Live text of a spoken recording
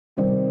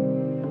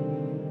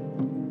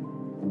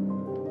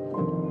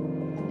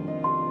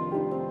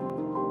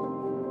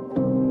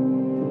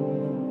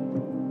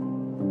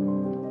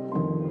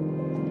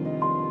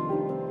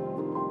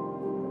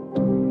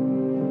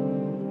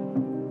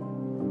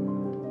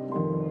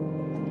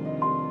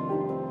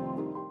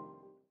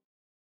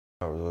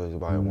raised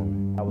by a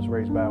woman. I was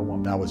raised by a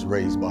woman. I was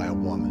raised by a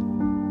woman.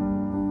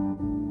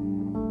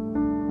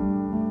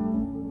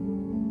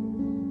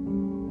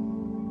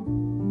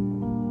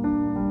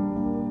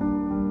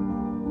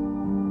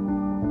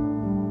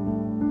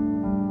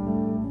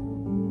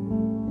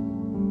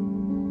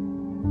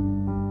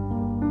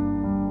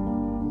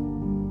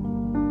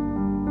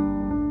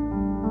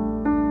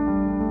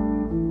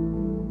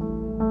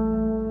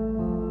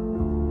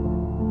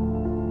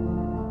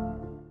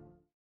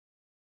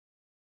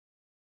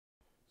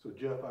 So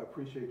Jeff, I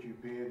appreciate you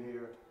being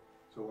here.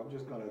 So I'm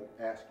just going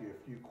to ask you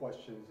a few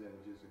questions, and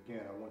just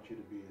again, I want you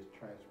to be as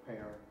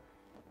transparent.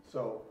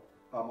 So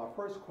my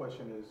first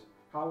question is,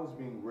 how has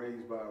being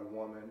raised by a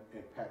woman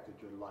impacted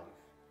your life?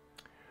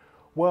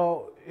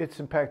 Well,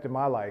 it's impacted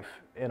my life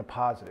in a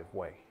positive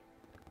way.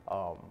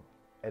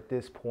 At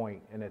this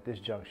point and at this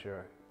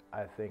juncture,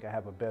 I think I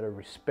have a better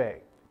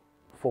respect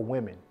for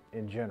women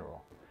in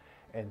general.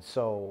 And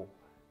so,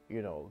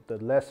 you know, the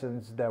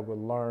lessons that were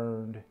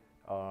learned,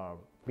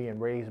 being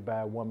raised by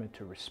a woman,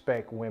 to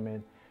respect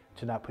women,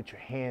 to not put your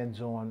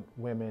hands on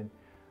women,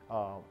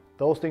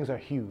 those things are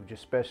huge,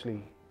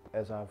 especially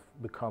as I've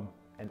become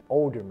an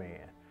older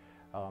man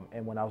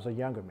and when I was a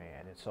younger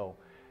man. And so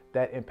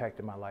that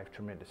impacted my life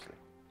tremendously.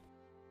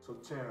 So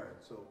Taryn,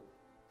 so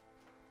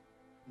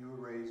you were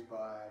raised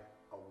by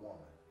a woman.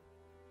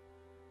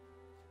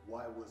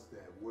 Why was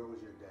that? Where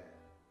was your dad?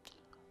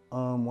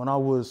 When I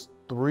was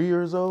 3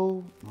 years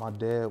old, my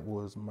dad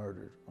was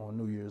murdered on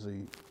New Year's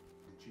Eve.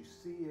 Did you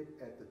see it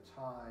at the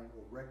time,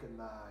 or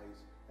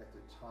recognize at the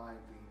time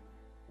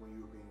when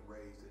you were being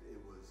raised that it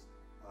was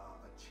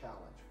a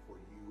challenge for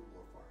you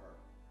or for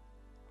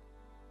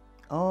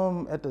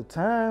her? At the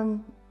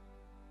time,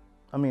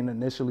 I mean,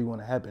 initially when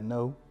it happened,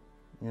 no.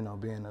 You know,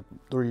 being a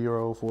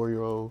 3-year-old,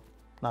 4-year-old,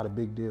 not a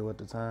big deal at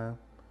the time.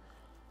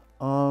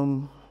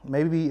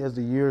 Maybe as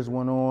the years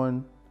went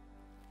on,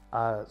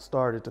 I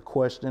started to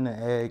question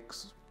and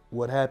ask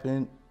what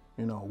happened,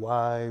 you know,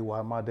 why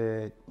my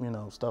dad, you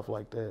know, stuff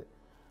like that.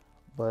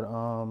 But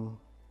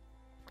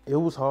it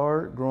was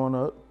hard growing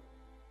up.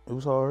 It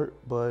was hard,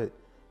 but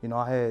you know,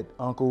 I had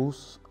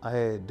uncles, I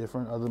had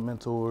different other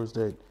mentors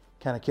that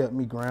kind of kept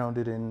me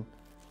grounded and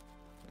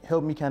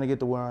helped me kind of get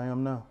to where I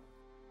am now.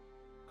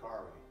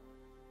 Kari,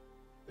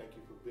 thank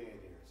you for being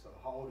here. So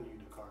how old are you,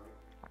 Kari?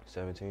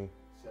 17.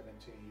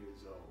 17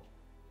 years old,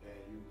 and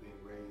you've been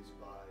raised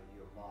by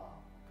your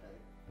mom, okay?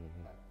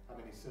 Mm-hmm. How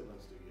many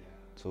siblings do you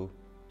have? 2.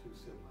 2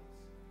 siblings.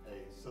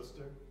 A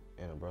sister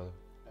And a brother.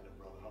 and a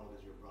brother. How old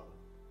is your brother?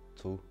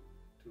 2.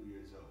 2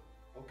 years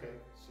old. Okay,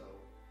 so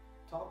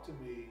talk to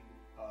me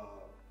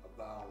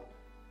about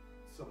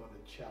some of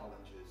the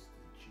challenges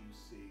that you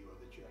see or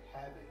that you're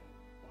having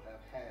or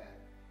have had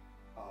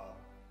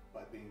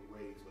by being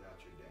raised without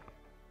your dad.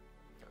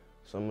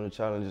 Some of the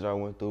challenges I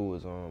went through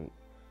was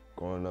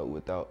growing up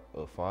without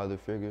a father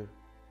figure.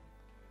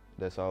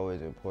 That's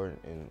always important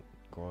in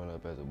growing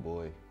up as a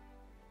boy.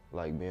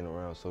 Like being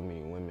around so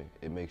many women,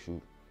 it makes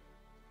you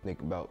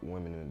think about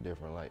women in a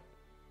different light.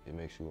 It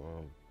makes you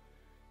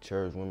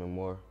cherish women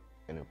more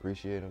and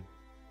appreciate them.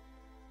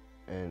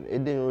 And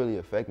it didn't really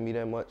affect me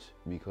that much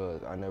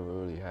because I never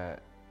really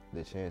had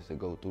the chance to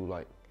go through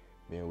like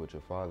being with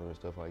your father and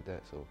stuff like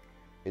that. So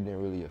it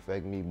didn't really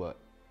affect me, but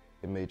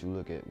it made you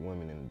look at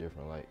women in a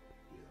different light.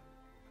 Yeah,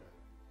 okay.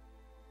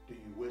 Do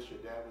you wish your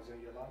dad was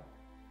in your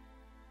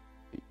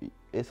life?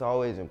 It's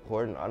always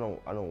important. I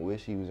don't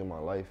wish he was in my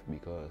life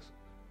because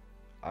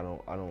I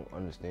don't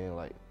understand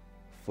like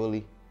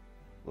fully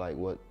like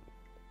what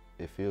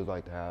it feels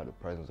like to have the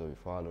presence of your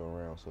father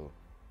around. So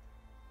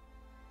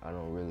I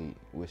don't really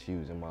wish he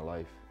was in my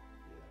life.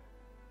 Yeah,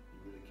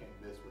 you really can't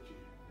miss what you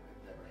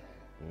never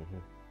had. Mm-hmm.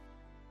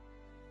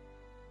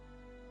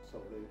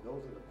 So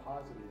those are the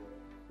positive.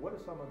 What are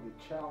some of the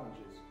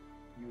challenges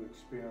you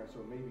experience,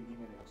 or maybe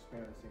even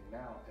experiencing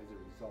now as a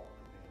result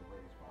of being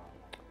raised by a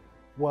woman?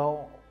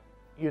 Well,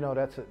 you know,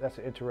 that's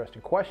an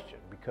interesting question,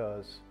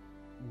 because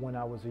when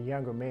I was a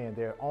younger man,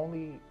 there are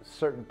only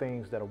certain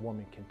things that a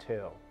woman can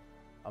tell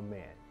a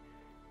man,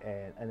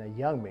 and a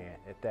young man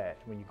at that.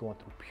 When you're going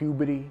through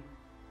puberty,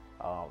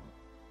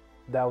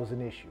 that was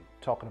an issue.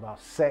 Talking about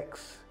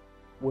sex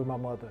with my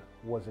mother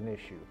was an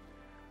issue.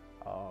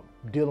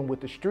 Dealing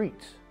with the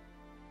streets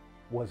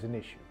was an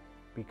issue,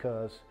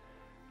 because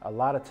a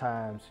lot of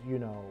times, you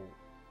know,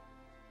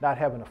 not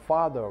having a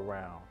father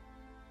around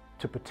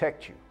to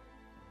protect you.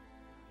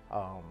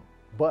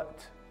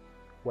 But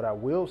what I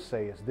will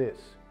say is this: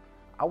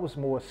 I was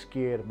more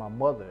scared of my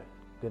mother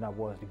than I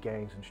was the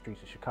gangs in the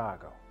streets of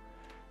Chicago.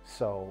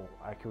 So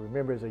I can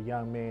remember as a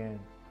young man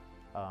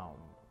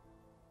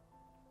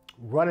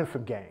running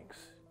from gangs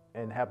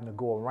and having to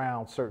go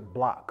around certain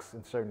blocks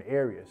in certain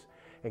areas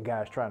and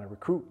guys trying to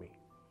recruit me.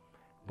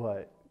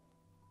 But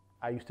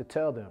I used to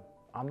tell them,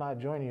 I'm not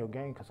joining your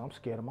gang because I'm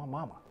scared of my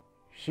mama.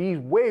 She's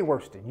way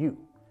worse than you.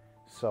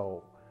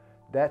 So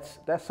that's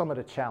some of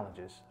the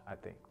challenges, I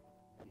think.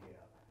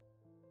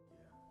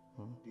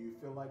 Yeah. Do you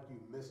feel like you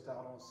missed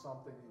out on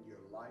something in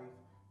your life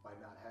by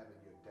not having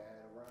your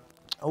dad around?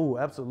 Oh,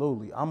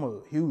 absolutely. I'm a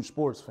huge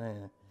sports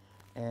fan.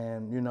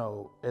 And, you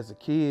know, as a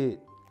kid,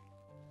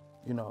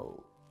 you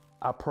know,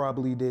 I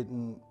probably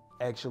didn't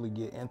actually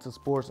get into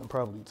sports and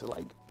probably to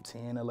like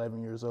 10,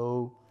 11 years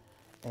old.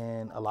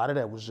 And a lot of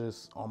that was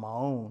just on my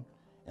own.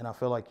 And I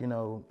feel like, you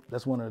know,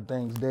 that's one of the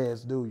things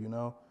dads do, you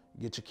know,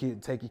 get your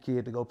kid, take your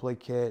kid to go play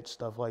catch,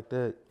 stuff like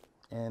that.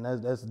 And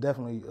that's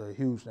definitely a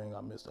huge thing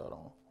I missed out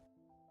on.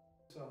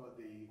 Some of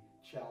the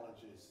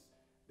challenges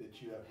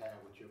that you have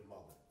had with your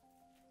mother.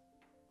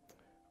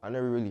 I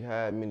never really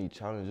had many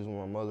challenges with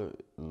my mother,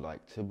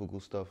 like typical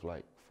stuff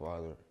like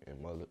father and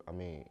mother.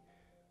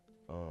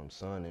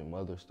 Son and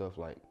mother stuff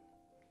like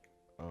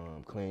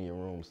clean your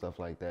room, stuff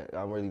like that.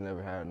 I really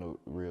never had no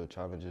real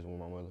challenges with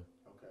my mother.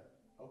 Okay,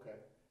 okay.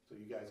 So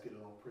you guys get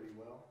along pretty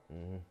well?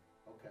 Mm-hmm.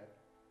 Okay,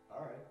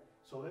 all right.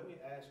 So let me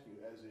ask you,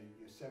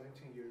 you're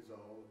 17 years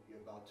old, you're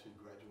about to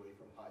graduate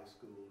from high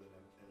school in a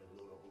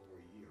little over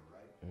a year,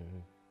 right?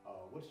 Mm-hmm.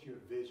 What's your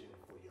vision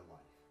for your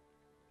life?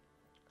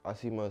 I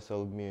see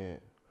myself being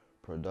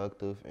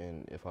productive,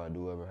 and if I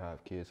do ever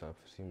have kids, I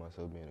see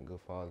myself being a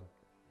good father.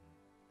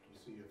 You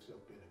see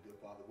yourself being a good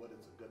father. What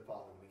does a good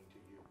father mean to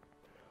you?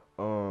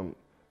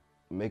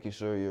 Making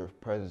sure your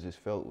presence is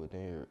felt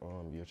within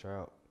your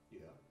child.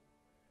 Yeah.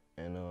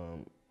 And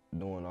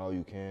doing all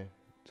you can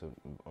to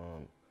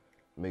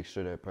make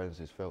sure that presence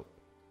is felt.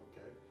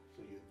 Okay.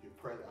 So you're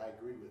present. I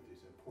agree with you.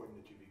 It's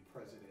important that you be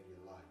present in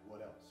your life.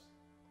 What else?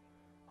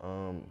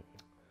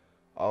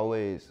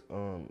 Always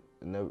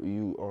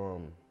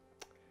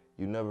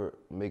you never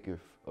make your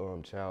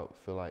child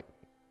feel like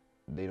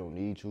they don't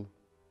need you,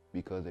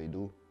 because they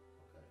do.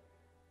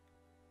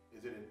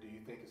 Okay. Do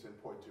you think it's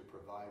important to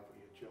provide for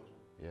your children?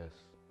 Yes.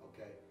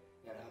 Okay.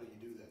 And how do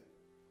you do that?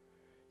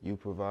 You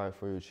provide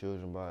for your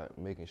children by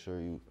making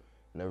sure you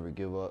never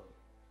give up.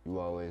 You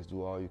always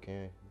do all you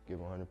can, give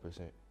 100%.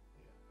 Yeah.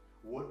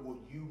 What will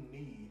you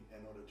need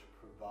in order to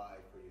provide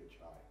for your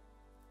child?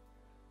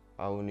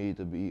 I would need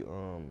to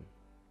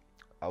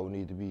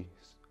be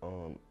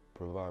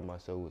provide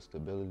myself with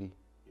stability.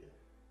 Yeah.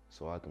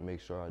 So I can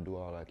make sure I do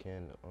all I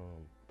can to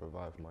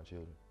provide for my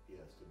children.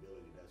 Yeah,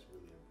 stability, that's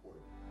really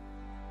important.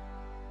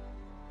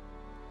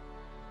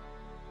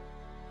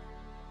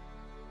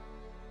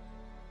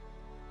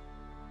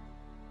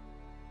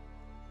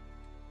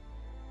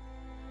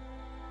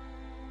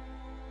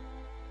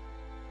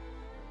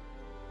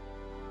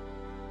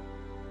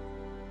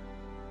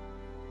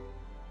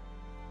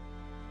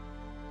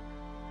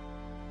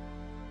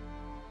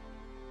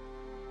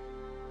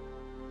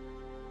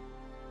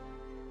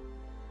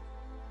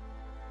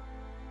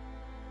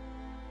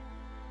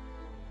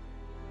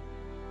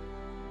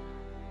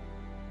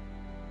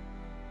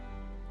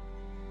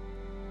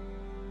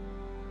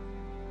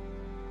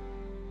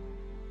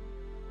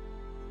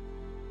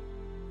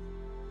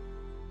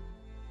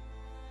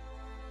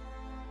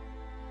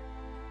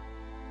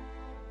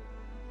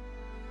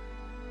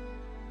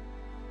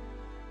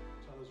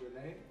 Tell us your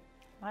name.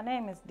 My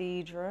name is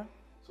Deidre.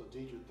 So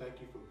Deidre,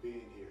 thank you for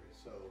being here.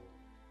 So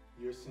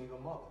you're a single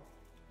mother.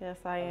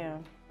 Yes, I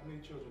am. How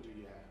many children do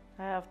you have?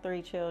 I have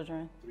 3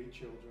 children. 3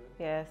 children?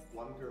 Yes.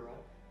 1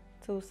 girl?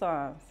 2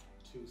 sons.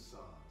 2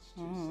 sons.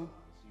 2 sons. You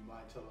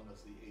mind telling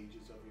us the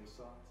ages of your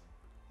sons?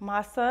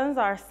 My sons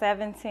are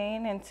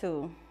 17 and 2. 17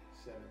 and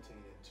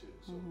 2.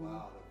 So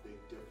wow, a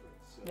big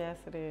difference. So, Yes,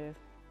 it is.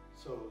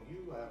 So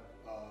you have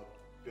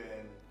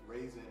been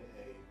raising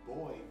a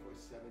boy for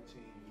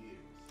 17 years.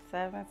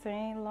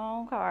 17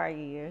 long, hard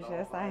years. Long,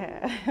 Yes, I hard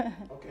have. years.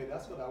 Okay,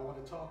 that's what I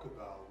want to talk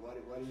about. Why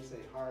do you say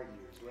hard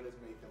years? What has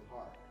made them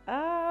hard?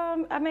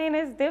 I mean,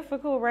 it's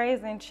difficult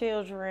raising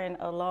children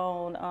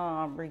alone,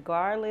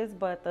 regardless,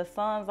 but the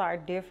sons are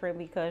different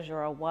because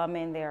you're a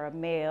woman, they're a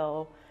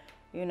male.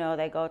 You know,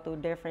 they go through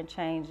different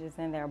changes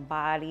in their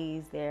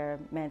bodies, their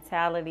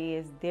mentality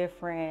is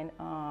different,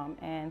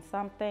 and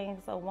some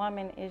things a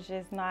woman is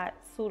just not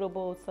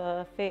suitable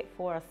to fit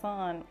for a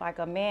son like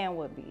a man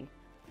would be.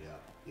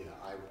 Yeah,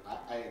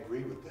 I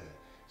agree with that.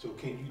 So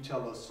can you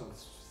tell us some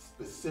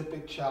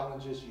specific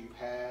challenges you've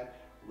had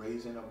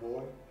raising a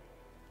boy?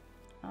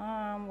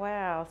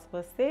 Wow,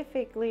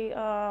 specifically,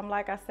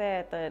 like I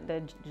said,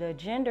 the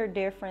gender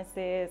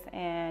differences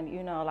and,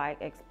 you know,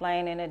 like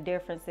explaining the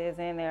differences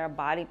in their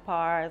body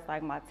parts.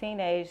 Like my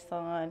teenage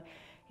son,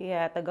 he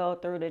had to go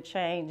through the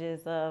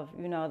changes of,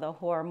 you know, the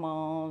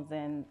hormones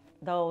and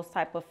those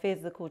type of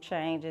physical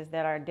changes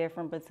that are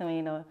different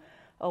between a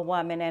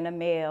woman and a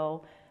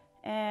male.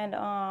 And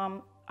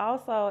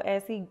also,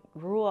 as he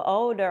grew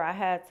older, I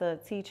had to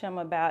teach him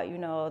about, you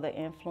know, the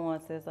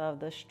influences of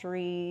the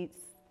streets,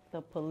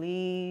 the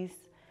police,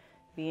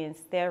 being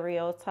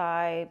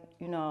stereotyped,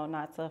 you know,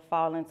 not to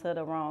fall into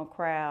the wrong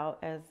crowd,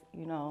 as,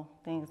 you know,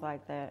 things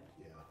like that.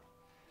 Yeah.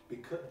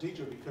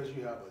 Deidre, because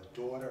you have a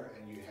daughter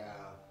and you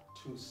have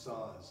 2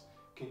 sons,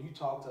 can you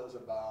talk to us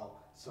about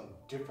some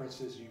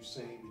differences you've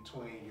seen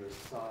between your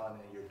son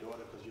and your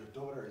daughter? Because your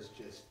daughter is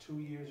just 2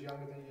 years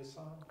younger than your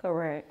son?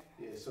 Correct.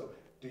 Yeah, so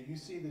do you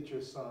see that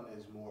your son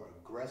is more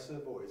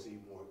aggressive, or is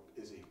he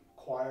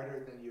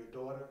quieter than your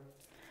daughter?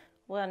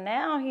 Well,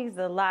 now he's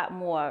a lot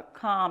more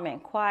calm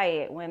and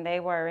quiet. When they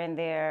were in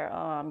their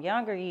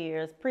younger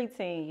years,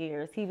 preteen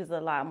years, he was a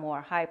lot more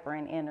hyper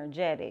and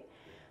energetic.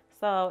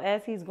 So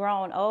as he's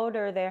grown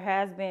older, there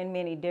has been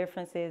many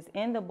differences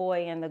in the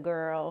boy and the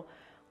girl.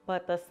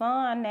 But the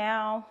son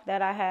now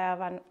that I have,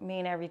 I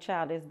mean, every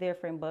child is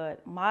different,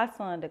 but my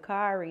son,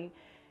 Dakari,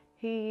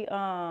 he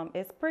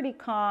is pretty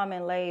calm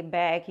and laid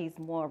back. He's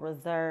more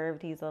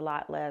reserved. He's a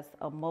lot less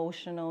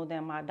emotional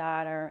than my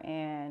daughter.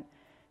 And,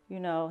 you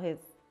know, his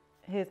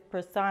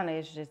persona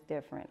is just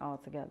different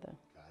altogether.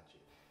 Gotcha.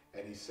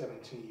 And he's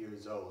 17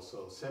 years old.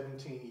 So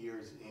 17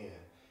 years in,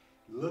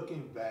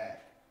 looking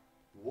back,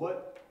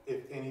 what,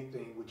 if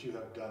anything, would you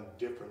have done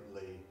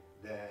differently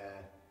than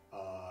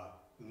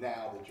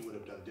now that you would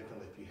have done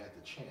differently if you had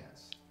the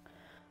chance?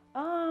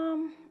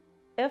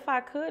 If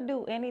I could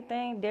do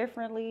anything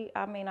differently,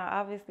 I mean, I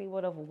obviously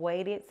would have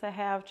waited to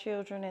have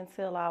children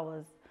until I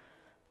was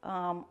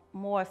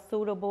more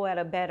suitable at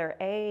a better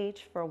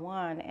age, for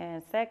one.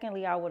 And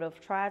secondly, I would have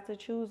tried to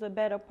choose a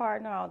better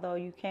partner. Although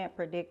you can't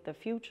predict the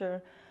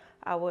future,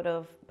 I would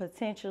have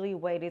potentially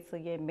waited to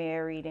get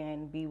married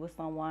and be with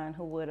someone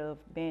who would have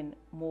been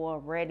more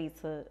ready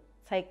to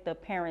take the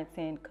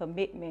parenting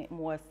commitment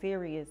more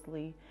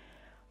seriously.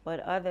 But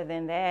other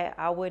than that,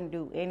 I wouldn't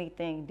do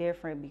anything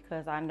different,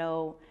 because I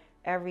know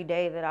every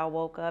day that I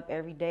woke up,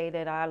 every day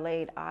that I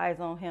laid eyes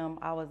on him,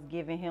 I was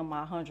giving him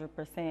my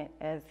 100%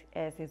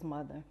 as his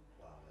mother.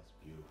 Wow, that's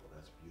beautiful.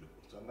 That's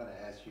beautiful. So I'm going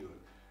to ask you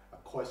a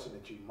question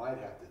that you might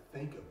have to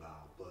think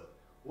about, but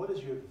what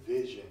is your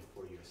vision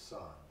for your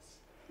sons?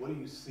 What do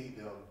you see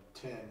them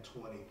 10,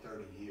 20,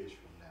 30 years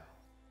from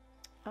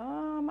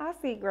now? I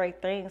see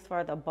great things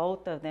for the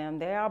both of them.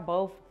 They are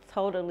both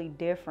totally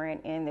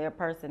different in their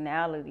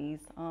personalities.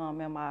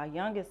 And my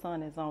youngest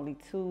son is only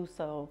 2,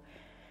 so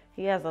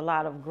he has a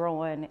lot of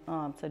growing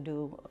to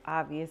do,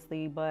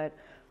 obviously. But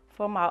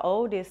for my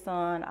oldest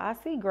son, I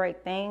see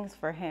great things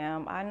for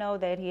him. I know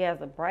that he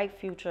has a bright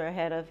future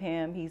ahead of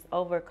him. He's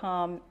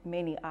overcome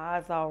many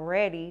odds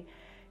already.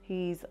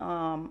 He's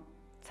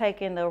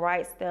taking the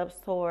right steps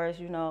towards,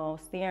 you know,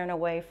 steering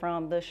away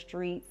from the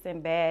streets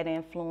and bad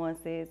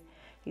influences.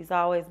 He's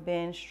always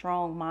been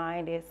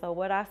strong-minded. So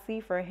what I see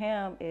for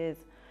him is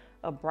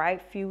a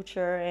bright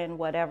future in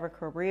whatever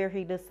career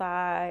he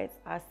decides.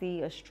 I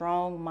see a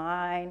strong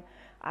mind.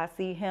 I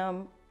see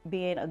him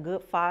being a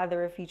good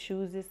father if he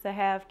chooses to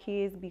have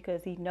kids,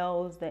 because he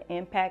knows the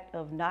impact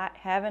of not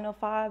having a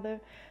father.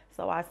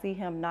 So I see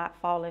him not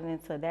falling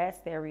into that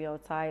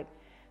stereotype.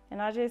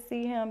 And I just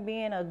see him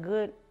being a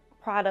good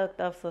product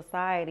of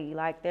society.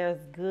 Like,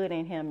 there's good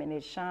in him and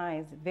it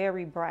shines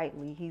very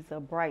brightly. He's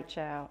a bright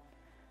child.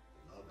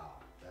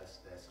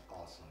 That's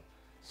awesome.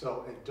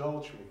 So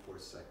indulge me for a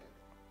second.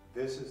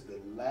 This is the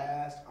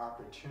last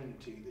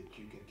opportunity that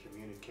you can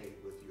communicate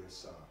with your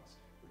sons.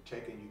 We're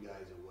taking you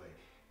guys away.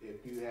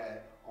 If you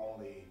had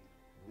only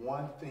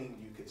one thing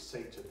you could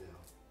say to them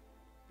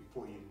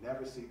before you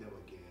never see them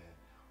again,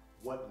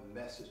 what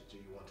message do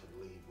you want to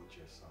leave with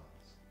your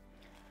sons?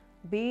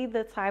 Be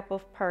the type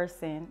of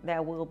person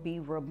that will be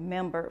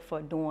remembered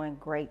for doing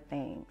great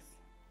things.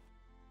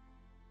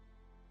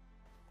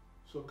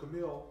 So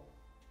Camille,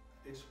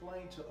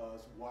 explain to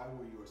us, why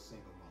were you a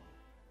single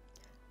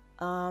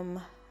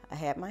mother? I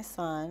had my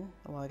son,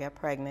 well, I got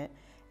pregnant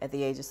at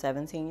the age of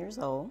 17 years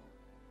old.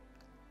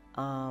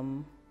 I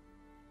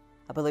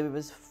believe it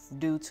was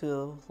due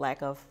to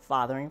lack of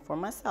fathering for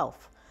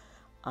myself.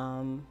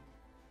 Of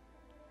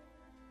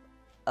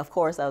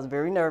course, I was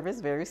very nervous,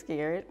 very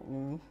scared,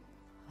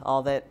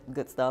 all that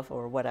good stuff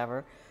or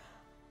whatever.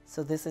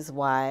 So this is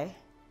why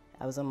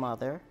I was a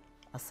mother,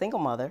 a single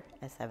mother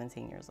at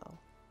 17 years old.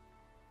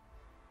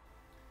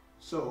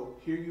 So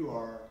here you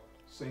are,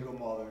 single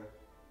mother,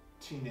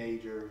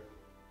 teenager,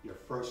 your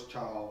first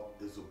child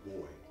is a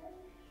boy.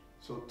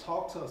 So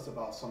talk to us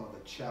about some of the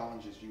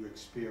challenges you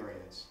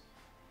experienced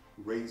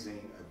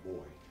raising a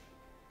boy.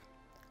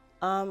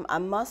 I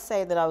must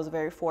say that I was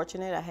very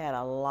fortunate. I had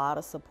a lot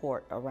of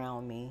support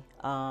around me.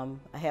 I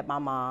had my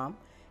mom,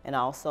 and I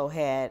also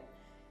had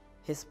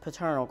his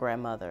paternal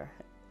grandmother,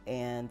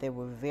 and they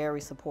were very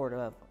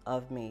supportive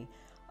of me.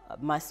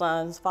 My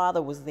son's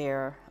father was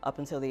there up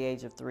until the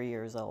age of 3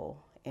 years old,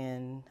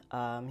 and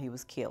he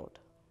was killed.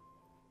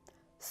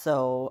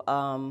 So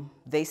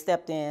they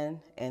stepped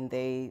in and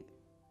they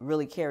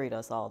really carried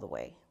us all the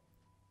way.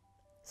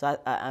 So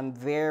I'm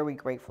very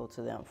grateful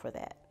to them for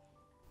that.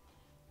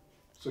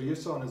 So your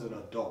son is an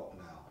adult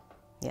now.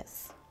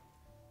 Yes.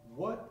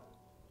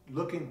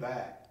 Looking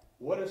back,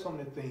 what are some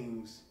of the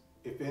things,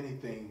 if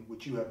anything,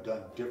 which you have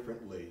done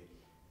differently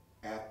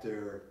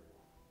after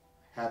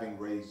having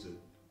raised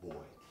a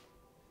boy?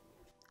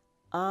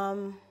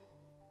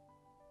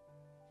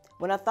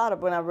 When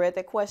I read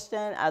that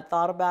question, I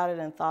thought about it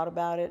and thought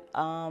about it.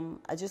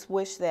 I just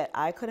wish that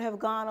I could have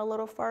gone a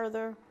little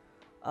further,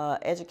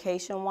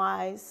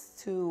 education-wise,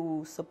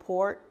 to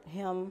support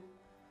him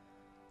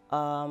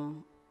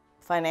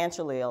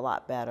financially a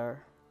lot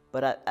better.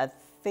 But I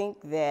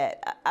think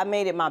that I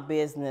made it my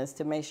business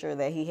to make sure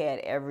that he had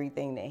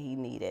everything that he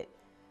needed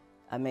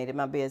I made it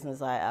my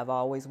business. I've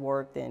always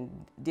worked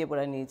and did what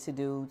I needed to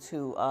do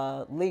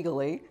to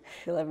legally,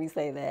 let me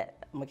say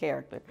that, I'm a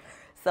character.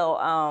 So,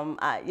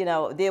 I,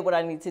 did what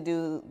I needed to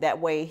do. That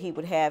way he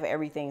would have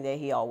everything that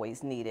he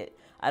always needed.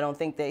 I don't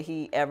think that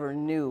he ever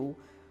knew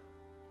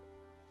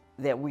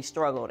that we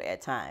struggled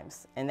at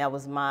times. And that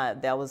was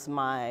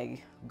my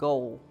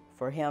goal,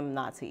 for him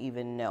not to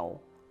even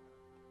know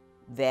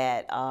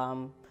that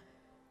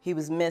he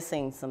was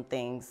missing some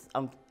things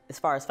as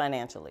far as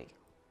financially.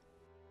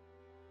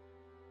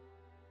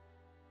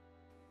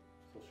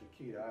 So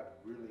Shakita, I'm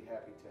really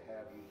happy to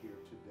have you here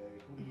today.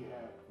 Who do you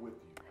have with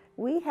you?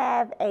 We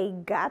have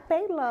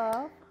Agape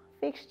Love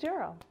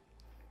Fitzgerald.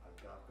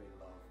 Agape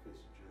Love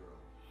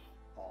Fitzgerald.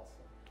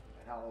 Awesome.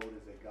 And how old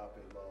is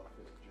Agape Love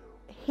Fitzgerald?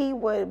 He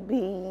would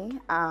be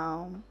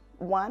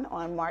 1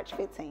 on March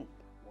 15th. 1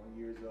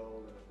 year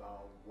old and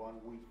about 1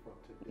 week from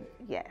today.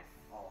 Yes.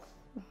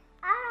 Awesome.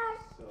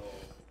 So,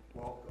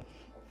 welcome.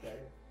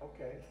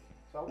 Okay.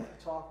 So I want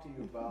to talk to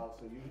you about,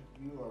 so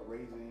you are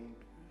raising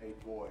a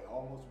boy,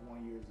 almost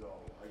 1 year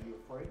old. Are you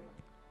afraid?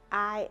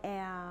 I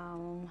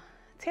am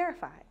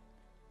terrified.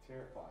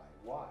 Terrified.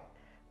 Why?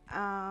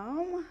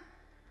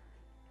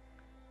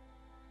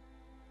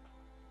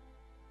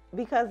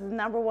 Because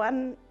number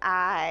one,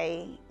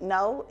 I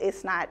know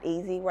it's not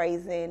easy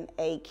raising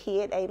a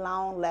kid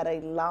alone, let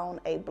alone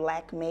a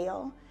black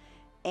male.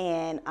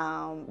 And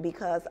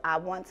because I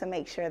want to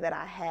make sure that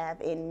I have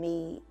in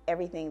me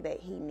everything that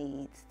he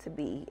needs to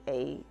be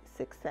a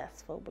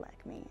successful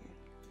black man.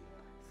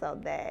 So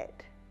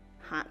that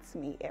haunts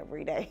me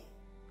every day.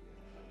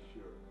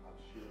 Yeah,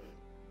 I'm sure.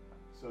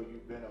 So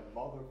you've been a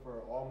mother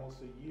for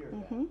almost a year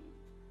now.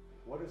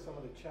 What are some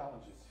of the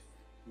challenges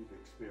you've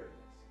experienced?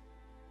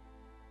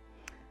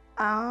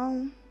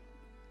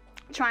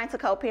 Trying to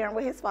co-parent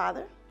with his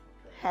father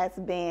has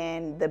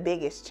been the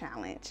biggest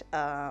challenge.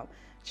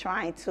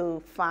 Trying to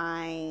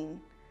find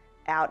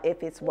out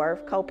if it's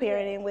worth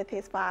co-parenting with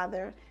his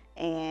father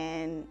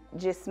and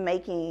just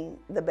making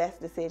the best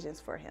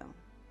decisions for him.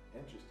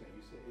 Interesting.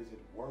 You said, is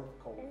it worth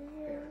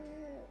co-parenting?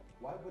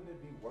 Why wouldn't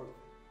it be worth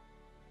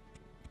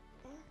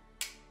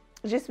it?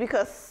 Just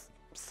because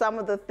some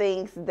of the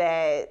things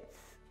that's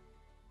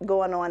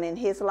going on in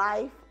his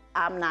life,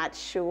 I'm not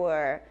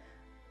sure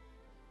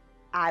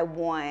I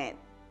want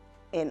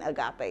in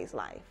Agape's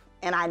life.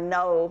 And I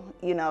know,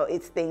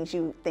 it's things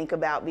you think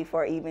about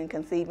before even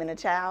conceiving a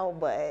child,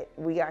 but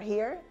we are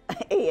here.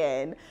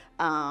 And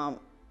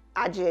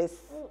I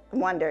just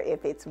wonder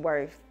if it's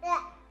worth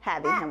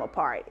having him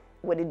apart.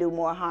 Would it do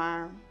more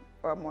harm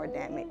or more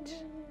damage?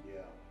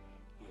 Yeah.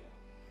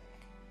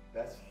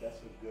 That's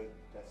a good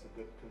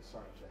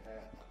concern to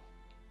have.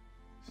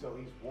 So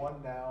he's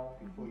 1 now.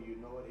 Before you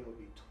know it, he'll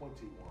be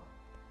 21.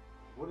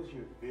 What is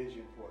your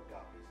vision for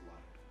Agape's life?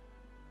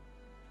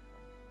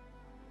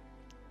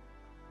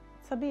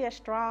 To be a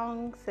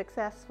strong,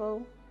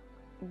 successful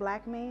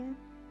black man.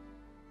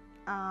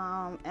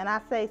 And I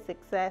say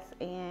success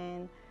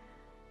in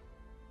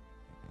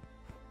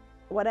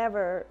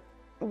whatever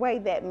way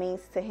that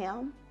means to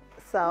him.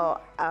 So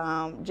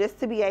just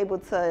to be able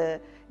to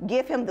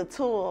give him the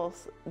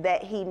tools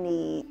that he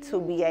needs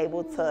to be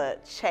able to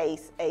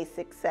chase a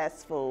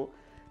successful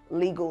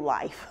legal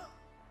life.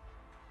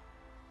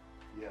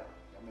 Yeah,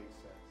 that makes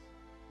sense.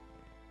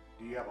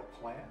 Do you have a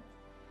plan?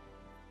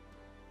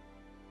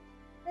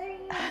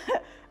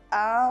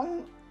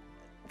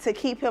 To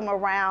keep him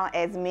around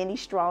as many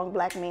strong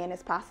black men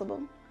as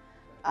possible,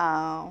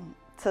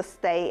 to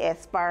stay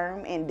as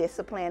firm and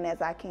disciplined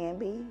as I can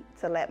be,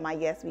 to let my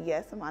yes be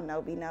yes and my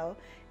no be no,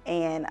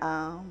 and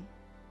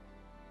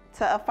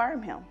to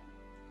affirm him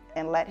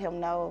and let him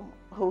know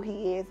who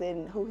he is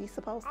and who he's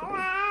supposed to be.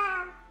 Okay.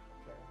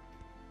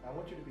 I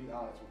want you to be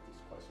honest with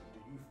this question.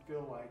 Do you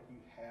feel like you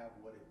have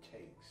what it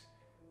takes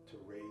to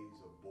raise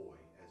a boy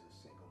as a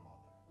single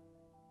mother?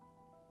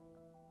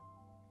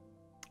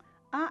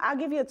 I'll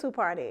give you a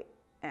two-parted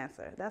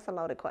answer. That's a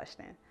loaded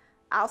question.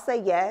 I'll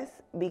say yes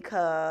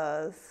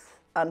because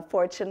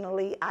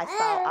unfortunately I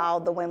saw all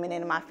the women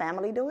in my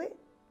family do it.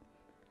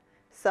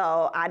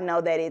 So I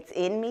know that it's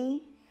in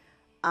me.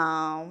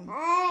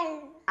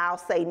 I'll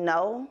say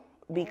no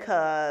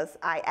because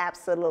I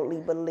absolutely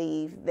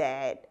believe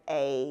that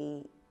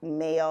a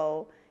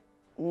male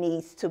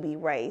needs to be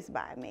raised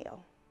by a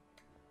male.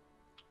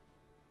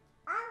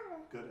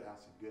 Good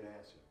answer, good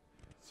answer.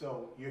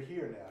 So you're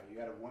here now, you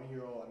got a 1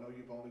 year old. I know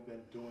you've only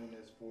been doing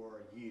this for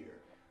a year,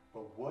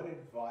 but what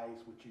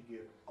advice would you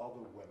give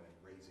other women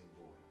raising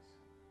boys?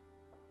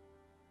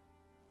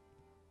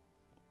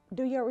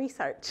 Do your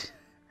research.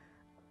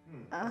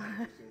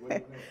 What do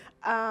you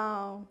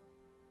mean?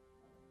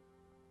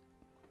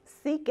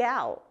 Seek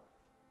out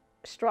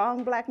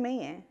strong black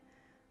men.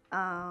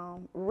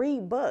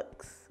 Read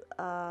books.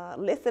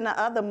 Listen to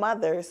other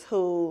mothers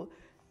who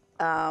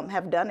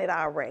have done it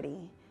already,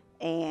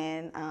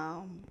 and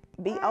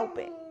be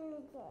open.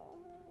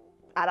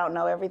 I don't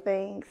know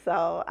everything,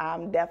 so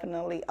I'm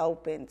definitely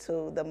open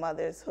to the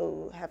mothers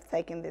who have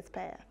taken this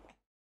path.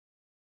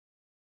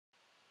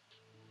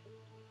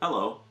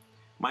 Hello,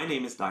 my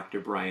name is Dr.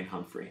 Brian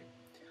Humphrey.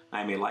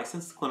 I am a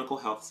licensed clinical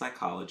health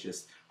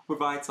psychologist who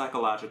provides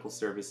psychological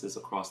services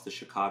across the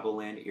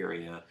Chicagoland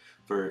area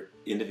for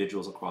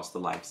individuals across the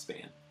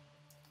lifespan.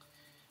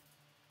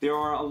 There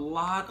are a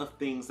lot of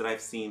things that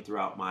I've seen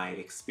throughout my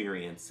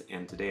experience,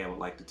 and today I would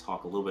like to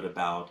talk a little bit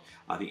about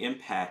the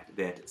impact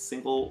that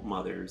single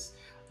mothers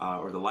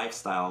or the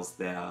lifestyles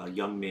that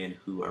young men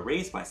who are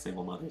raised by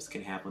single mothers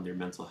can have on their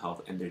mental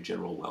health and their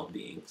general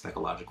well-being,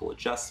 psychological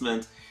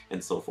adjustment,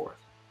 and so forth.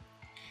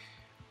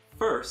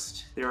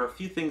 First, there are a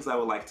few things I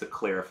would like to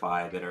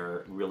clarify that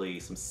are really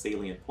some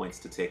salient points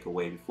to take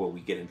away before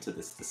we get into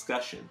this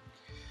discussion.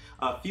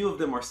 A few of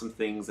them are some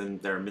things and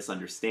there are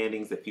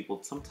misunderstandings that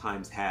people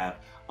sometimes have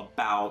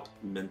about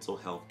mental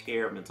health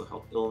care, mental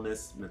health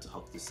illness, mental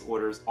health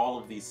disorders, all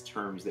of these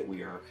terms that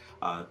we are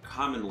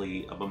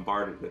commonly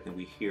bombarded with and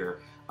we hear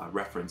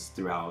referenced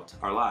throughout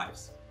our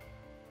lives.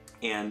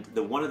 And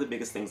one of the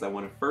biggest things I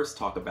want to first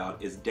talk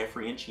about is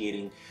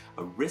differentiating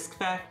a risk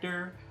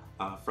factor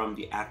from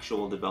the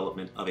actual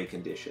development of a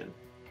condition.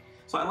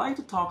 So I like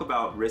to talk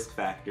about risk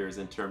factors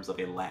in terms of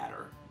a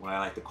ladder, what I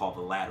like to call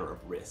the ladder of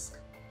risk.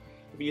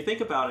 If you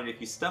think about it, if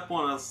you step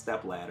on a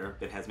step ladder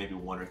that has maybe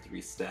 1 or 3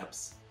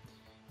 steps,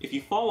 if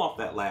you fall off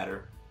that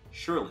ladder,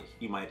 surely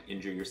you might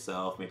injure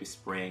yourself, maybe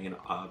sprain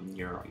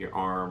your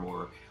arm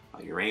or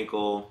your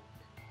ankle,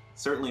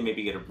 certainly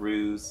maybe get a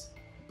bruise,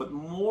 but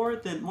more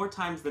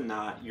times than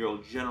not,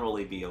 you'll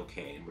generally be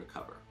okay and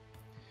recover.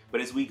 But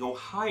as we go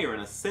higher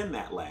and ascend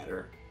that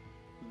ladder,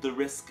 the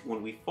risk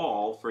when we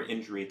fall for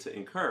injury to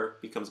incur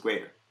becomes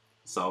greater.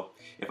 So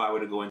if I were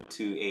to go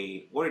into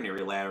an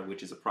ordinary ladder,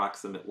 which is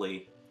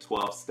approximately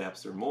 12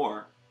 steps or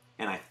more,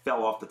 and I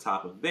fell off the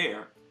top of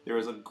there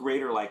is a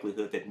greater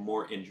likelihood that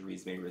more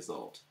injuries may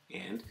result.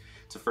 And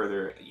to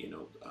further,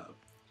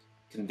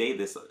 convey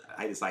this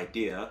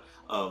idea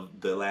of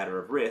the ladder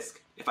of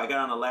risk, if I got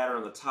on a ladder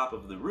on the top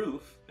of the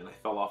roof and I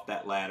fell off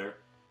that ladder,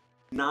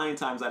 9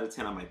 times out of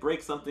 10 I might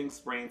break something,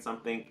 sprain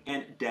something,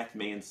 and death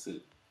may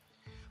ensue.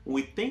 When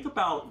we think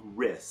about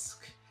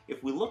risk,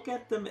 if we look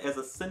at them as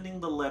ascending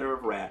the ladder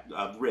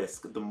of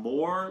risk, the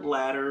more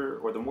ladder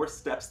or the more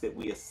steps that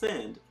we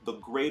ascend, the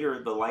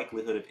greater the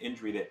likelihood of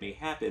injury that may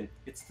happen.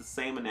 It's the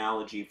same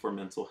analogy for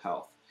mental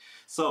health.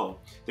 So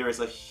there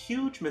is a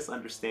huge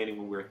misunderstanding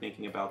when we're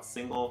thinking about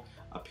single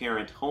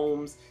parent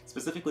homes,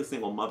 specifically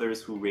single mothers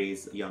who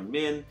raise young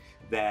men,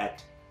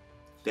 that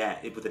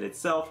within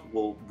itself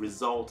will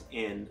result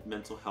in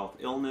mental health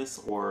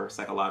illness or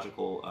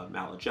psychological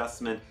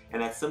maladjustment,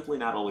 and that's simply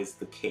not always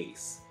the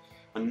case.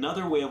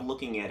 Another way of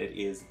looking at it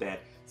is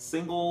that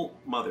single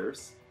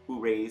mothers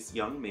who raise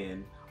young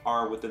men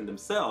are within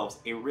themselves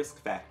a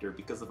risk factor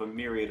because of a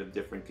myriad of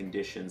different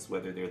conditions,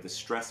 whether they're the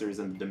stressors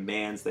and the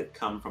demands that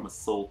come from a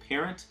sole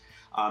parent,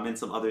 and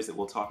some others that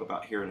we'll talk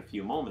about here in a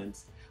few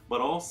moments,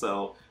 but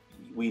also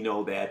we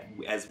know that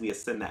as we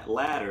ascend that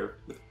ladder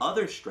with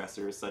other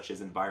stressors such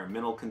as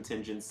environmental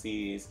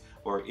contingencies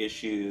or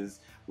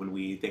issues, when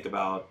we think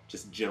about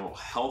just general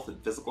health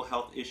and physical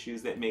health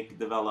issues that may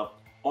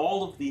develop,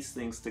 all of these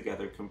things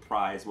together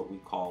comprise what we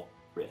call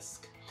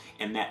risk.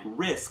 And that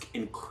risk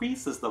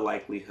increases the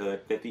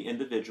likelihood that the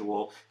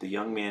individual, the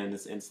young man in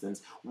this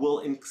instance,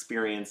 will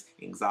experience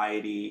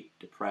anxiety,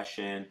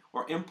 depression,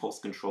 or impulse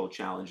control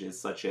challenges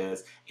such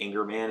as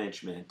anger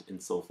management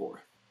and so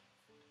forth.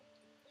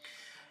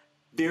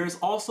 There's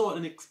also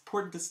an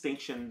important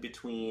distinction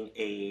between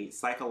a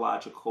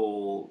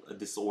psychological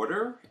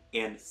disorder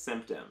and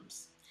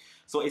symptoms.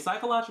 So a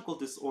psychological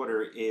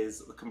disorder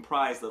is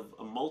comprised of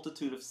a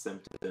multitude of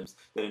symptoms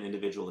that an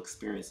individual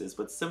experiences,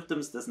 but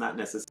symptoms does not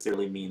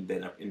necessarily mean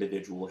that an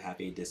individual will have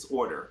a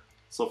disorder.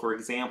 So for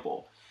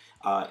example,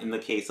 in the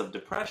case of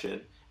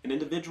depression, an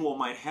individual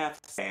might have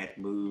sad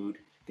mood,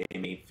 they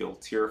may feel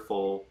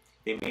tearful,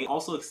 they may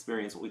also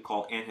experience what we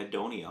call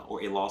anhedonia,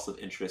 or a loss of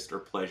interest or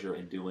pleasure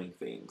in doing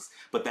things.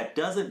 But that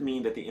doesn't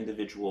mean that the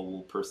individual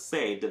will per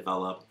se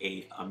develop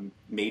a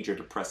major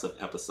depressive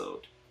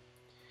episode.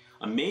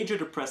 A major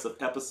depressive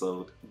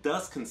episode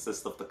does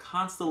consist of the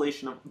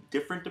constellation of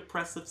different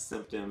depressive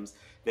symptoms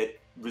that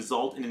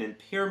result in an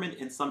impairment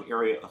in some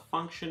area of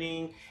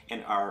functioning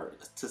and are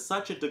to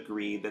such a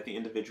degree that the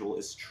individual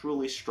is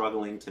truly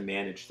struggling to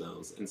manage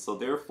those. And so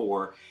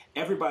therefore,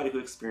 everybody who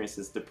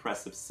experiences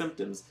depressive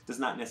symptoms does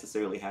not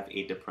necessarily have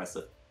a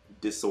depressive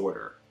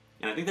disorder.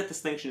 And I think that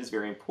distinction is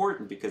very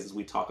important because as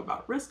we talk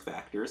about risk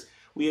factors,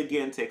 we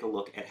again take a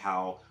look at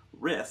how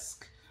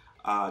risk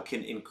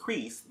can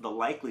increase the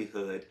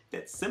likelihood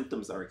that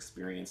symptoms are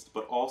experienced,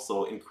 but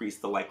also increase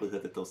the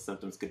likelihood that those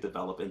symptoms could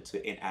develop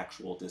into an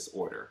actual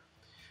disorder.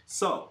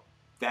 So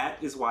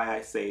that is why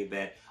I say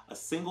that a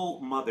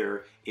single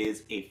mother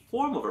is a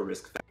form of a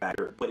risk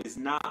factor, but is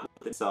not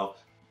with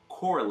itself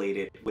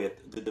correlated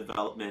with the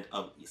development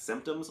of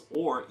symptoms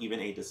or even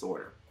a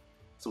disorder.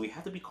 So we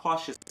have to be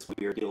cautious when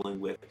we are dealing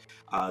with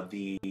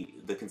the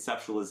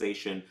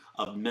conceptualization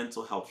of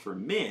mental health for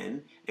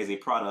men as a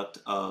product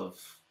of,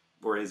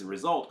 or as a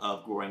result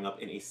of growing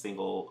up in a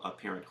single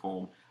parent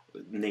home,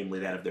 namely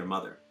that of their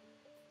mother.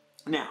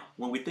 Now,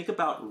 when we think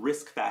about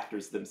risk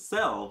factors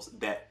themselves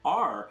that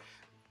are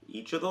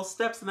Each of those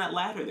steps in that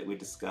ladder that we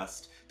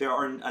discussed, there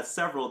are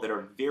several that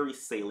are very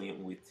salient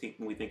when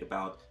we think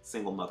about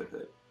single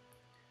motherhood.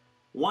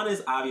 One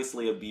is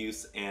obviously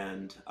abuse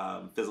and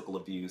physical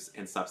abuse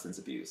and substance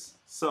abuse.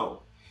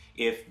 So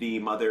if the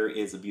mother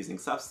is abusing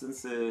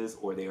substances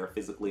or they are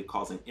physically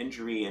causing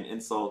injury and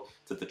insult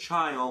to the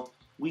child,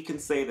 we can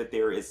say that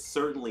there is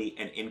certainly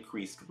an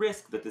increased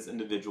risk that this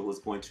individual is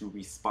going to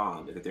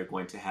respond, that they're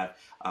going to have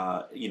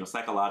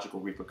psychological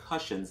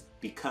repercussions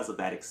because of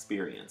that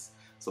experience.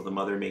 So the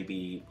mother may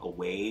be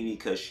away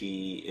because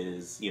she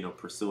is,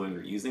 pursuing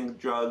or using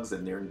drugs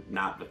and they're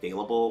not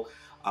available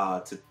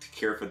to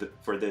care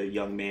for the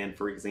young man,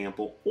 for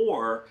example.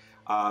 Or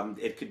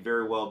it could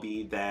very well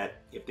be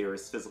that if there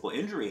is physical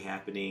injury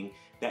happening,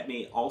 that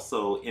may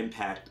also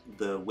impact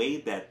the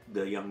way that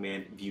the young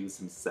man views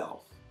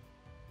himself.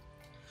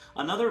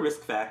 Another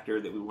risk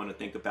factor that we want to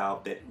think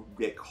about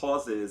that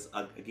causes,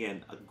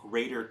 again, a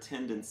greater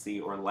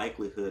tendency or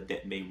likelihood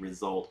that may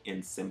result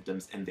in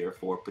symptoms and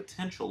therefore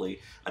potentially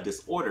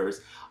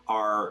disorders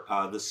are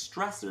the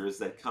stressors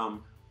that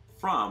come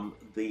from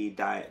the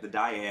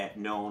dyad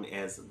known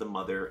as the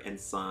mother and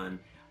son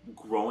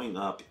growing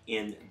up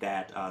in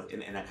that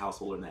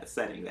household, in that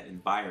setting, that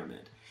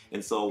environment.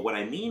 And so what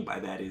I mean by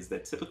that is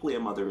that typically a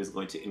mother is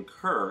going to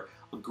incur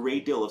a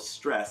great deal of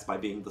stress by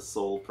being the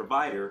sole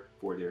provider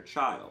for their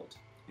child.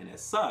 And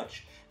as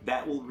such,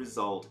 that will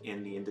result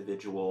in the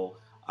individual,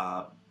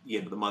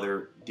 the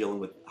mother dealing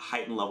with a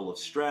heightened level of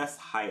stress,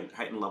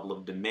 heightened level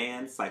of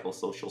demand,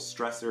 psychosocial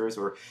stressors,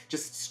 or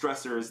just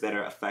stressors that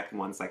affect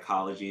one's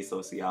psychology,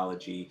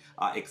 sociology,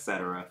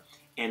 etc.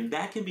 And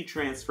that can be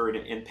transferred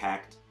and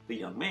impact the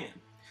young man.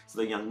 So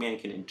the young man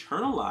can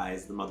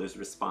internalize the mother's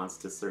response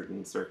to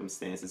certain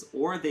circumstances,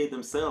 or they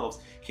themselves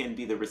can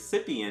be the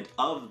recipient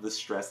of the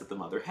stress that the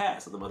mother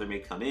has. So the mother may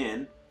come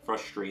in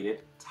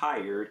frustrated,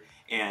 tired,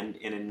 and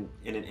in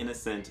an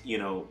innocent,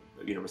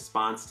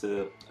 response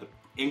to an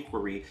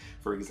inquiry,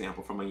 for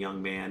example, from a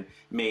young man,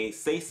 may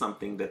say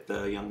something that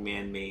the young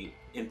man may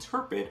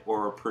interpret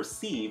or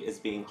perceive as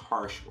being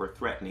harsh or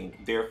threatening,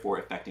 therefore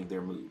affecting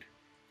their mood.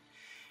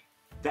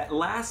 That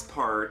last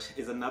part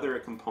is another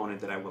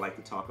component that I would like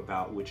to talk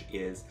about, which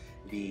is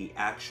the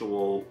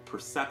actual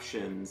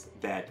perceptions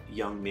that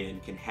young men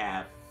can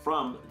have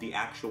from the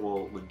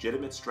actual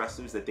legitimate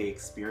stressors that they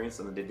experience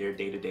in their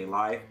day-to-day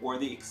life or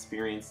the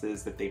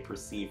experiences that they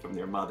perceive from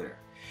their mother.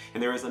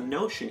 And there is a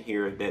notion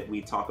here that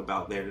we talk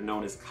about that are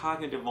known as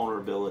cognitive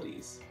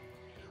vulnerabilities.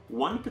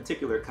 One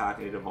particular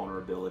cognitive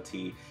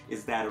vulnerability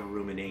is that of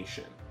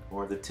rumination,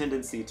 or the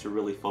tendency to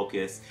really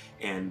focus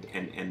and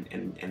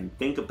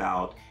think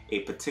about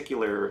a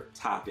particular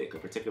topic, a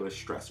particular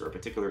stressor, a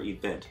particular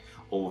event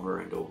over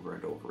and over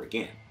and over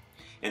again.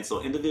 And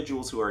so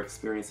individuals who are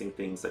experiencing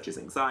things such as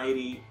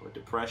anxiety or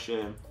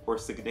depression or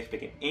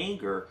significant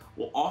anger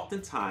will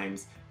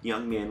oftentimes,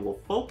 young men will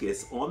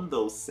focus on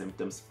those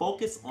symptoms,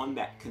 focus on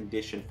that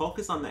condition,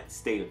 focus on that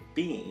state of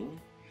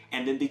being,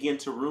 and then begin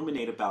to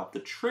ruminate about the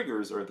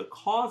triggers or the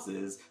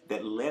causes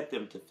that led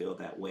them to feel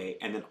that way,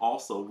 and then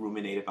also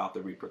ruminate about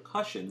the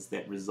repercussions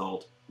that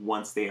result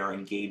once they are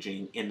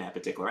engaging in that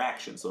particular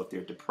action. So if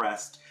they're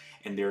depressed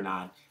and they're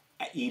not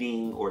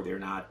eating or they're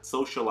not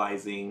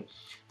socializing,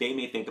 they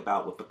may think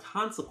about what the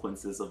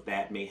consequences of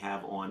that may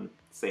have on,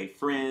 say,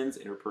 friends,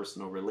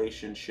 interpersonal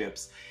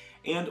relationships,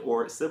 and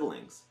or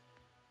siblings.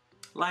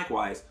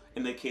 Likewise,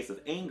 in the case of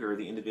anger,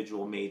 the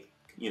individual may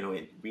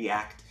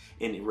react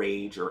in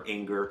rage or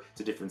anger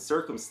to different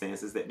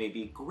circumstances that may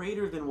be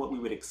greater than what we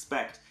would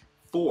expect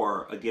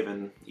for a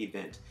given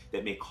event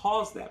that may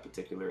cause that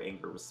particular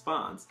anger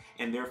response,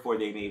 and therefore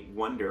they may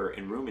wonder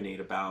and ruminate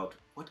about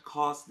what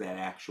caused that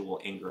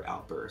actual anger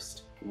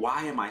outburst.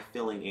 Why am I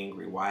feeling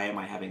angry? Why am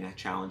I having a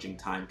challenging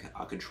time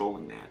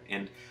controlling that?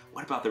 And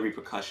what about the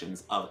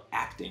repercussions of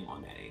acting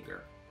on that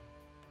anger?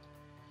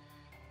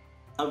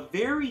 A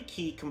very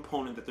key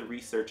component that the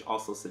research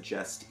also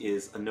suggests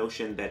is a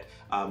notion that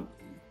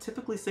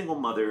typically single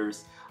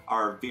mothers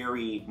are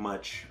very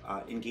much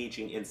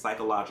engaging in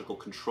psychological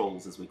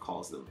controls, as we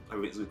call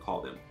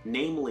them,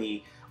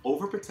 namely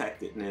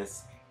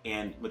overprotectiveness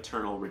and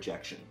maternal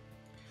rejection.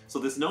 So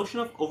this notion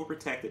of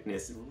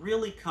overprotectiveness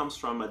really comes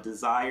from a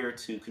desire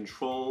to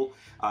control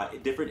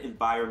different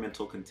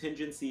environmental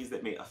contingencies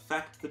that may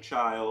affect the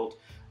child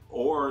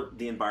or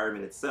the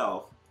environment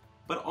itself.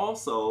 But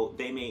also,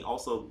 they may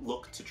also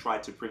look to try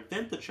to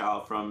prevent the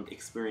child from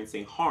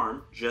experiencing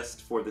harm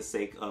just for the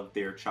sake of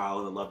their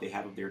child, the love they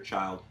have of their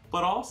child.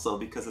 But also,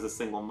 because as a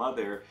single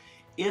mother,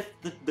 if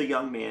the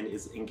young man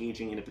is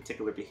engaging in a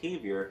particular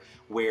behavior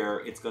where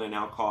it's going to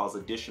now cause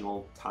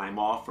additional time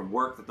off from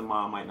work that the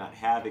mom might not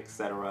have,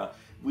 etc.,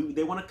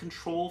 they want to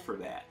control for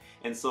that.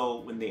 And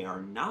so when they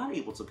are not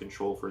able to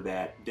control for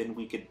that, then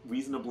we could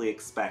reasonably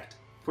expect,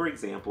 for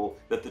example,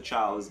 that the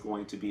child is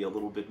going to be a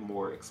little bit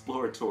more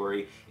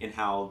exploratory in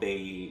how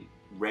they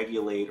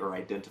regulate or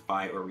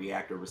identify or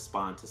react or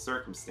respond to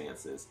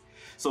circumstances.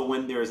 So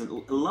when there's a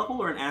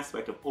level or an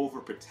aspect of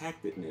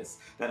overprotectedness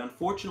that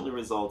unfortunately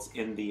results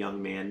in the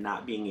young man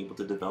not being able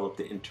to develop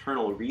the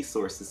internal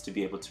resources to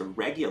be able to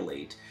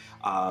regulate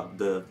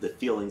the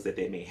feelings that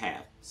they may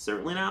have.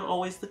 Certainly not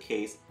always the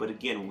case, but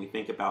again, when we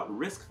think about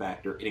risk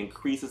factor, it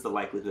increases the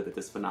likelihood that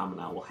this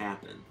phenomenon will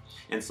happen.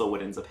 And so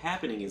what ends up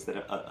happening is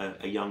that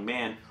a young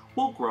man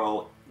will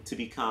grow to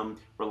become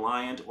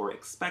reliant or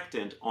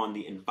expectant on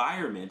the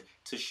environment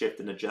to shift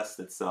and adjust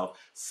itself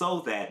so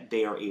that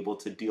they are able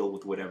to deal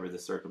with whatever the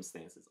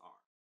circumstances are.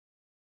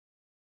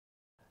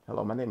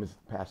 Hello, my name is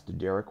Pastor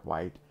Derek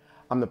White.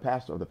 I'm the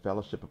pastor of the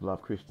Fellowship of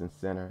Love Christian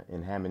Center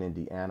in Hammond,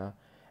 Indiana,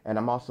 and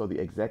I'm also the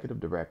executive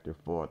director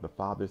for the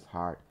Father's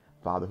Heart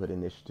Fatherhood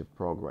Initiative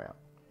program.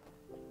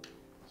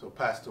 So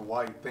Pastor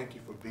White, thank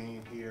you for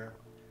being here.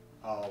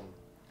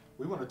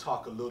 We want to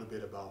talk a little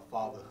bit about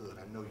fatherhood.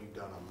 I know you've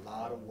done a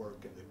lot of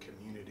work in the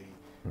community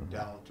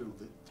down through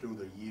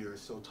the years.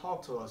 So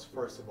talk to us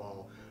first of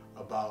all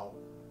about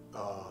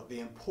the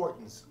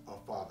importance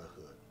of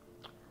fatherhood.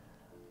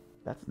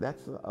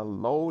 That's a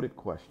loaded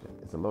question.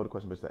 It's a loaded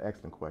question, but it's an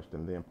excellent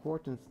question. The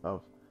importance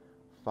of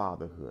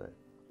fatherhood.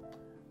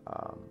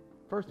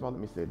 First of all,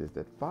 let me say this,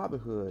 that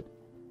fatherhood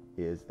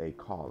is a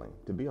calling.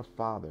 To be a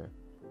father,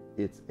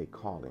 it's a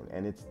calling,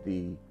 and it's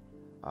the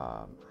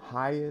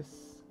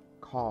highest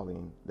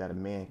calling that a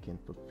man can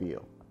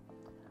fulfill.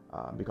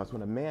 Because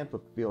when a man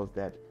fulfills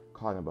that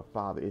calling of a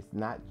father, it's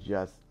not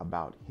just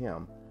about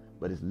him,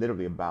 but it's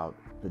literally about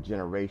the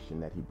generation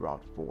that he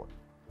brought forth.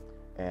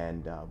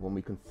 And when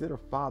we consider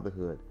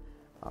fatherhood,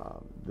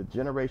 the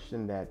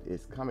generation that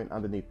is coming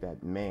underneath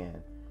that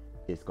man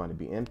is going to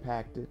be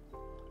impacted,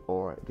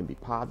 or it can be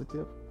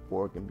positive,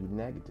 or it can be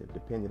negative,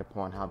 depending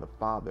upon how the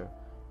father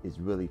is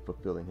really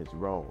fulfilling his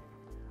role.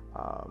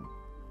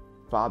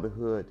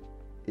 Fatherhood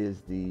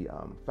is the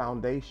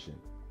foundation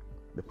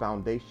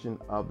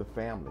of the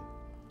family.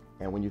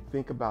 And when you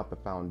think about the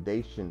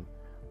foundation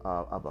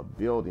of a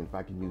building, if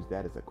I can use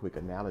that as a quick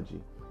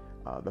analogy,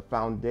 the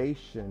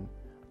foundation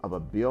of a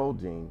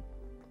building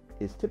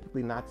is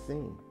typically not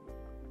seen,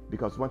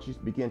 because once you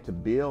begin to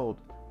build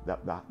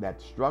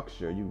that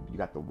structure, you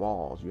got the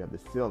walls, you have the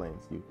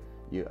ceilings,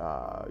 you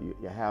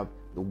have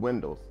the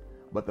windows,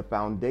 but the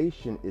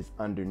foundation is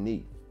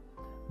underneath.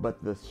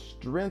 But the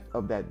strength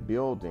of that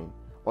building,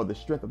 or the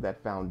strength of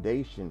that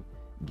foundation,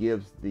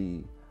 gives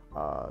the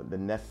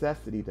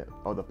necessity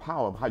or the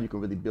power of how you can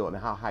really build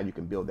and how high you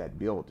can build that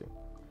building.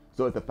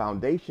 So if the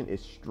foundation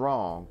is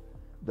strong,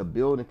 the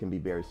building can be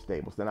very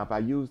stable. So now if I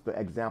use the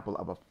example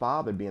of a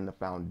father being the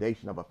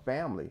foundation of a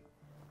family,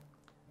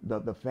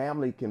 the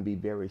family can be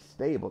very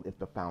stable if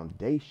the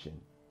foundation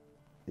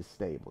is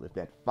stable, if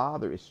that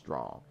father is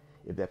strong,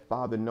 if that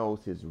father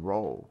knows his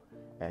role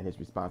and his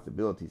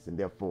responsibilities, and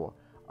therefore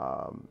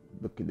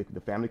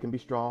the family can be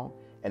strong.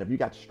 And if you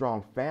got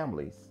strong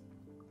families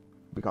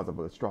because of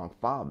a strong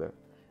father,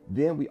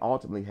 then we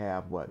ultimately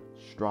have what?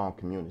 Strong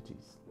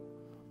communities.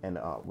 And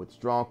with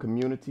strong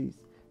communities,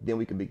 then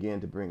we can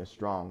begin to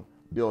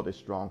build a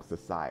strong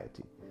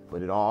society.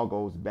 But it all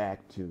goes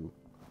back to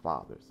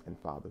fathers and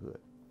fatherhood.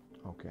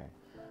 Okay.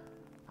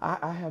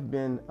 I have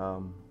been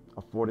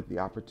afforded the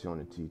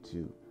opportunity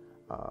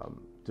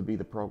to be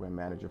the program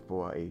manager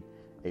for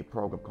a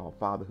program called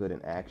Fatherhood in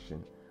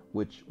Action,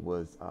 which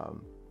was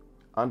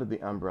under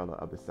the umbrella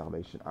of the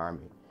Salvation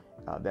Army.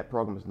 That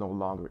program is no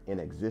longer in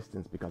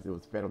existence because it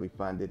was federally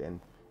funded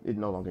and it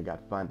no longer got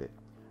funded.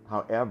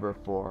 However,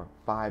 for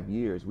 5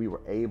 years, we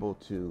were able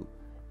to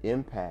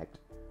impact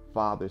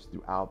fathers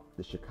throughout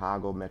the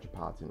Chicago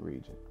metropolitan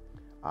region.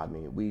 I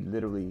mean, we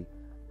literally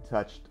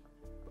touched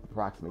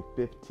approximately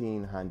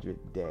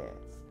 1,500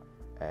 dads,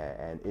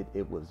 and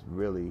it was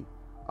really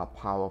a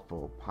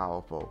powerful,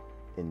 powerful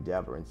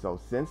endeavor. And so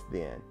since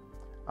then,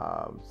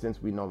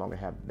 since we no longer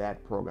have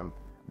that program,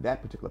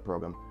 that particular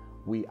program,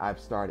 I've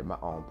started my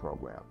own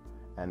program,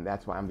 and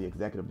that's why I'm the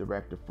executive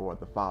director for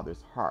the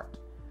Father's Heart.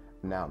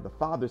 Now, the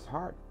Father's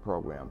Heart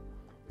program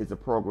is a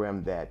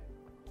program that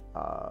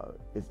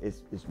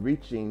is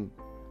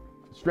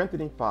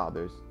strengthening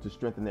fathers to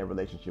strengthen their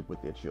relationship with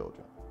their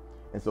children.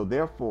 And so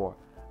therefore,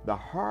 the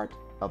heart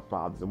of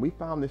fathers, and we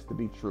found this to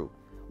be true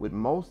with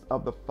most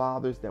of the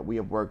fathers that we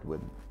have worked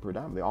with,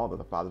 predominantly all of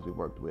the fathers we've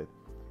worked with,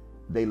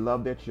 they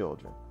love their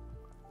children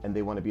and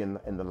they want to be in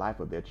the life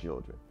of their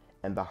children.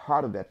 And the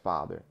heart of that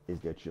father is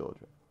their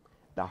children.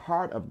 The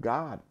heart of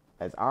God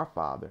as our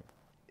Father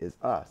is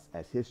us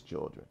as his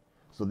children.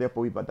 So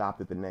therefore, we've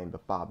adopted the name the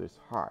Father's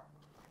Heart.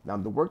 Now,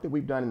 the work that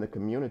we've done in the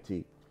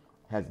community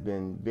has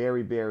been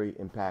very, very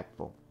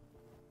impactful.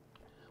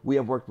 We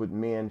have worked with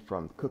men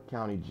from Cook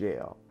County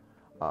Jail,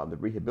 the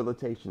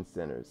rehabilitation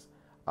centers,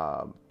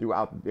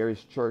 throughout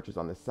various churches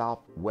on the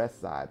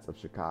southwest sides of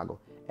Chicago,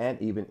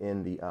 and even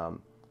in the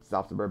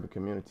south suburban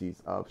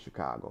communities of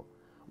Chicago.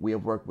 We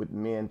have worked with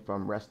men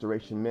from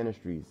Restoration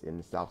Ministries in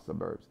the south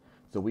suburbs.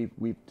 So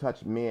we've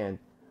touched men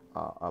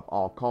of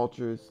all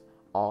cultures,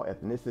 all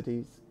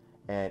ethnicities,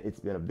 and it's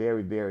been a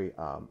very, very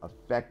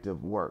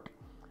effective work.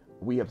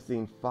 We have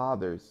seen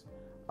fathers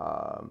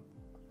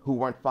who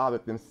weren't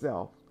fathered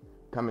themselves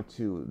coming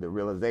to the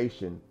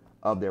realization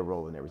of their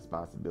role and their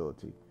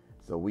responsibility.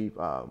 So we've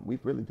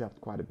really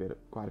helped quite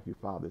a few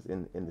fathers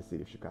in the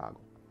city of Chicago.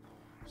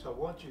 So I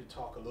want you to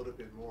talk a little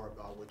bit more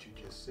about what you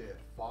just said,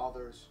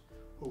 fathers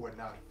who were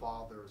not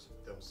fathers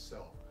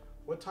themselves.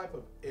 What type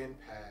of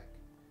impact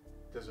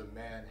does a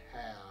man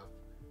have,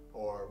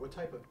 or what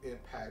type of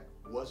impact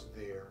was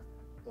there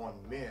on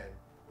men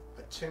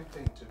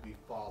attempting to be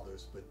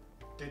fathers but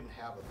didn't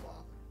have a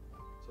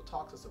father? So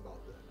talk to us about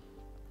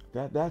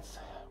that. That's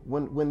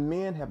when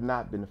men have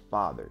not been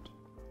fathered.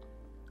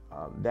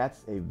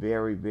 That's a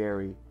very,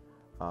 very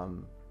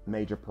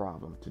major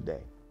problem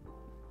today.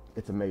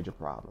 It's a major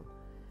problem.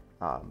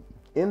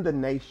 In the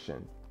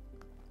nation,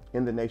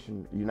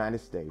 United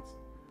States,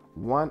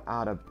 1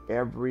 out of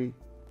every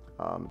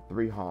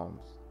 3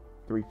 homes,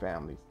 3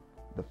 families,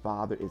 the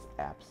father is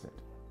absent.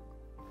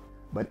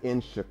 But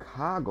in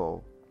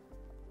Chicago,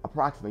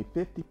 approximately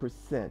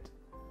 50%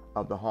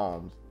 of the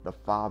homes, the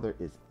father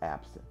is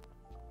absent.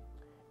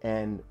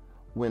 And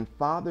when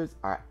fathers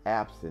are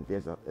absent,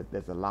 there's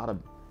a lot of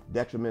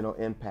detrimental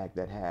impact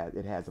that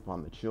it has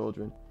upon the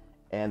children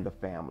and the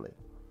family.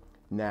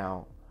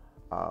 Now,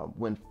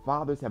 when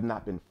fathers have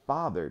not been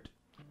fathered,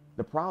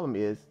 the problem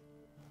is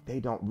they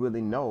don't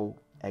really know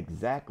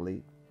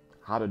exactly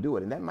how to do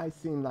it. And that might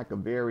seem like a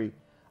very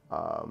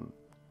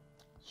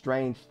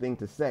strange thing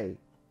to say.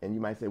 And you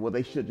might say, well,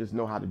 they should just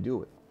know how to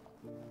do it.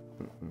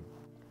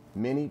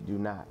 Many do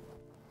not.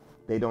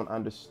 They don't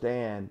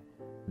understand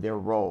their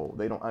role.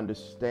 They don't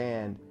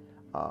understand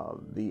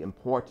the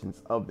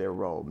importance of their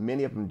role.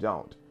 Many of them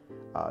don't.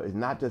 It's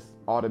not just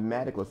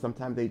automatic, or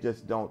sometimes they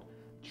just don't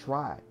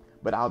try.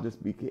 But I'll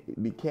just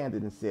be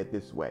candid and say it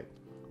this way.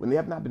 When they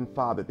have not been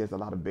fathered, there's a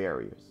lot of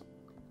barriers.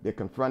 They're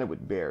confronted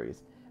with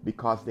barriers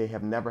because they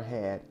have never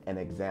had an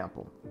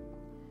example.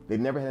 They've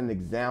never had an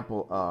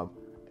example of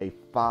a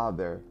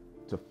father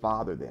to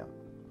father them.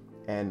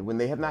 And when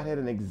they have not had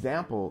an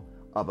example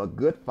of a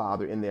good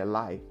father in their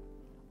life,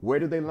 where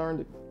do they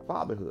learn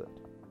fatherhood?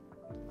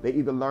 They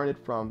either learn it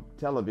from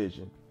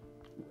television,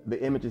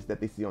 the images that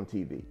they see on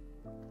TV,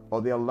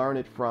 or they'll learn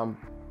it from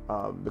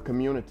the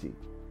community,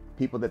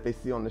 people that they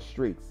see on the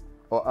streets,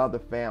 or other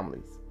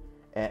families.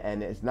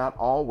 And it's not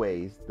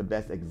always the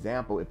best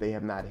example if they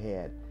have not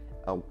had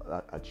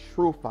a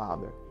true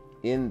father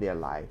in their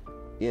life,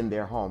 in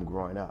their home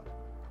growing up.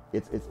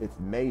 It's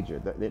major.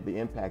 The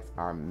impacts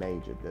are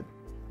major.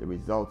 The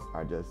results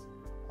are just,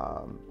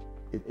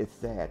 it's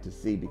sad to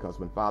see, because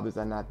when fathers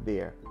are not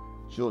there,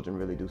 children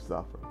really do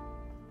suffer.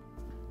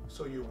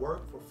 So you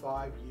worked for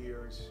 5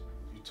 years,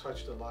 you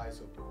touched the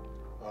lives of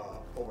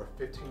over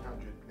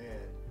 1,500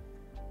 men.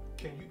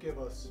 Can you give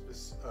us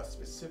a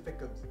specific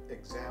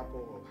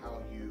example of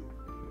how you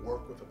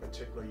worked with a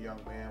particular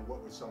young man?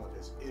 What were some of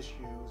his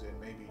issues, and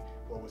maybe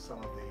what were some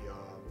of the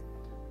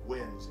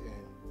wins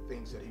and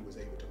things that he was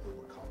able to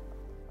overcome?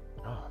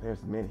 Oh,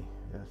 there's many.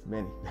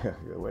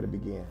 Where to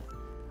begin?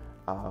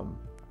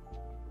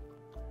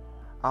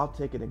 I'll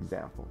take an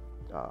example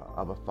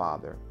of a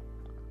father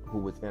who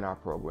was in our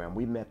program.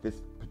 We met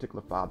this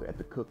particular father at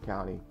the Cook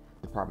County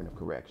Department of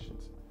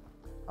Corrections.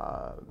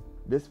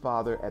 This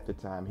father at the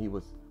time, he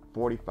was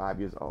 45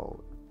 years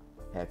old,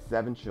 had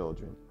 7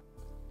 children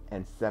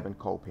and 7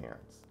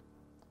 co-parents.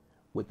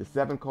 With the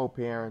 7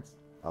 co-parents,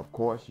 of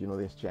course,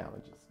 there's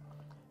challenges.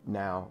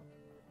 Now,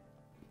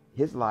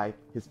 his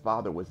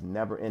father was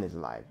never in his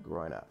life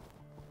growing up.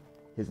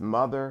 His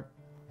mother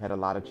had a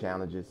lot of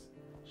challenges.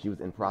 She was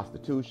in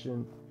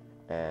prostitution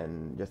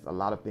and just a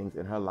lot of things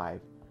in her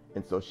life.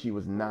 And so she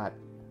was not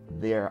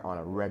there on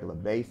a regular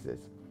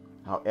basis.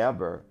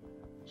 However,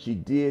 she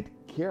did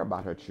care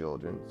about her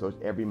children. So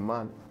every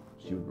month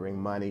she would bring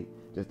money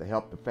just to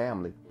help the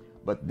family.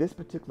 But this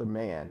particular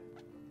man,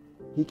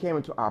 he came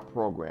into our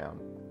program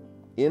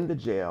in the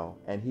jail,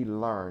 and he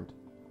learned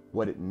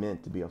what it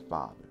meant to be a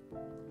father.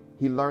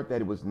 He learned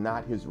that it was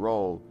not his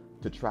role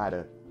to try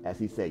to, as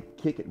he said,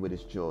 kick it with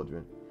his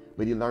children,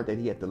 but he learned that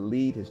he had to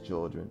lead his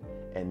children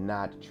and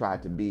not try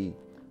to be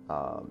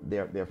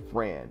their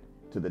friend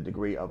to the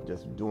degree of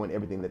just doing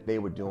everything that they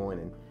were doing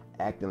and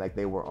acting like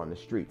they were on the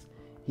streets.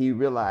 He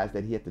realized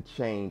that he had to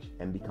change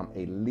and become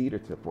a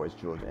leader for his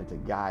children and to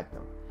guide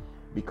them,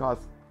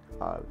 because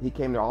he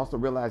came to also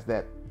realize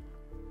that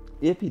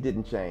if he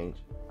didn't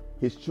change,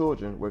 his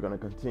children were going to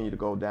continue to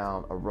go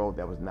down a road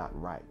that was not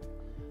right.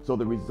 So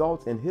the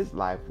results in his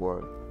life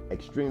were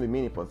extremely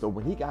meaningful. So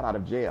when he got out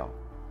of jail,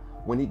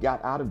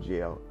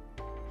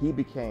 he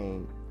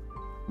became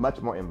much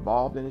more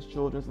involved in his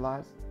children's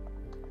lives.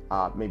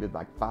 Maybe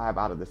like 5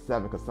 out of the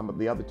 7, because some of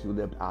the other 2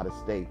 lived out of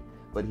state.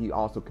 But he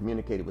also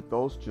communicated with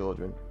those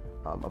children,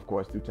 of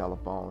course, through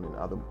telephone and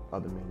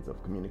other means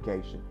of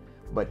communication.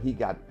 But he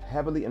got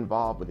heavily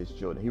involved with his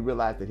children. He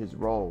realized that his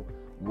role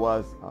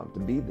was to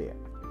be there,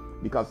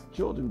 because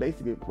children,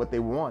 basically what they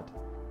want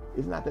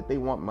is not that they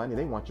want money,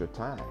 they want your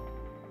time.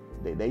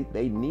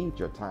 They need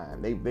your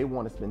time. They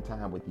want to spend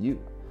time with you.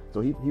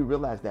 So he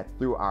realized that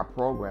through our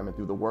program and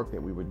through the work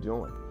that we were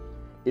doing.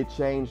 It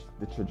changed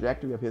the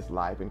trajectory of his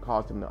life and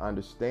caused him to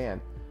understand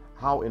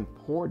how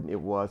important it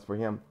was for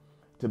him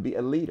to be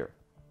a leader,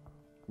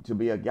 to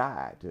be a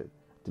guide,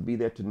 to be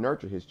there to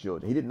nurture his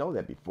children. He didn't know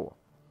that before,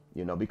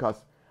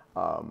 because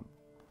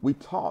we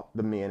taught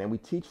the men and we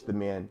teach the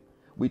men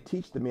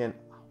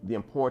the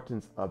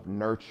importance of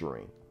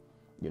nurturing.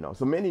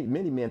 So many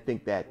men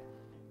think that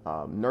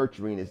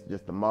nurturing is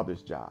just the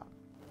mother's job.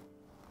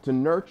 To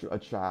nurture a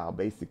child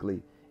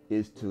basically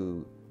is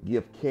to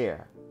give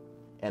care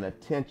and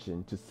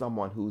attention to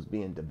someone who's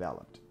being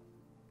developed.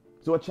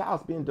 So a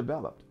child's being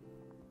developed.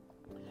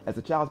 As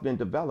a child's being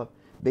developed,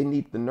 they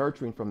need the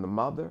nurturing from the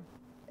mother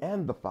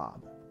and the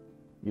father.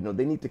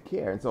 They need to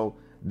care. And so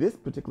this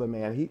particular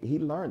man, he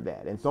learned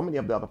that. And so many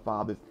of the other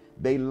fathers,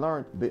 they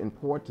learned the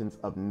importance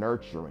of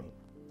nurturing,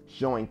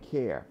 showing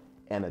care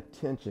and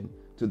attention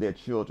to their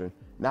children,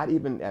 not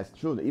even as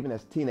children, even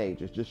as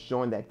teenagers, just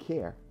showing that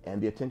care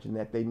and the attention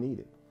that they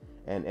needed.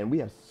 And we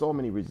have so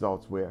many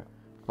results where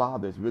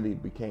fathers really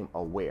became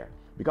aware.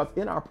 Because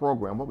in our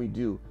program, what we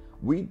do,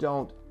 we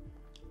don't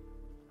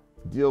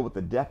deal with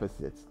the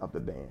deficits of the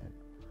band.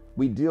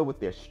 We deal with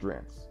their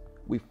strengths.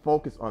 We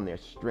focus on their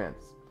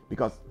strengths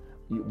because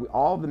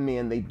all the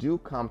men, they do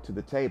come to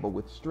the table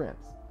with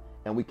strengths.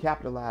 And we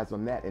capitalize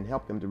on that and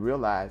help them to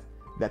realize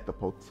that the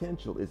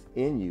potential is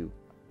in you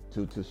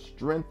to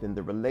strengthen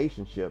the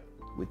relationship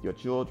with your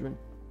children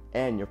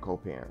and your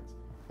co-parents.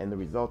 And the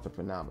results are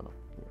phenomenal.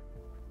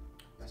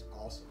 That's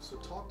awesome. So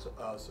talk to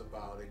us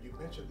about it. You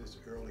mentioned this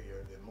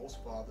earlier, that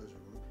most fathers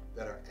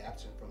that are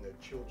absent from their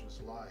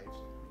children's lives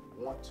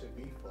want to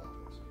be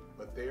fathers.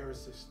 But there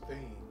is this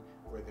thing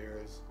where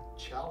there's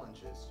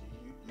challenges.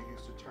 You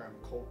use the term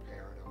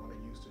co-parent. I'm going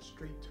to use the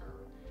street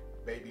term,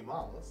 baby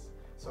mamas.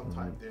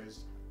 Sometimes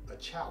there's a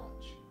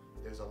challenge.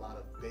 There's a lot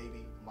of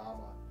baby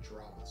mama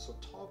drama. So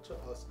talk to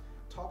us,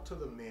 talk to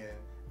the men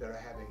that are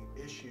having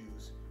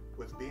issues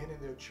with being in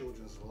their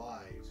children's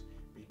lives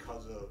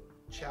because of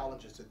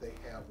challenges that they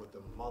have with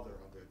the mother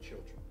of their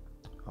children.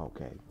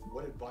 Okay.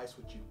 What advice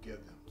would you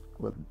give them?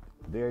 Well,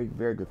 very,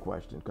 very good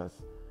question,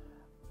 because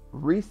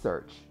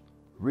research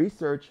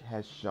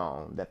has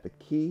shown that the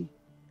key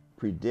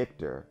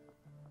predictor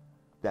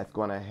that's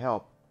going to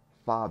help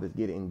fathers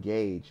get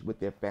engaged with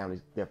their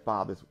families, their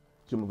fathers,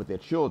 with their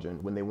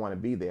children when they want to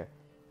be there,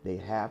 they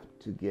have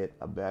to get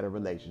a better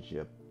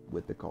relationship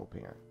with the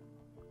co-parent.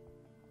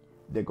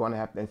 They're going to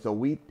have to, and so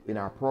we, in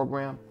our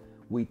program,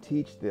 we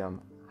teach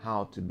them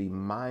how to be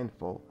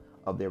mindful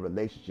of their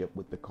relationship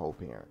with the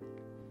co-parent.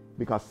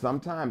 Because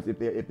sometimes if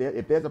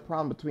there's a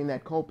problem between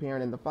that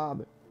co-parent and the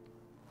father,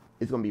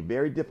 it's going to be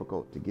very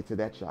difficult to get to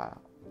that child.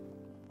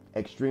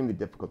 Extremely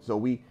difficult. So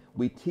we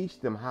teach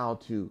them how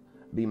to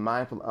be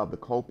mindful of the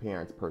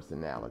co-parent's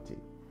personality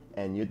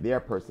and their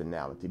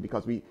personality,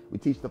 because we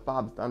teach the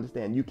fathers to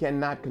understand you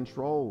cannot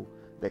control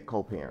that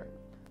co-parent.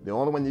 The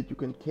only one that you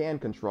can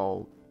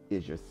control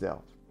is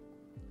yourself.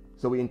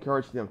 So we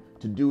encourage them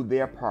to do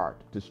their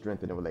part to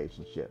strengthen the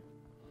relationship.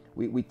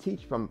 We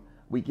give them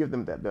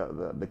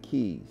the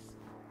keys.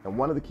 And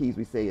one of the keys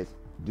we say is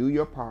do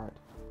your part,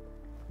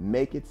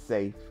 make it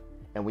safe,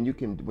 and when you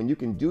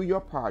can do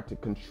your part to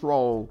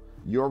control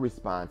your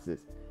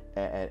responses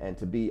and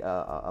to be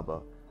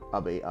of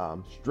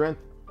a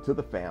strength to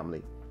the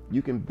family,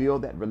 you can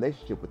build that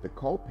relationship with the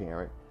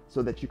co-parent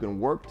so that you can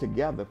work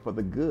together for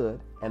the good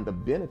and the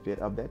benefit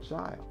of that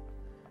child.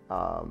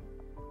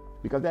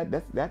 Because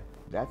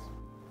that's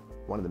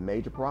one of the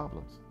major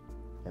problems.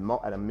 And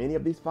many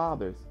of these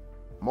fathers,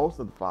 most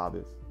of the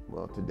fathers,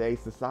 well, today's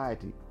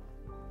society,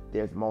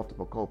 there's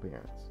multiple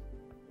co-parents.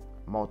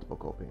 Multiple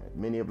co-parents.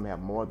 Many of them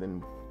have more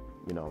than,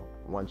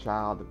 one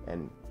child,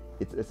 and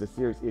it's a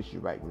serious issue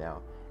right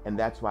now. And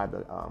that's why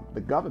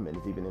the government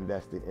is even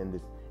invested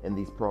in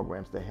these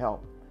programs to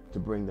help to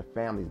bring the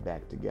families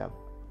back together.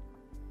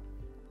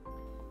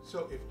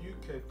 So if you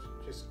could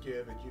just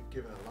give, and you've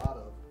given a lot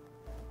of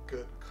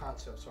good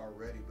concepts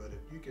already, but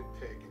if you could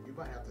pick, and you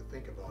might have to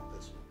think about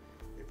this one,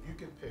 if you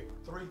could pick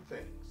 3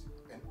 things,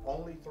 and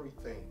only 3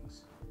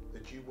 things,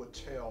 that you would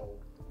tell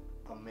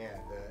a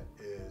man that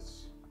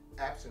is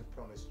absent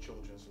from his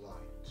children's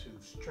life to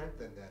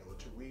strengthen that or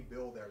to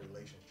rebuild that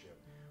relationship,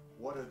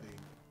 what are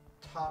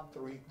the top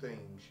 3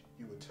 things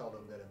you would tell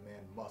them that a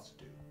man must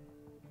do?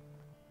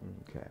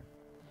 Okay.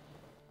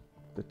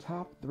 The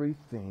top 3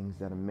 things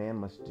that a man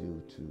must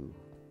do to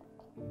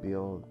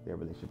build their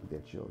relationship with their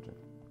children.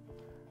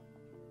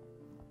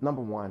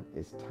 Number 1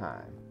 is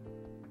time.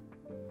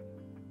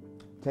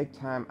 Take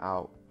time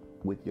out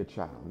with your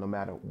child, no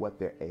matter what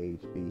their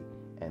age be,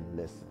 and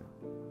listen.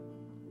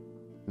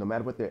 No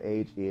matter what their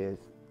age is,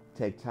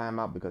 take time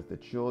out, because the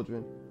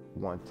children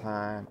want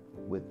time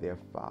with their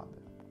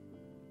father.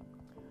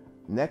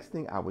 Next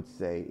thing I would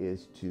say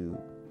is to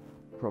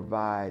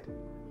provide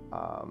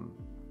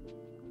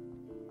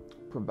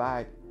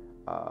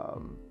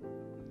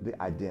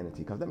the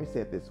identity. Because let me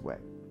say it this way.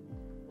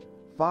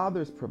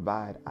 Fathers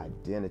provide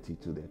identity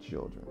to their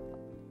children.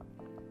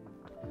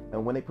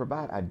 And when they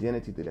provide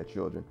identity to their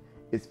children,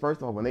 it's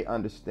first of all when they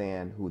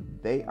understand who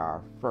they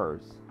are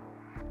first.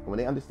 When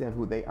they understand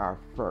who they are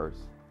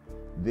first,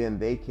 then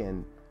they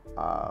can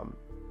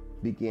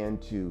begin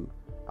to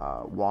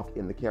walk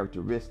in the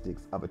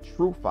characteristics of a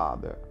true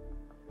father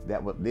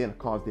that will then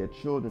cause their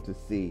children to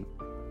see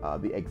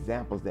the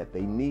examples that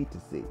they need to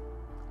see.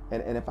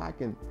 And if I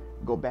can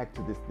go back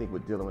to this thing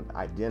with dealing with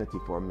identity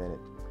for a minute,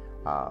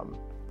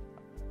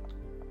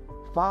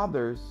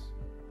 fathers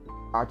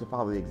are to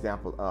follow the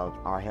example of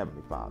our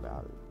Heavenly Father,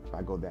 if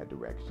I go that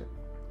direction.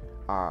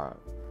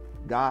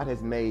 God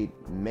has made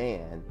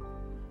man,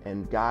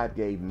 and God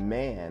gave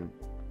man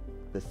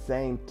the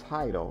same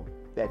title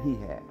that he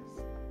has,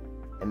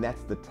 and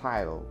that's the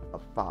title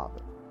of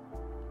father.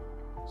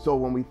 So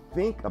when we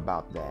think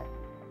about that,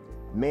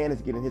 man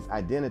is getting his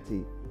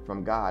identity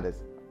from God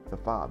as the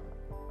father.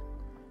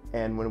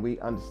 And when we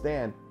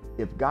understand,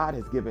 if God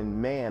has given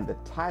man the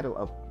title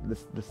of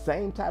the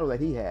same title that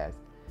he has,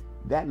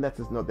 that lets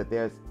us know that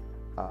there's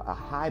a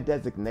high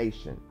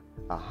designation,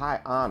 a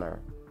high honor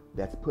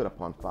that's put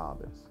upon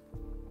fathers.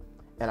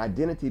 And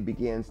identity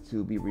begins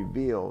to be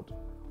revealed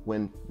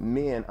when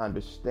men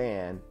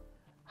understand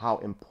how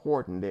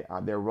important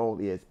their role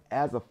is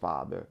as a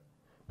father,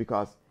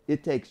 because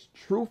it takes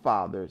true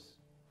fathers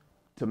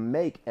to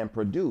make and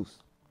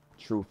produce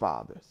true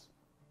fathers.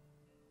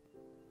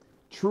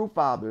 True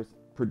fathers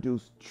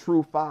produce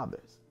true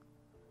fathers.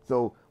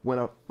 So when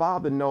a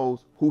father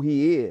knows who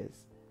he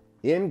is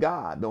in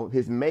God,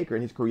 his maker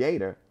and his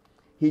creator,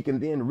 he can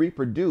then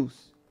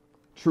reproduce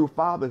true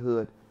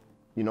fatherhood,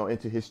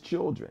 into his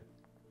children,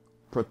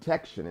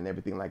 protection and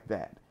everything like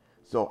that.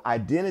 So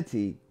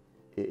identity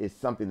is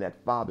something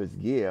that fathers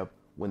give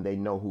when they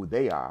know who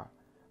they are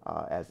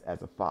as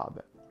a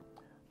father.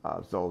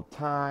 So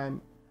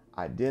time,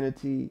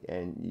 identity,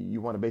 and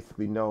you want to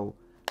basically know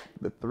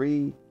the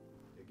three.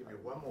 Give me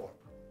one more.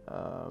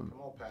 Come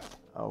on, Pastor.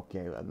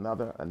 Okay,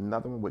 another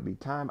one would be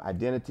time,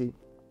 identity.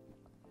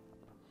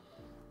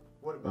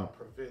 What about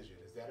provision?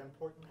 Is that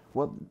important?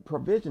 Well,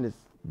 provision is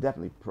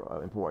definitely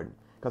important,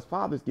 because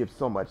fathers give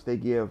so much. They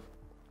give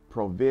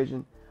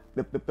provision.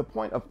 The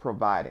point of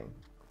providing,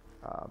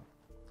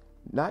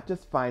 not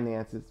just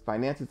finances.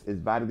 Finances is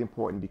vitally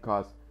important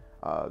because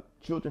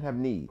children have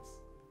needs.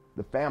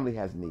 The family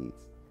has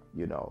needs,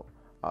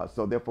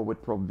 So therefore,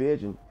 with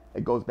provision,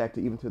 it goes back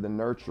to even to the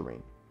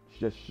nurturing,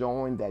 just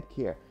showing that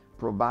care,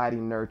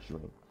 providing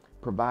nurturing,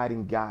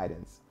 providing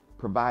guidance,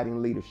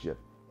 providing leadership,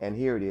 and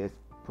here it is,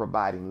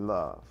 providing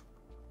love.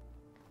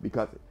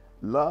 Because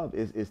love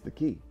is the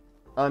key,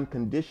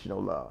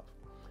 unconditional love.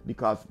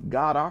 Because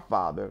God our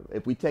Father,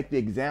 if we take the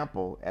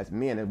example as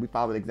men and we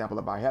follow the example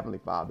of our Heavenly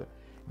Father,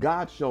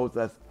 God shows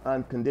us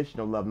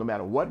unconditional love no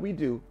matter what we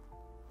do,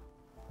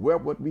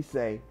 what we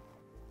say,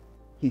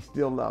 he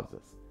still loves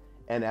us.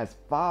 And as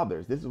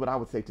fathers, this is what I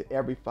would say to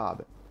every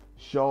father: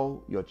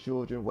 show your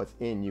children what's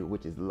in you,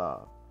 which is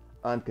love,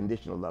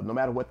 unconditional love. No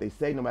matter what they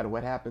say, no matter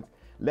what happens,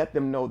 let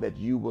them know that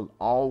you will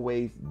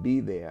always be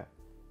there,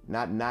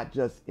 not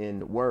just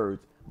in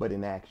words, but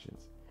in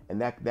actions. And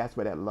that's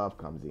where that love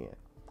comes in.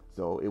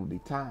 So it would be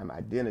time,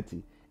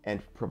 identity,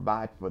 and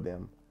provide for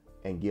them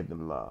and give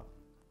them love.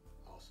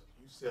 Awesome.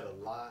 You said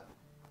a lot.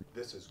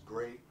 This is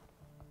great.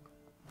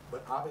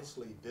 But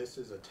obviously, this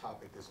is a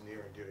topic that's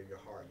near and dear to your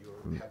heart. You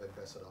have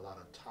invested a lot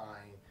of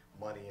time,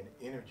 money, and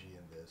energy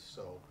in this.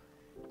 So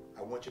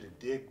I want you to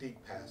dig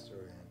deep, Pastor.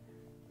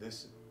 And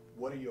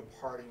what are your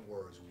parting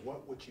words?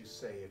 What would you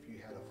say if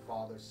you had a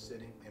father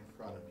sitting in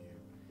front of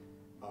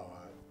you?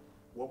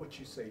 What would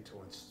you say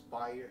to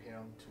inspire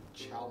him,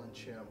 to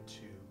challenge him,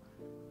 to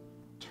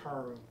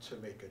turn to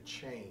make a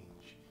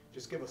change?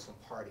 Just give us some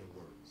parting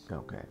words.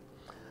 Okay.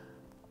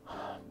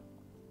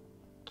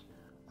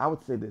 I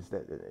would say this,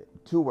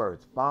 that 2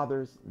 words: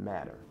 fathers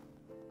matter.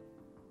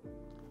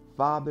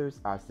 Fathers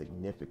are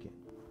significant.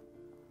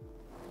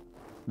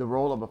 The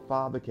role of a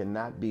father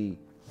cannot be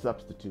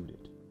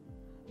substituted,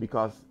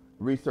 because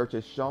research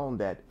has shown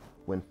that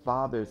when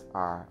fathers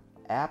are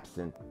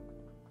absent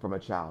from a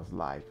child's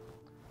life,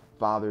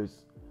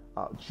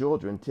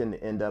 children tend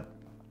to end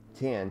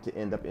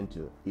up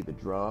into either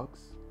drugs,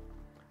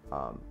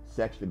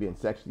 being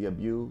sexually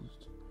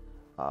abused.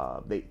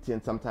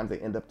 Sometimes they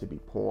end up to be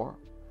poor.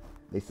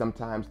 They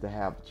sometimes to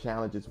have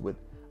challenges with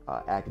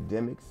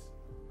academics.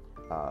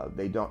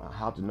 They don't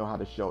know how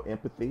to show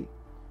empathy.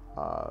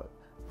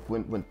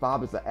 When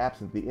fathers are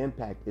absent, the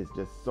impact is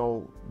just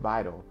so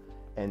vital,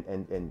 and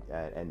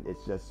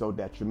it's just so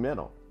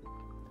detrimental.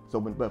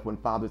 But when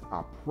fathers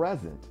are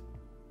present,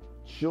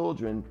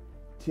 children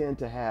tend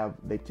to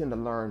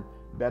learn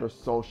better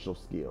social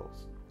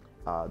skills.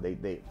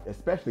 They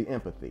especially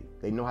empathy.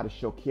 They know how to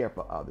show care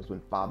for others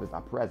when fathers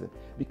are present,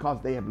 because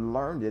they have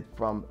learned it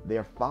from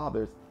their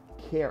fathers'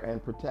 care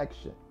and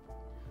protection.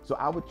 So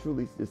I would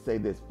truly just say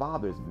this: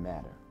 fathers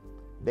matter.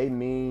 They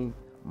mean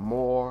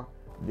more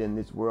than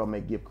this world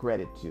may give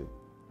credit to,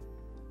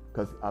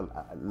 because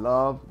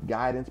love,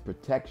 guidance,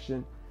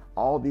 protection,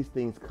 all these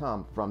things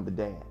come from the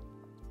dad.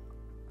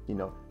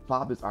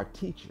 Fathers are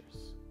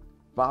teachers.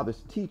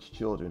 Fathers teach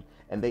children,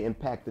 and they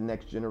impact the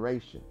next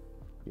generation.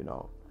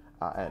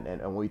 And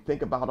when we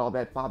think about all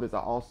that, fathers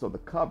are also the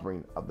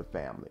covering of the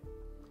family.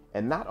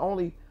 And not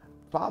only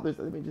fathers,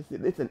 let me just say,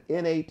 it's an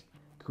innate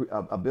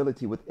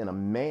ability within a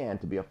man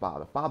to be a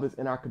father. Fathers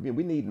in our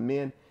community, we need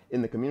men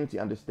in the community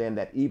to understand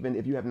that even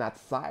if you have not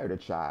sired a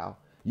child,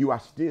 you are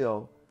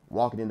still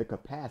walking in the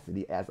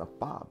capacity as a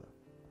father,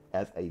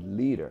 as a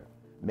leader,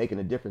 making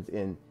a difference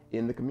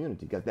in the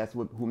community, because that's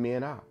who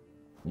men are.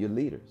 You're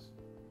leaders.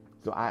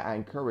 So I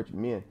encourage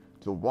men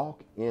to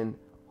walk in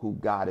who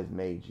God has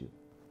made you,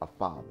 a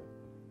father,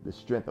 the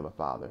strength of a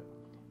father.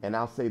 And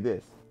I'll say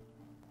this,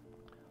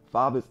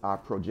 fathers are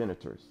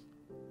progenitors.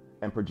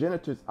 And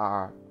progenitors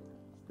are,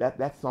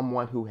 that's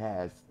someone who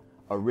has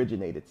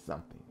originated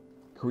something,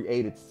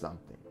 created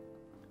something,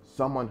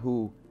 someone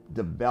who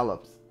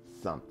develops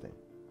something.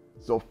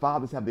 So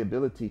fathers have the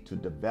ability to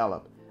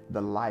develop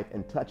the life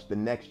and touch the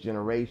next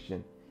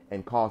generation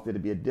and cause there to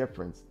be a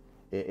difference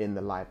in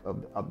the life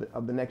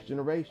of the next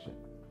generation.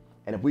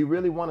 And if we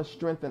really want to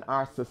strengthen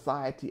our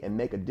society and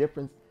make a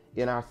difference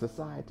in our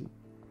society,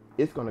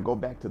 it's going to go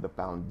back to the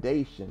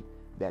foundation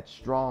that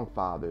strong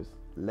fathers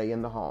lay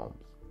in the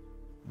homes.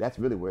 That's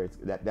really where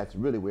that's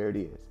really where it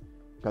is.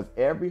 Because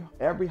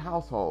every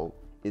household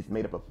is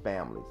made up of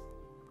families.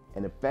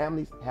 And if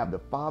families have the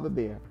father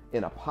there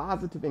in a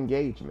positive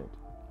engagement,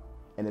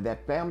 and if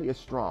that family is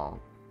strong,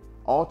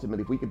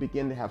 ultimately, if we can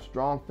begin to have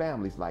strong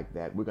families like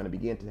that, we're going to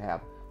begin to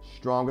have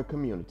stronger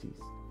communities.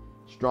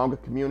 Stronger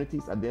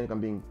communities are then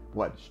going to be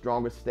what?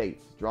 Stronger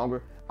states.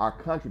 Our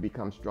country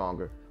becomes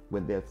stronger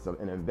when there's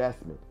an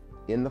investment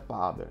in the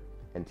father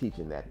and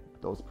teaching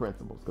those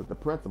principles. Because the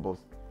principles,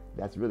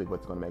 that's really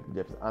what's going to make the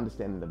difference.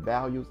 Understanding the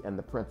values and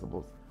the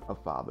principles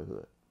of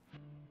fatherhood.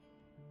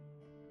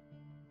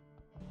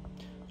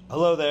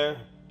 Hello there.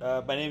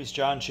 My name is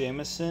John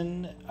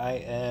Jameson. I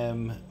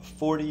am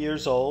 40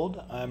 years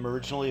old. I'm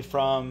originally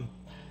from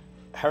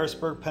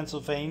Harrisburg,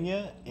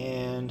 Pennsylvania,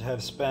 and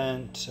have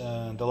spent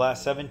the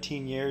last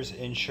 17 years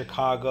in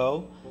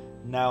Chicago.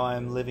 Now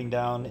I'm living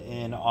down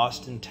in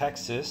Austin,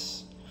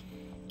 Texas,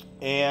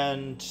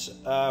 and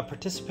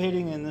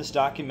participating in this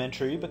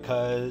documentary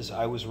because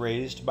I was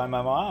raised by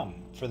my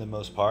mom for the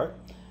most part.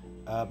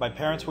 My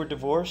parents were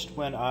divorced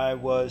when I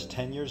was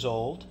 10 years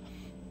old.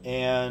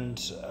 And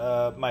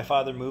my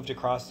father moved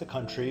across the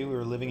country. We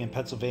were living in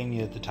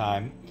Pennsylvania at the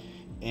time,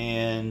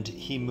 and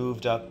he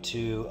moved up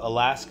to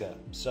Alaska.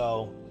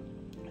 So,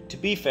 to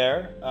be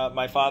fair,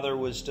 my father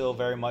was still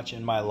very much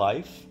in my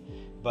life,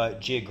 but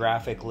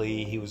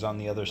geographically he was on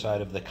the other side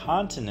of the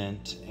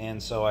continent,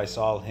 and so I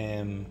saw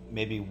him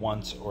maybe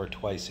once or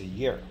twice a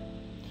year.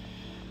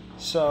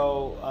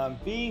 So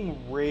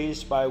being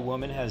raised by a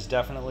woman has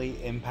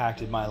definitely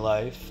impacted my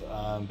life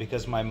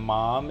because my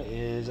mom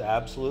is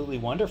absolutely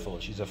wonderful.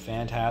 She's a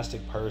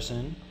fantastic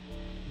person.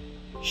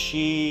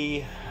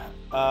 She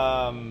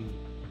has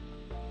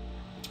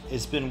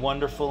been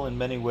wonderful in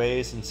many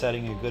ways in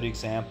setting a good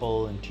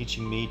example and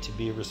teaching me to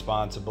be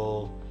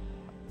responsible,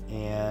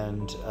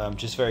 and I'm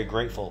just very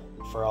grateful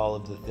for all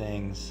of the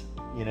things,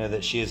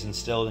 that she has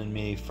instilled in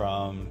me,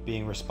 from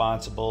being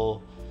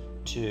responsible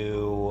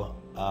to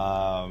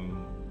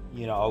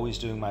always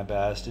doing my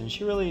best. And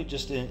she really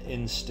just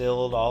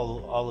instilled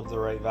all of the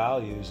right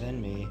values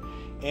in me.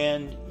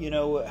 And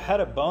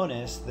had a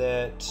bonus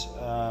that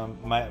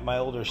my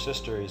older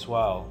sister as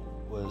well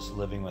was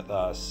living with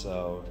us,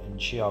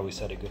 and she always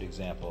set a good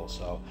example.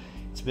 So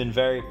it's been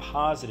very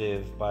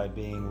positive by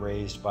being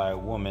raised by a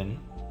woman.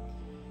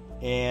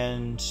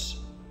 And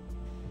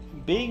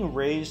being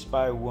raised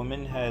by a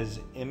woman has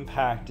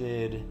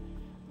impacted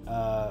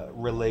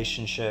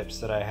relationships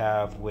that I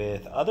have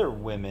with other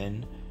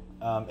women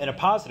in a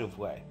positive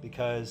way,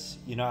 because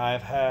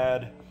I've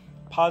had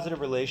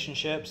positive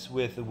relationships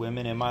with the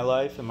women in my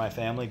life and my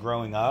family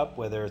growing up,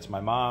 whether it's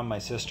my mom, my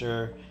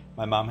sister.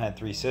 My mom had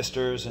 3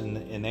 sisters,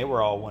 and they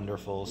were all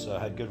wonderful, so I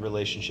had good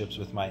relationships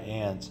with my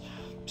aunts.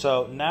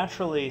 So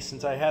naturally,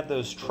 since I had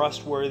those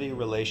trustworthy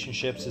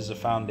relationships as a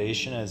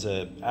foundation as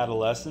an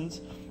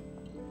adolescent,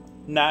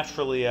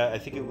 naturally I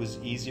think it was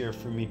easier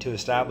for me to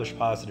establish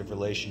positive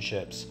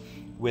relationships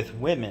with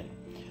women.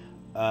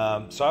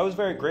 So I was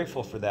very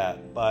grateful for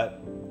that.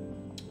 But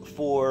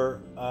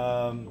for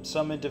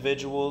some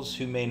individuals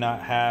who may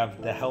not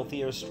have the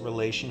healthiest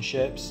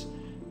relationships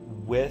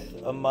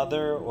with a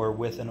mother or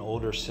with an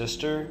older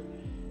sister,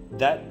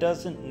 that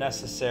doesn't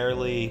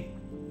necessarily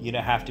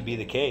have to be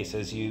the case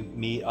as you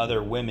meet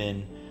other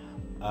women,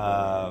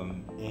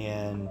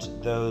 and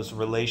those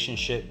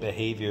relationship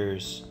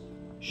behaviors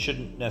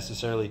shouldn't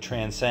necessarily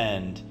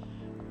transcend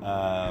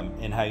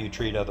in how you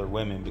treat other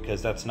women,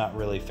 because that's not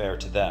really fair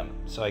to them.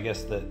 So I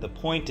guess the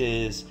point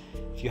is,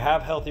 if you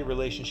have healthy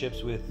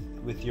relationships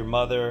with your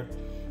mother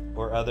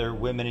or other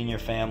women in your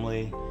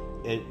family,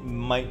 it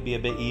might be a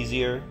bit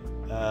easier,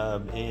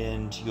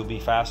 and you'll be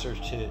faster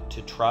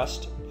to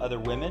trust other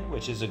women,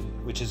 which is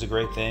a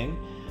great thing.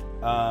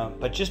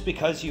 But just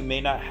because you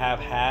may not have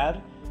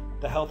had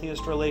the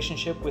healthiest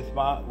relationship with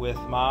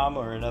mom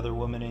or another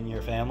woman in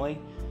your family,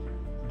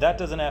 that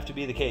doesn't have to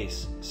be the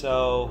case.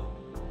 So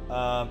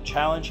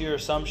challenge your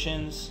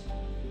assumptions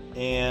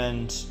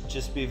and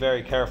just be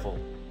very careful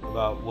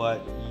about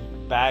what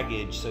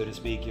baggage, so to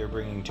speak, you're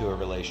bringing to a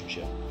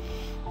relationship.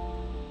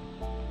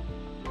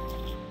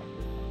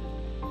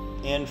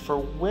 And for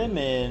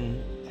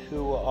women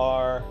who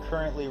are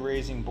currently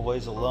raising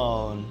boys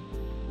alone,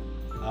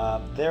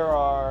 there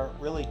are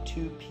really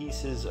two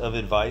pieces of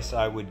advice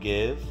I would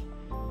give.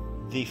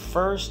 The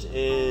first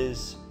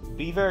is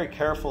be very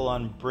careful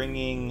on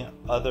bringing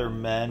other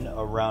men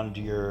around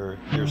your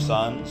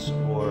sons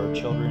or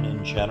children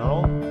in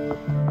general,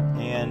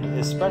 and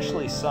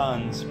especially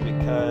sons,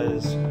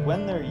 because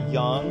when they're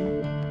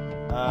young,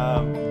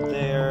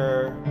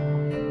 they're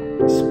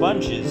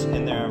sponges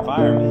in their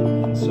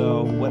environment, and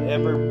so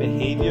whatever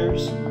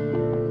behaviors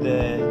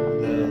the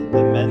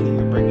men that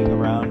you're bringing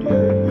around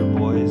your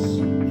boys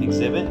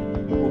exhibit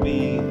will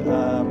be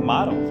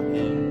modeled,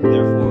 and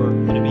therefore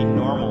it'll be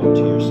normal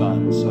to your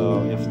son.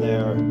 So if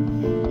they're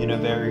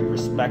very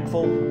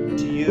respectful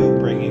to you,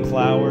 bringing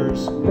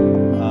flowers,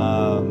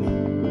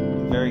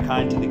 very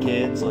kind to the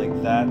kids, like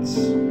that's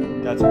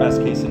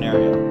best case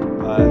scenario.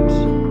 But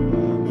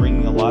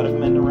bringing a lot of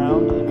men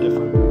around in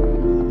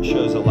different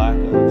shows a lack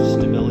of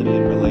stability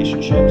in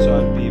relationships,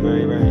 so I'd be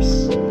very, very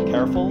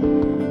careful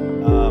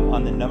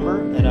on the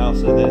number, and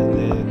also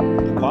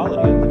the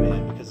quality of the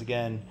man, because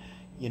again,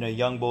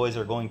 young boys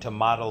are going to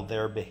model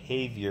their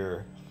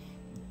behavior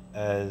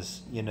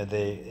as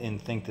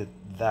and think that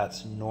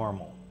that's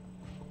normal.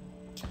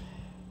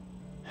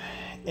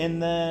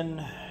 And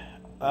then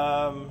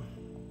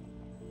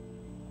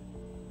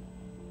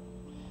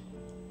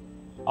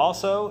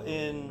also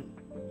in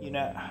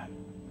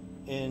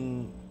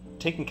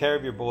taking care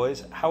of your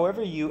boys,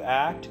 however you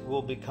act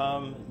will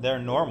become their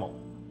normal,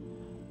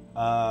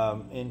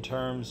 in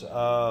terms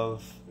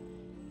of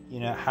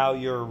how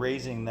you're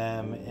raising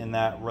them in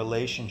that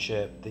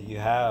relationship that you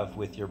have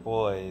with your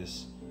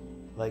boys.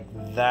 Like,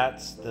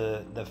 that's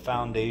the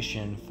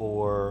foundation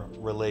for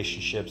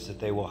relationships that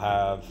they will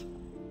have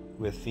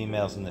with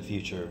females in the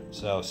future.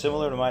 So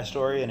similar to my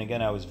story, and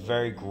again, I was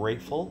very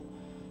grateful.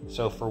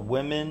 So for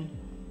women,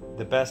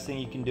 the best thing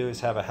you can do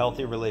is have a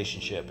healthy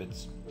relationship.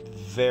 It's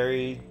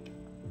very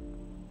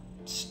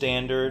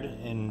standard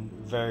and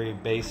very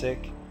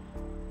basic,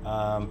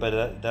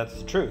 but that's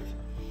the truth.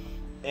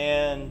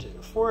 And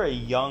for a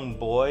young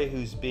boy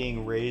who's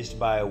being raised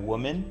by a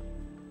woman,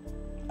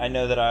 I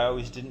know that I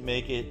always didn't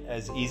make it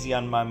as easy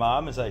on my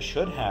mom as I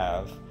should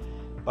have,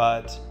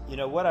 but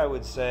what I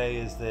would say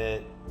is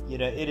that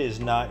it is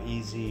not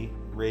easy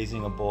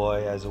raising a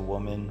boy as a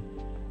woman.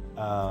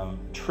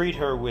 Treat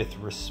her with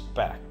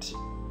respect,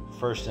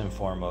 first and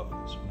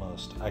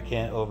foremost. I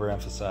can't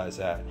overemphasize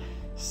that.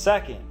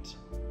 Second,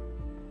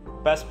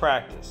 best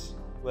practice,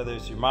 whether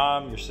it's your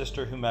mom, your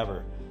sister,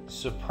 whomever,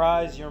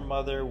 surprise your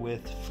mother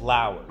with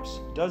flowers.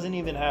 Doesn't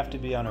even have to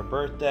be on her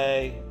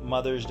birthday,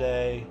 Mother's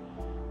Day,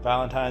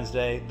 Valentine's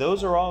Day.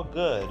 Those are all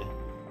good,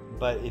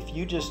 but if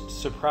you just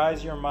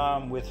surprise your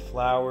mom with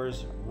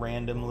flowers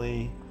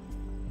randomly,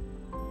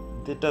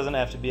 it doesn't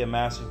have to be a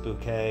massive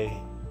bouquet.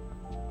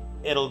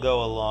 It'll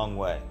go a long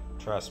way,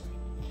 trust me.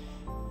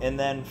 And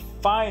then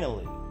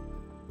finally,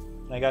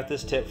 I got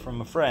this tip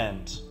from a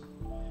friend.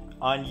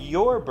 On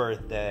your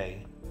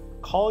birthday,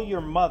 call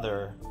your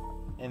mother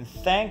and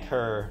thank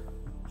her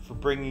for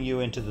bringing you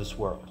into this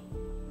world.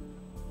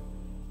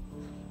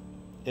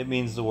 It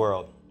means the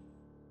world.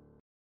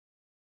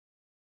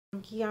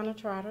 I'm Kiana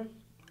Trotter.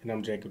 And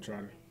I'm Jacob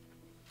Trotter.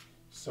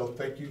 So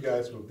thank you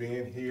guys for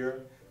being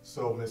here.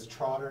 So Ms.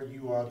 Trotter,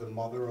 you are the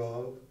mother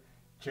of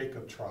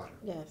Jacob Trotter.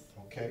 Yes.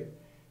 Okay.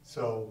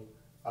 So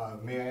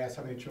may I ask,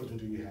 how many children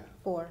do you have?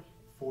 4.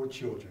 4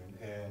 children,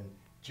 and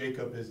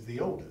Jacob is the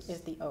oldest.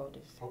 Is the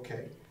oldest.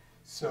 Okay.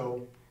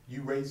 So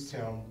you raised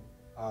him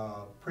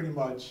pretty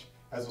much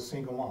as a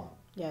single mom.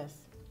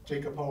 Yes.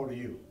 Jacob, how old are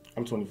you?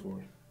 I'm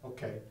 24.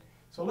 Okay.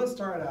 So let's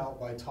start out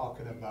by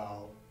talking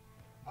about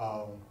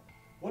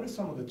what are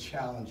some of the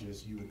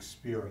challenges you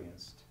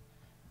experienced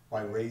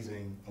by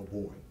raising a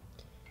boy?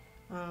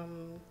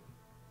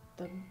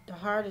 The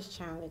hardest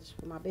challenge,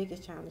 my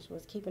biggest challenge,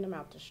 was keeping him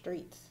out the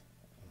streets.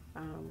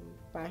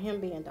 By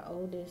him being the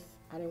oldest,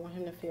 I didn't want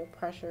him to feel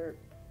pressured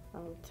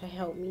to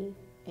help me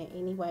in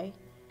any way.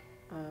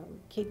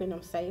 Keeping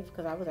him safe,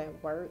 because I was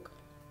at work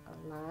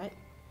a lot,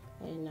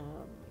 and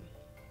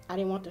I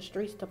didn't want the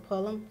streets to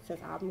pull him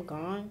since I'm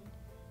gone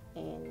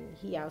and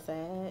he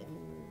outside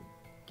and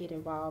get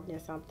involved in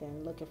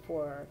something, looking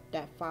for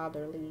that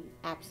fatherly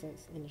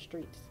absence in the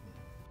streets.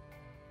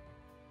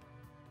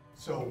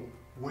 So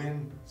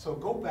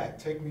go back,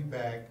 take me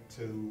back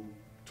to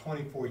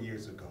 24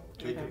 years ago.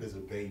 Jacob Okay. is a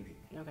baby.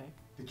 Okay.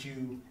 Did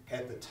you,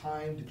 at the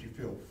time, did you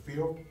feel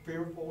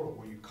fearful, or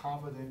were you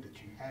confident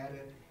that you had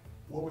it?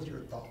 What was your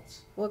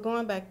thoughts? Well,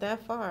 going back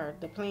that far,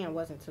 the plan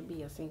wasn't to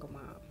be a single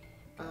mom.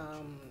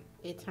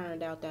 It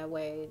turned out that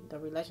way. The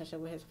relationship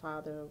with his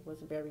father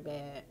was very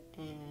bad,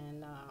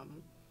 and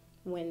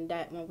when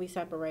we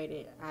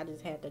separated, I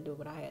just had to do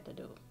what I had to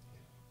do.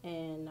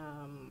 And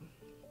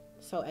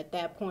so at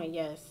that point,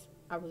 yes,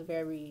 I was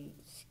very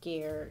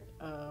scared,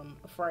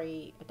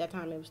 afraid. At that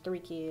time, it was 3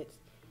 kids,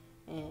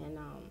 and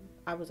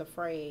I was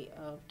afraid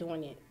of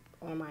doing it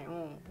on my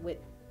own with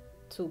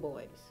 2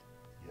 boys.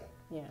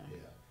 Yeah.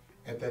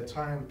 At that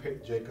time,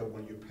 Jacob,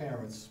 when your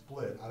parents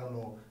split, I don't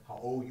know how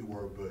old you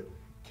were, but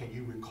Can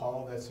you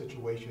recall that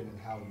situation and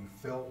how you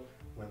felt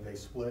when they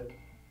split?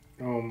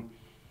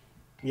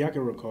 Yeah, I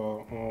can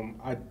recall.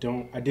 I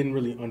didn't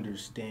really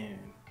understand.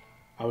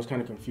 I was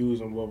kind of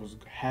confused on what was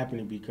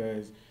happening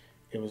because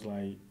it was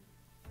like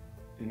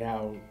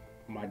now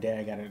my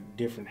dad got a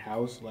different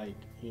house. Like,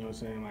 you know what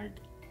I'm saying? Like,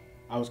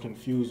 I was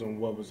confused on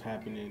what was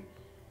happening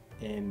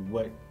and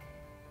what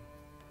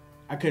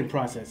I couldn't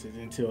process it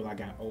until I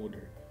got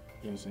older.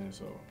 You know what I'm saying?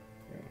 So,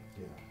 yeah.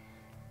 Yeah.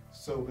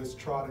 So, Ms.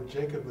 Trotter,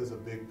 Jacob is a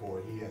big boy.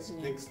 He has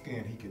thick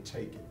skin. He can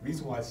take it.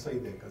 Reason why I say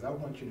that, because I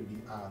want you to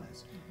be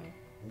honest.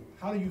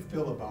 How do you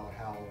feel about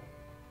how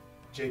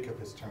Jacob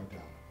has turned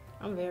out?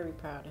 I'm very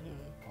proud of him.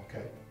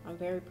 Okay. I'm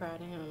very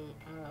proud of him.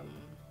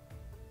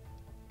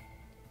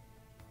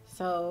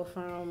 So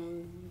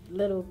from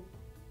little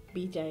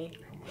BJ,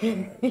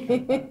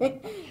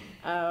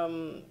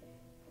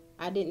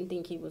 I didn't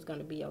think he was going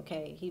to be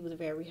okay. He was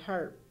very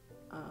hurt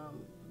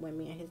when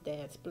me and his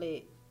dad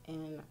split,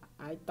 and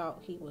I thought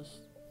he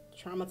was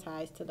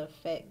traumatized to the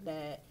fact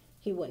that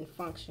he wouldn't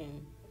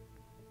function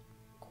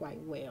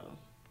quite well.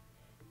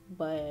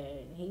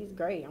 But he's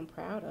great. I'm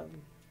proud of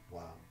him.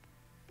 Wow.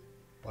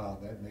 Wow,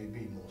 that may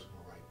be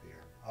emotional right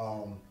there.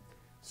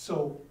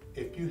 So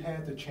if you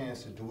had the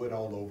chance to do it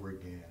all over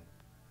again,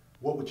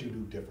 what would you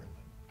do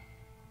differently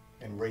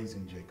in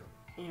raising Jacob?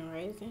 In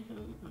raising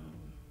him,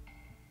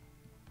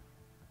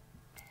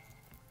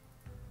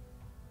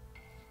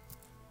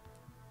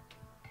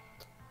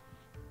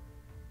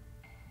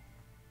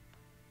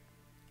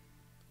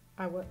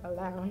 I would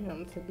allow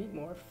him to be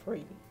more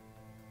free.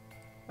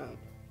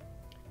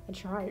 I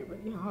tried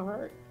really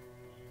hard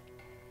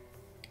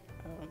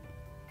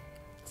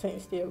to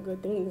instill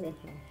good things in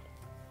him.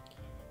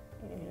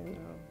 And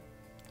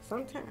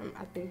sometimes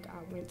I think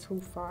I went too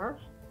far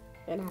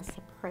and I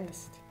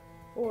suppressed,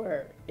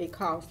 or it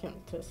caused him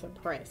to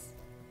suppress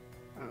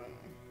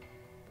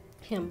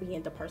him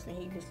being the person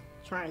he was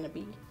trying to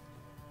be.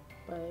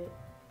 But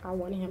I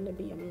wanted him to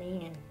be a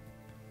man.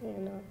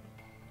 And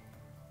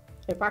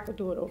if I could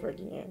do it over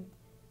again,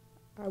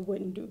 I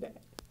wouldn't do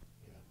that.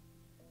 Yeah.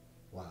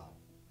 Wow.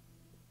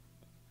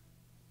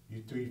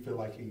 Do you feel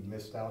like he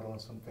missed out on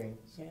some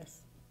things?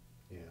 Yes.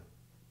 Yeah.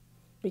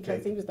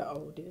 Because he was the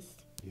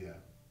oldest. Yeah.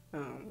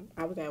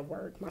 I was at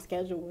work. My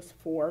schedule was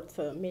 4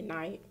 to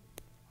midnight.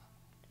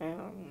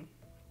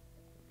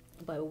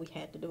 But we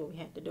had to do what we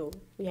had to do.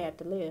 We had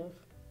to live.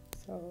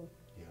 So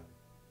yeah.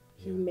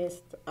 He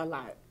missed a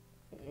lot.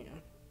 Yeah.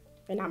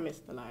 And I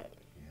missed a lot.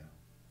 Yeah.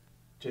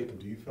 Jacob,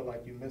 do you feel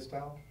like you missed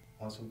out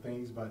on some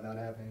things by not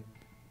having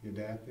your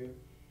dad there?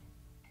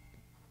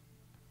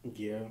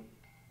 Yeah.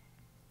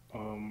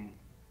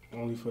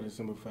 Only for the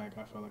simple fact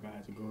I felt like I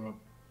had to grow up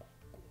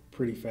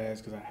pretty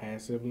fast because I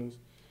had siblings.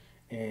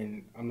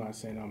 And I'm not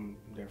saying I'm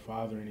their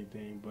father or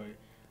anything, but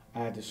I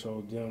had to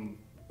show them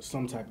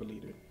some type of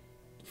leader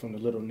from the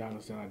little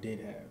knowledge that I did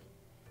have.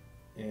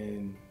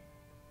 And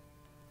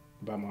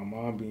by my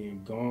mom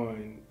being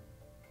gone,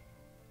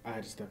 I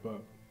had to step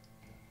up.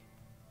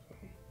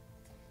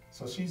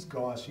 So she's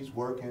gone, she's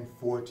working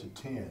 4 to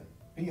 10.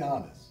 Be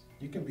honest.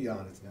 You can be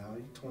honest now,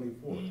 you're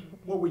 24.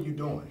 What were you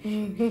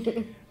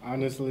doing?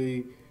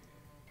 Honestly,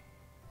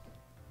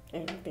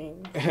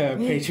 everything.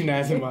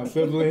 Patronizing my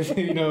siblings,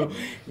 you know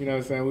what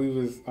I'm saying? We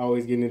was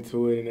always getting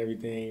into it and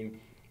everything.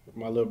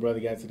 My little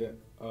brother got to the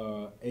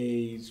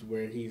age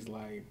where he's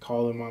like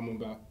calling mama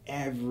about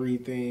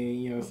everything,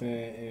 you know what I'm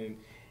saying? And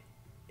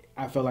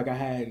I felt like I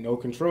had no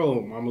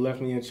control. Mama left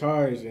me in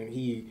charge and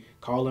he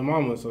calling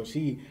mama, so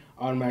she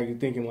automatically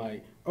thinking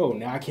like, oh,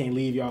 now I can't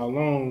leave y'all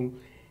alone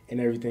and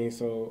everything.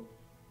 So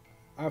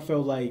I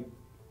felt like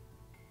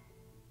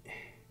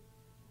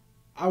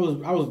I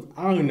don't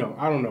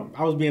know.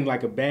 I was being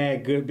like a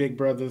bad, good big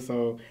brother,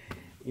 so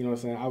you know what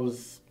I'm saying? I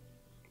was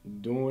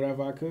doing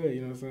whatever I could,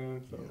 you know what I'm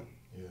saying? So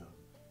yeah.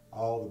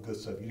 All the good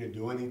stuff. You didn't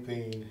do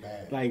anything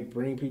bad. Like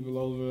bring people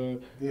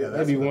over, yeah,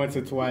 maybe once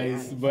or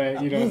twice,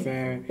 but you know what I'm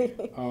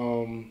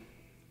saying?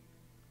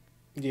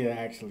 Yeah,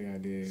 actually I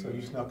did. So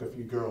you snuck a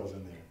few girls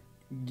in there.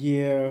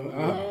 Yeah,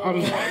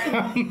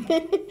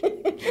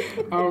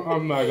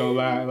 I'm not gonna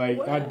lie. Like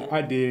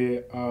I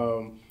did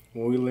when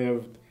we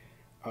lived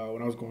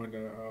when I was going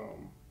to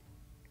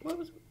what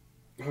was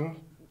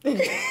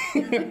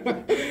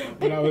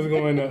when I was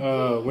going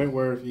to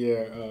Wentworth,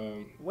 yeah.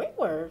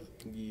 Wentworth.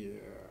 Yeah,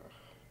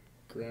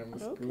 grammar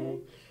school. Okay.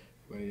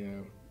 But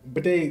yeah,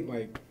 but they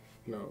like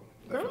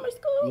grammar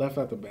school left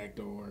out the back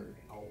door.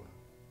 Oh.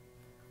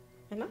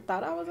 And I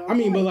thought I was. I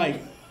mean,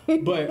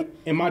 but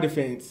in my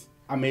defense,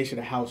 I made sure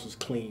the house was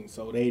clean,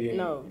 so they didn't.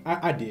 No.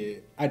 I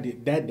did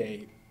that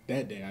day.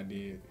 That day I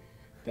did.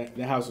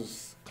 The house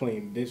was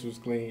clean. Dish was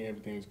clean.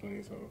 Everything was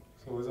clean. So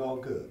it was all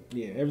good.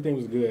 Yeah, everything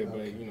was good,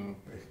 okay.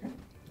 But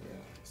Yeah.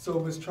 So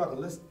Ms. Trotter,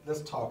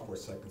 let's talk for a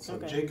second. So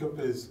Jacob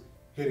is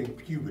hitting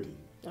puberty.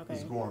 Okay.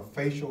 He's growing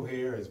facial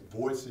hair. His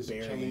voice is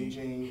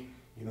changing.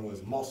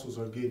 His muscles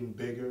are getting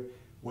bigger.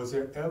 Was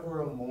there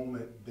ever a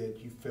moment that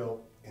you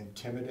felt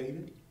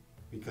intimidated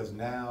because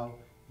now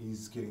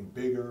he's getting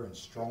bigger and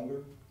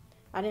stronger?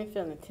 I didn't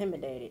feel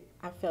intimidated.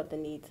 I felt the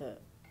need to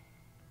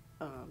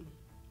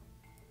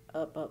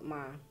up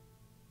my,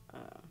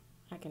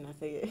 how can I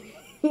say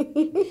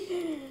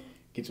it?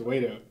 Get your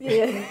weight up.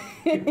 Yeah.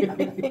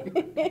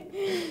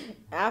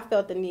 I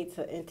felt the need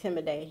to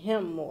intimidate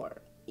him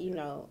more. You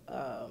know,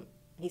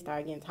 he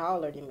started getting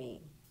taller than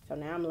me. So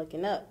now I'm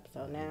looking up.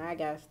 So now I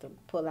got to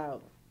pull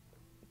out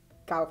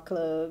golf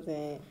clubs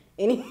and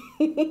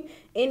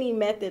any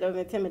method of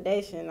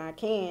intimidation I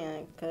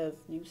can, because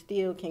you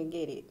still can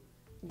get it.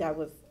 That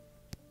was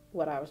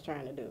what I was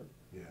trying to do.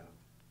 Yeah,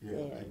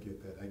 I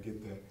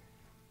get that.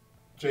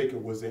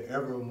 Jacob, was there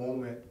ever a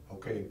moment,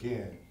 okay,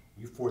 again,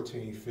 you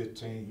 14,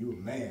 15, you a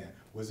man,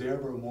 was there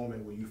ever a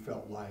moment where you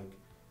felt like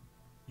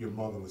your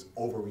mother was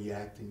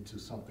overreacting to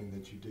something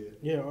that you did?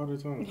 Yeah, all the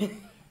time.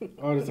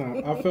 All the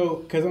time. I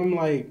felt, because I'm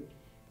like,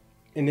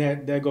 and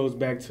that goes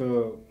back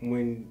to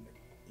when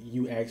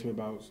you asked me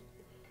about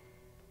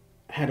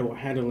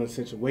handling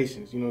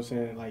situations, you know what I'm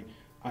saying? Like,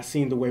 I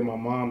seen the way my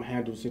mom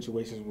handled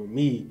situations with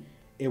me.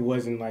 It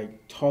wasn't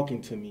like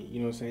talking to me, you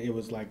know what I'm saying? It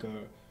was like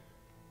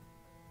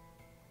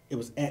it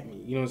was at me,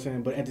 you know what I'm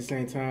saying? But at the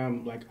same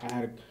time, like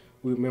me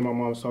and my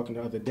mom was talking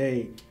the other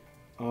day,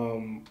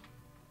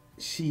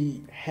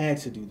 she had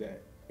to do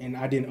that. And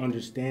I didn't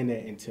understand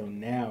that until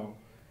now,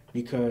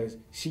 because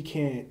she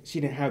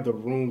didn't have the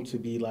room to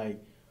be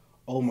like,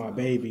 oh my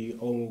baby,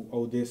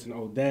 oh this and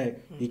oh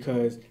that,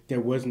 because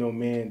there was no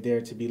man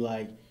there to be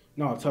like,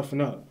 no, toughen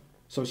up.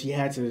 So she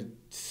had to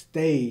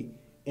stay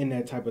in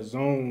that type of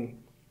zone,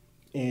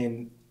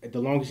 and the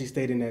longer she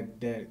stayed in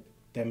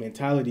that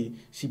mentality,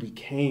 she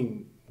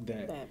became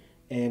that.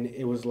 And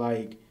it was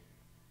like,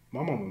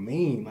 my mama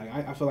mean. Like,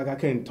 I felt like I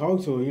couldn't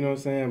talk to her, you know what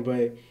I'm saying?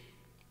 But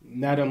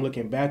now that I'm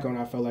looking back on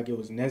it, I felt like it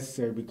was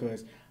necessary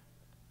because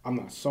I'm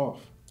not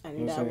soft. And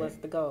you know that was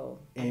the goal.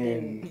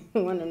 And I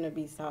didn't want him to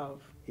be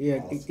soft.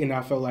 Yeah, and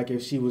I felt like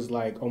if she was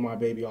like, oh, my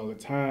baby all the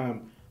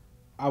time,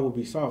 I would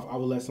be soft. I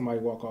would let somebody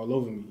walk all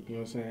over me, you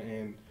know what I'm saying?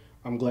 And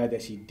I'm glad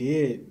that she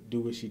did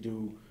do what she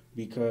do,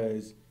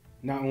 because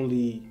not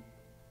only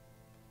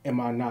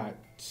am I not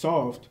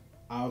soft,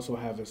 I also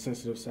have a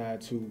sensitive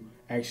side to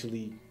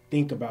actually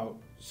think about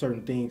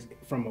certain things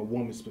from a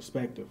woman's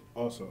perspective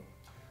also.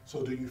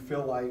 So do you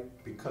feel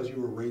like because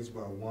you were raised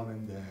by a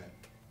woman that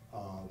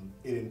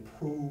it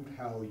improved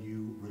how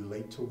you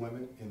relate to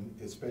women,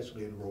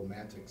 especially in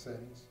romantic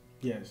settings?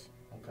 Yes.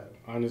 Okay.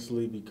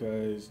 Honestly,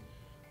 because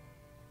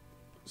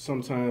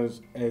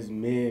sometimes as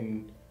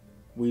men,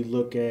 we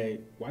look at,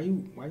 why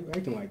you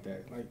acting like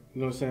that? Like,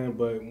 you know what I'm saying?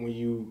 But when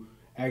you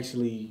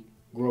actually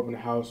grow up in a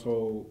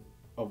household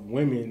of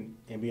women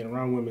and being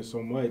around women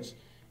so much,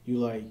 you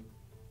like,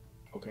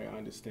 okay, I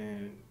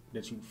understand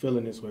that you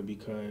feeling this way,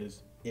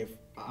 because if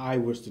I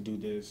was to do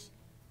this,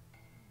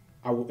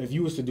 if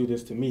you was to do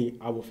this to me,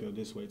 I would feel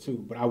this way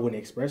too, but I wouldn't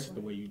express it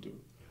the way you do.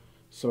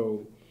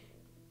 So,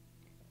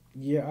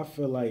 yeah, I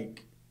feel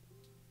like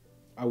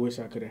I wish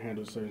I could have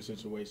handled certain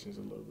situations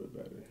a little bit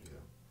better. Yeah.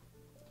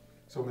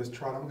 So, Ms.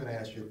 Trott, I'm going to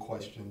ask you a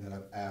question that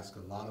I've asked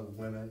a lot of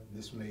women.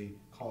 This may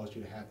cause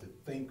you to have to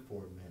think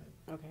for a minute.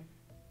 Okay.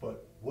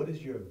 But what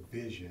is your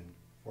vision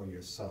for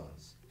your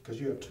sons? Because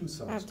you have two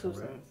sons, I have two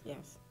correct? sons,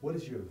 yes. What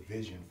is your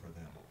vision for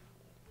them?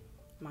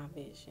 My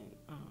vision,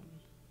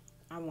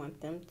 I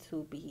want them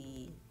to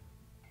be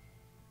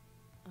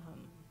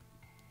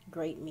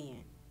great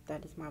men.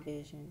 That is my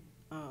vision.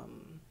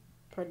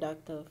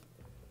 Productive,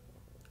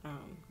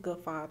 good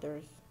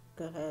fathers,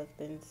 good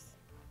husbands,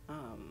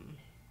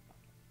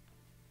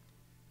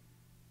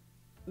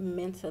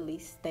 mentally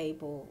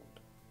stable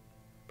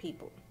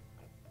people.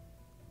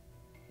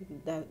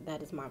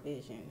 That is my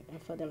vision,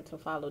 and for them to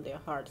follow their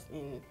hearts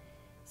and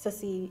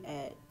succeed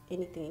at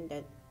anything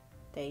that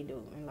they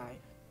do in life.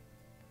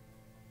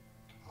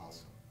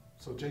 Awesome.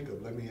 So,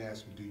 Jacob, let me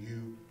ask you, do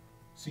you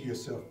see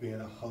yourself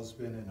being a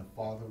husband and a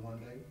father one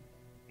day?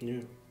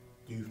 Yeah.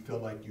 Do you feel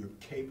like you're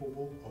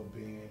capable of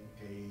being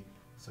a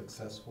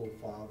successful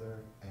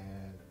father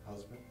and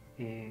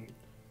husband?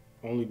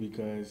 Only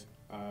because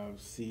I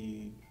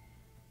see,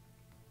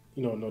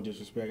 no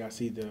disrespect, I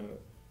see the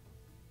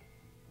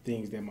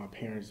things that my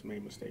parents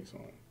made mistakes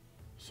on.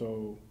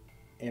 So,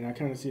 and I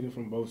kind of see it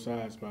from both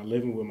sides. By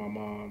living with my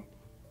mom,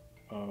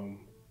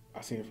 I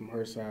see it from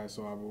her side,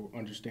 so I will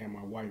understand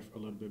my wife a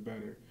little bit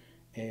better.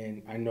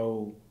 And I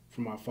know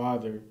from my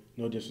father,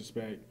 no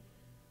disrespect,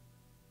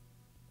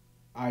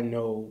 I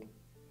know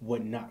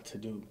what not to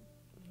do.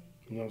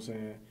 You know what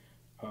I'm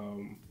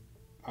saying?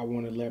 I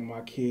want to let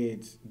my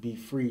kids be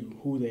free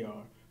who they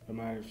are, no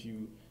matter if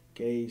you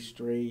gay,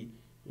 straight,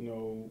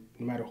 no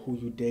matter who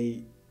you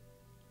date.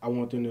 I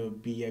want them to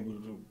be able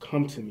to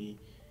come to me,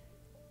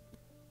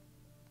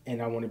 and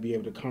I want to be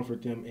able to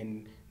comfort them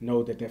and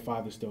know that their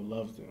father still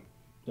loves them,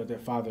 that their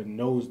father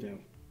knows them.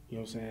 You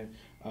know what I'm saying?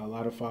 A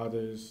lot of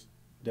fathers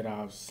that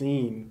I've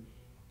seen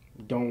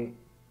don't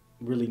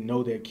really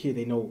know their kid.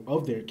 They know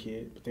of their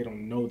kid, but they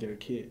don't know their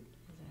kid.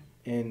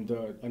 Mm-hmm. And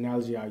the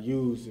analogy I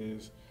use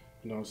is,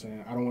 you know what I'm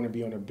saying, I don't want to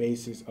be on the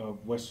basis of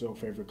what's your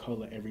favorite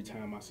color every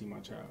time I see my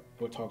child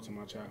or talk to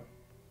my child.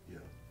 Yeah.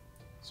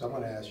 So I'm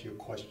going to ask you a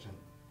question.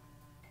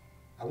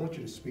 I want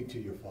you to speak to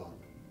your father.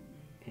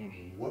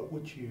 Mm-hmm. What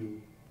would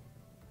you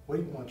What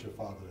do you want your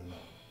father to know?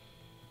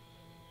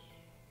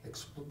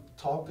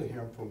 Talk to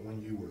him from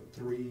when you were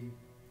 3,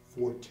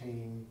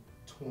 14,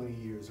 20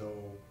 years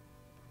old.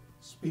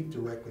 Speak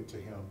directly to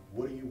him.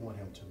 What do you want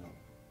him to know?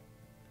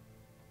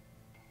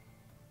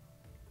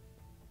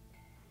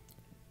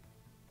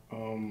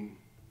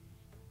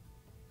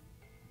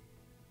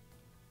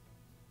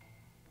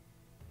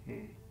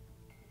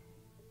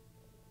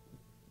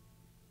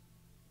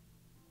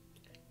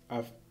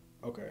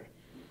 Okay.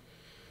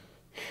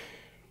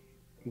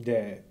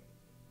 Dad,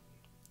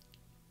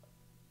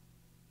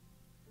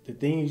 the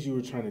things you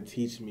were trying to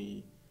teach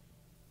me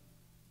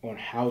on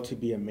how to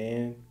be a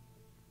man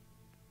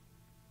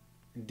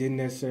didn't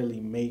necessarily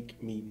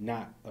make me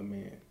not a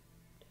man.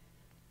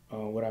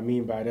 What I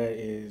mean by that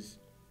is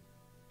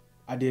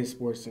I did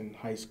sports in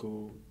high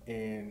school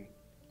and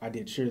I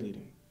did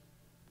cheerleading.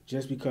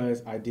 Just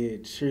because I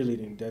did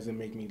cheerleading doesn't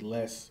make me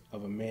less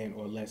of a man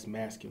or less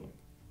masculine.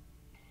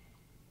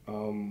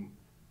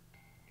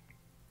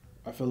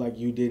 I feel like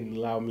you didn't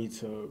allow me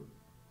to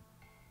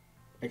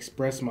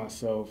express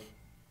myself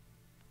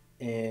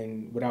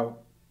and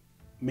without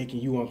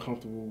making you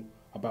uncomfortable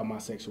about my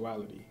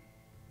sexuality.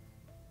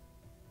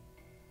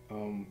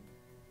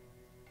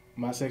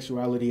 My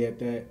sexuality at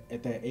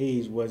that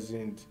age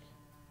wasn't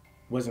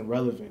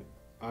relevant,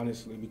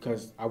 honestly,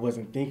 because I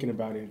wasn't thinking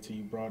about it until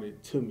you brought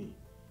it to me.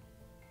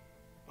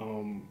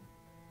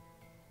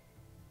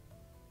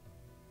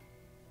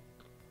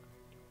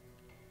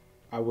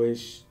 I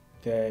wish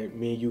that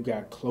me and you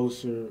got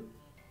closer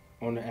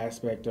on the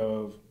aspect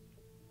of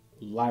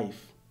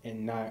life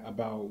and not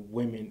about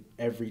women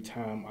every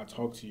time I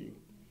talk to you.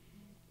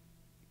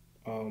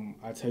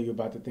 I tell you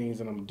about the things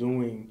that I'm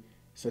doing,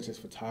 such as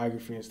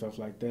photography and stuff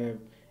like that,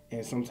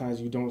 and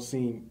sometimes you don't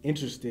seem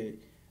interested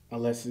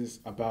unless it's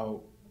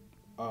about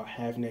a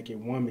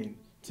half-naked woman,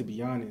 to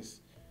be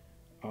honest.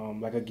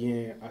 Like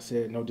again, I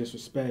said no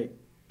disrespect,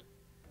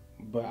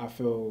 but I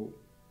feel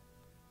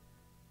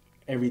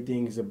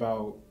everything is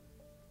about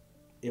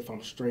if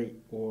I'm straight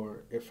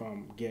or if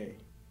I'm gay.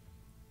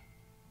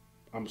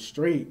 I'm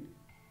straight,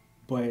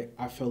 but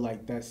I feel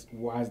like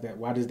why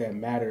does that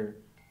matter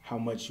how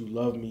much you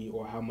love me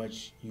or how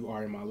much you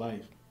are in my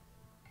life?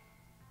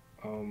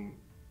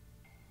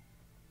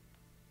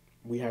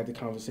 We had the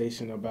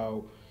conversation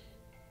about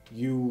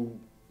you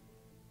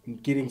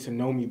getting to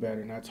know me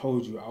better, and I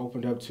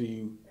opened up to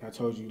you, and I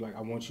told you, like,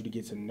 I want you to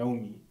get to know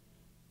me.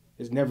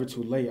 It's never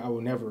too late. I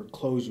will never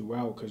close you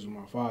out because you're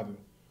my father.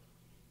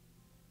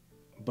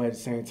 But at the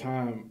same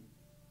time,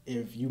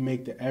 if you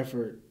make the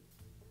effort,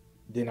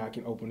 then I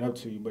can open up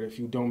to you. But if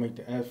you don't make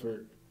the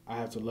effort, I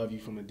have to love you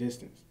from a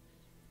distance.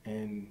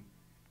 And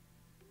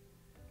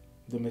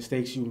the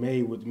mistakes you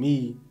made with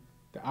me,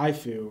 that I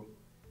feel,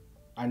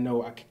 I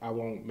know I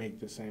won't make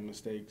the same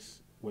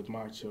mistakes with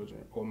my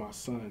children or my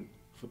son,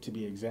 to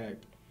be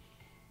exact.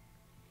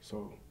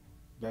 So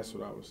that's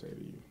what I would say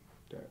to you,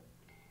 Dad.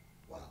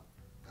 Wow,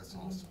 that's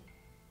awesome.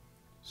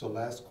 So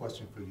last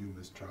question for you,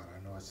 Ms. Trotter.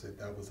 I know I said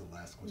that was the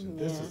last question.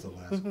 Yeah. This is the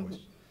last question.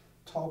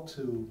 Talk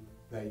to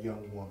that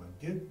young woman.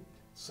 Get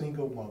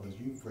single mothers.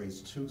 You've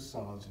raised 2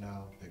 sons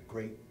now. They're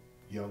great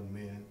young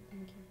men.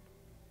 Okay.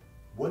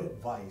 What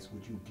advice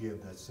would you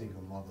give that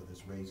single mother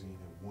that's raising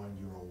a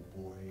 1-year-old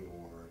boy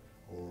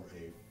or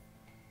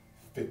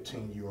a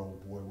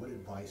 15-year-old boy? What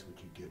advice would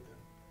you give them?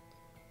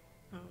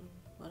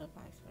 What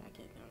advice would I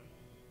give them?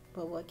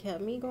 But what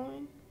kept me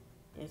going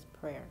is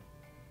prayer.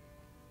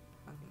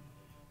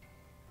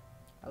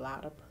 A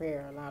lot of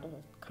prayer, a lot of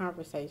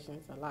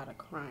conversations, a lot of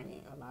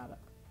crying,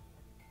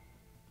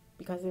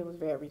 because it was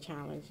very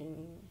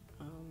challenging,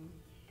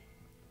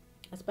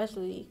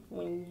 especially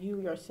when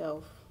you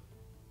yourself,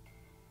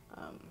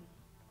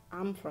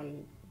 I'm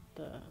from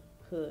the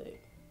hood,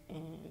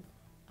 and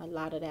a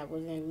lot of that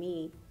was in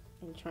me,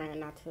 and trying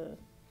not to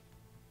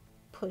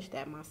push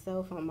that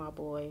myself on my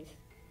boys.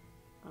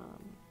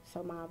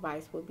 So my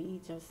advice would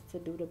be just to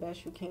do the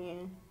best you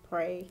can,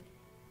 pray.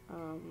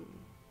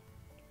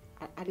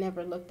 I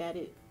never looked at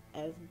it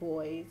as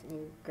boys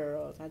and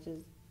girls. I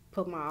just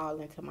put my all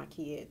into my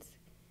kids.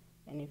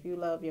 And if you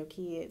love your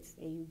kids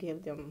and you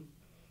give them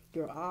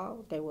your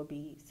all, they will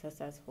be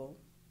successful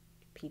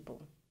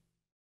people.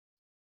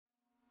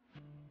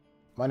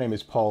 My name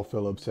is Paul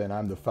Phillips, and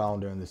I'm the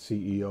founder and the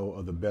CEO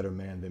of the Better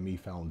Man Than Me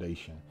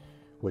Foundation,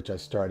 which I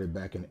started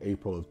back in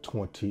April of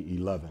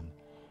 2011.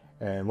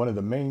 And one of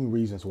the main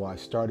reasons why I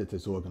started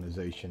this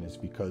organization is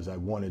because I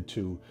wanted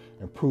to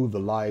improve the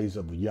lives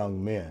of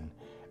young men.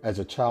 As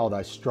a child,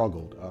 I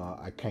struggled.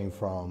 I came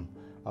from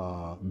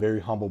very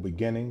humble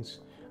beginnings.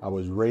 I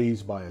was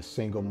raised by a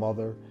single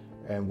mother,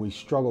 and we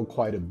struggled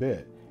quite a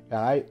bit. And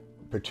I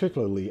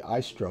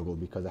struggled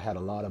because I had a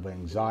lot of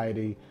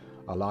anxiety,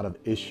 a lot of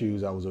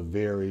issues. I was a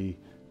very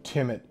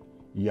timid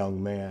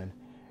young man.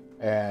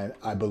 And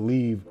I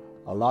believe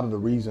a lot of the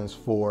reasons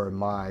for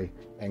my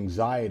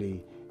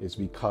anxiety is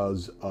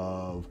because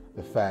of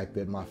the fact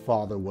that my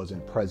father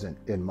wasn't present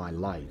in my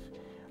life.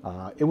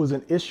 It was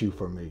an issue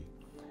for me.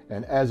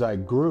 And as I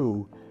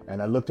grew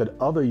and I looked at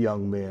other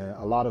young men,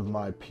 a lot of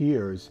my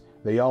peers,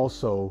 they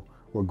also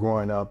were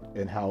growing up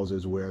in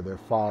houses where their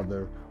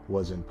father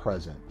wasn't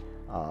present.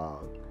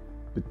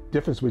 The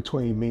difference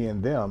between me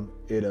and them,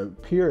 it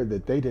appeared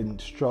that they didn't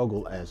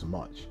struggle as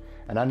much.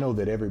 And I know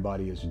that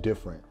everybody is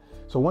different.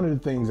 So one of the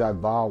things I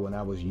vowed when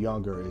I was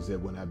younger is that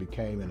when I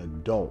became an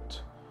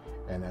adult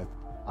and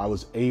I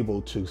was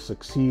able to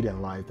succeed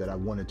in life, that I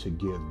wanted to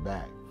give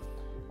back.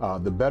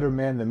 The Better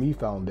Man Than Me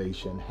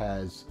Foundation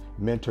has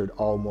mentored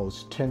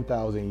almost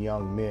 10,000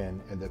 young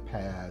men in the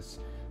past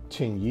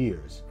 10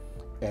 years.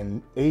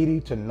 And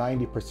 80 to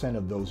 90%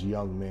 of those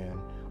young men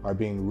are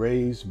being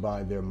raised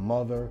by their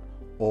mother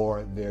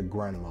or their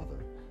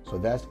grandmother. So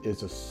that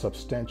is a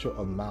substantial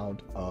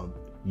amount of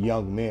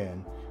young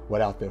men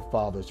without their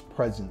fathers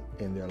present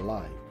in their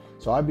life.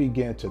 So I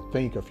began to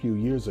think a few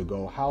years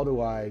ago, how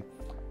do I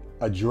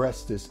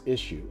address this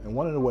issue? And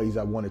one of the ways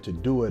I wanted to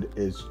do it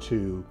is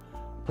to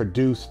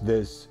produce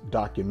this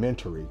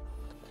documentary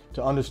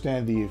to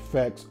understand the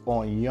effects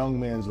on young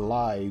men's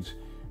lives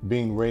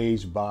being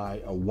raised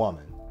by a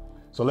woman.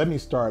 So let me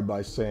start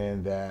by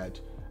saying that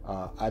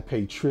I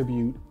pay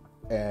tribute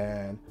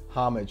and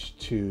homage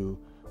to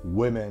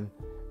women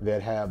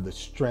that have the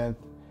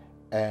strength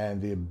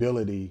and the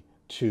ability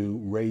to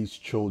raise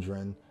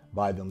children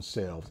by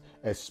themselves,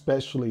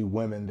 especially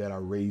women that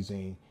are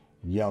raising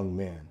young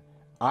men.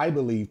 I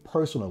believe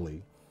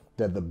personally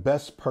that the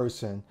best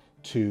person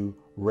to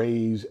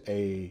raise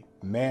a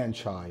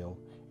man-child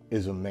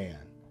is a man.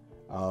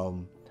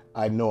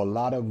 I know a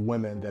lot of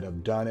women that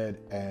have done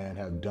it and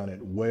have done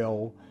it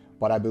well,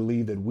 but I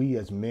believe that we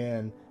as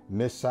men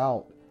miss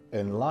out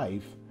in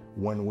life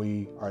when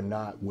we are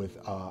not with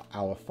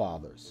our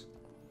fathers.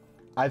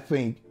 I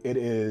think it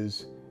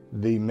is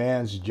the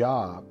man's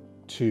job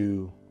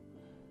to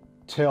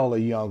tell a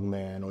young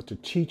man or to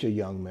teach a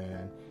young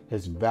man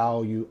his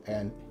value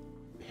and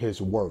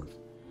his worth.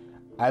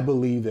 I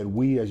believe that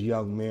we as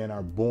young men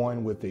are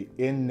born with the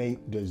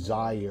innate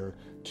desire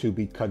to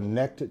be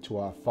connected to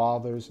our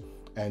fathers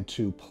and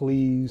to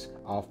please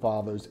our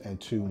fathers and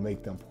to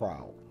make them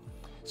proud.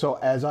 So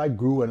as I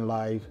grew in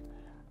life,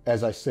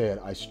 as I said,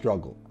 I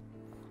struggled.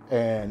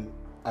 And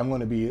I'm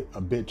going to be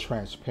a bit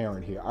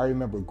transparent here. I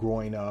remember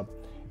growing up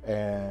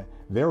and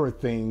there were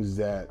things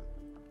that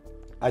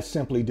I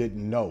simply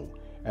didn't know.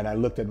 And I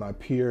looked at my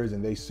peers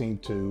and they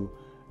seemed to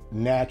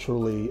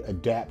naturally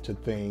adapt to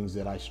things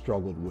that I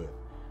struggled with.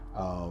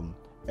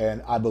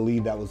 And I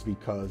believe that was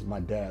because my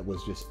dad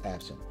was just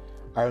absent.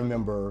 I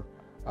remember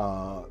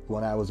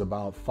when I was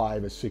about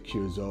 5 or 6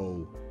 years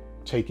old,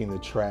 taking the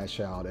trash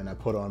out, and I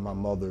put on my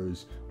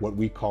mother's what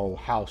we call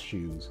house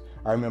shoes.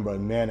 I remember a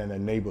man in the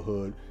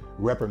neighborhood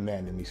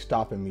reprimanding me,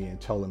 stopping me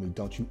and telling me,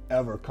 don't you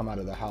ever come out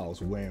of the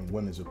house wearing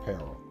women's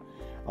apparel.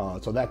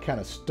 So that kind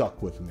of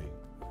stuck with me.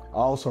 I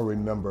also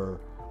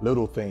remember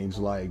little things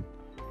like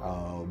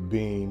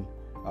being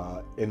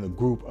in a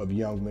group of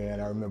young men.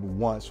 I remember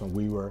once when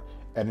we were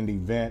at an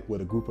event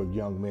with a group of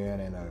young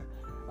men and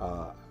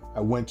I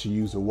went to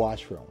use the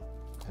washroom.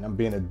 And I'm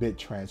being a bit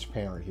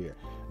transparent here.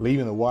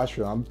 Leaving the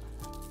washroom,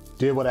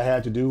 did what I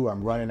had to do.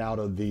 I'm running out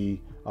of the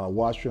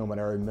washroom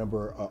and I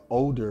remember an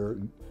older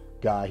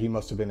guy, he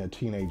must have been a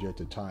teenager at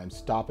the time,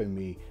 stopping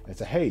me and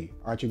said, hey,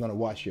 aren't you gonna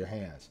wash your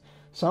hands?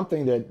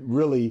 Something that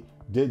really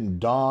didn't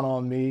dawn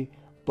on me,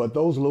 but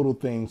those little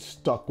things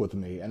stuck with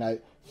me. And I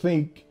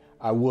think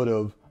I would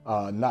have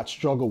not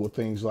struggled with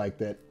things like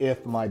that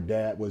if my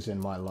dad was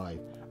in my life.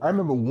 I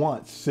remember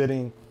once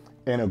sitting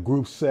in a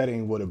group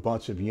setting with a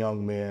bunch of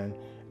young men,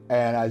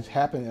 and I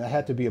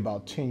had to be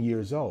about 10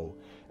 years old.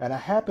 And I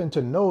happened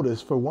to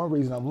notice, for one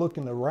reason, I'm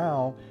looking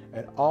around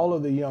and all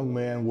of the young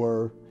men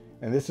were,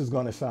 and this is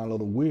gonna sound a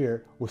little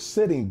weird, were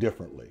sitting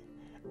differently.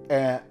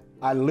 And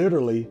I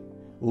literally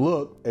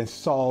looked and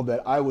saw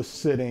that I was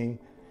sitting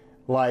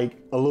like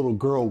a little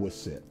girl would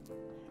sit.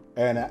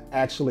 And I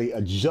actually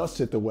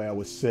adjusted the way I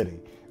was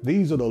sitting.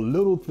 These are the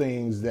little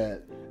things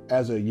that,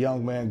 as a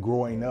young man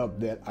growing up,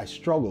 that I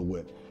struggled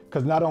with.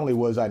 Because not only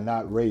was I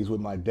not raised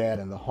with my dad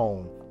in the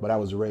home, but I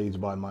was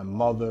raised by my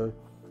mother,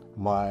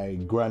 my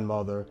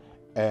grandmother,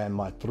 and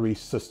my 3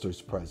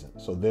 sisters present.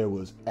 So there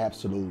was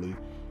absolutely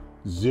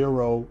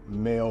zero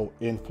male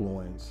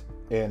influence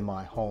in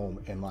my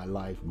home and my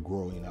life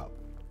growing up.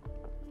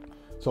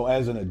 So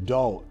as an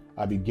adult,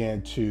 I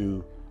began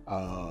to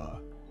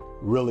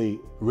really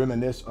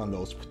reminisce on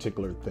those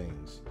particular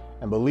things.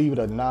 And believe it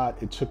or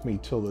not, it took me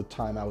till the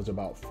time I was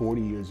about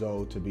 40 years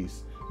old to be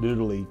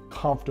literally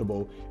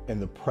comfortable in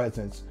the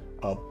presence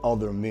of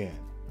other men,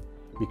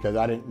 because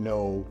I didn't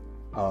know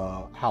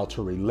how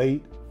to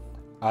relate.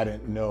 I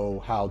didn't know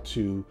how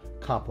to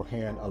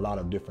comprehend a lot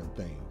of different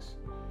things.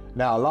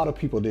 Now, a lot of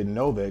people didn't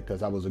know that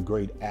because I was a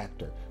great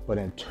actor, but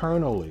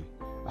internally,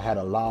 I had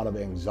a lot of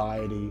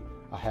anxiety.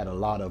 I had a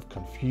lot of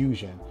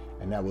confusion,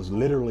 and that was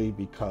literally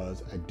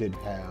because I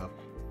didn't have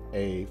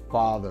a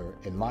father,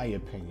 in my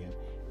opinion,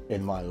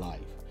 in my life.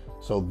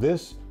 So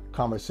this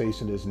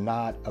conversation is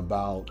not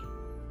about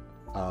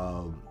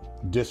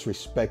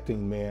disrespecting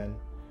men,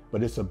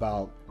 but it's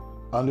about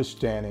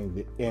understanding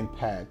the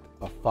impact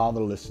of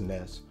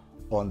fatherlessness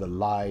on the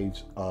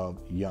lives of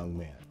young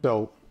men.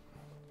 So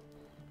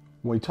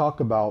When we talk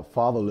about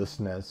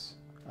fatherlessness,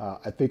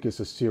 I think it's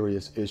a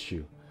serious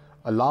issue.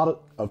 A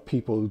lot of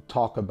people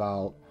talk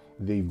about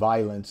the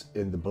violence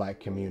in the black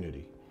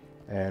community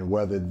and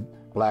whether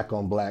black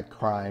on black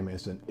crime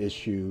is an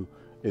issue,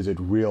 is it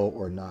real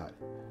or not.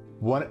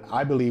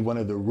 I believe one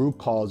of the root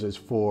causes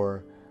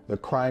for the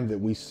crime that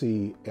we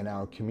see in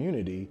our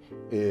community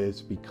is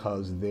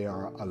because there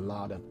are a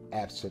lot of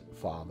absent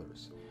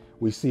fathers.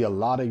 We see a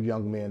lot of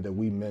young men that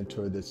we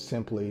mentor that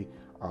simply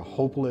are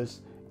hopeless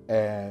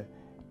and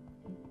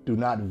do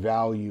not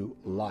value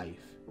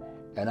life.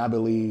 And I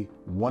believe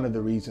one of the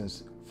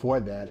reasons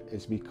for that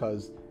is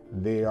because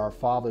they are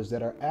fathers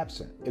that are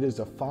absent. It is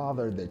a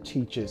father that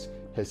teaches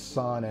his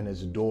son and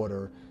his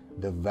daughter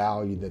the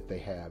value that they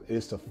have. It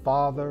is the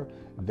father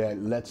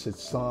that lets his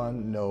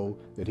son know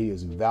that he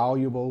is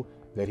valuable,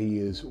 that he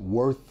is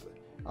worth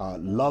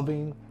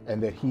loving,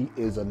 and that he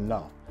is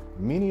enough.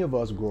 Many of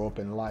us grow up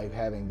in life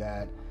having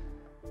that,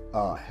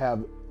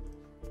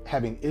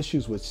 having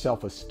issues with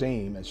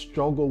self-esteem and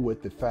struggle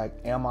with the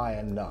fact, am I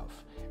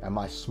enough? Am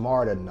I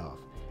smart enough?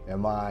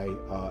 Am I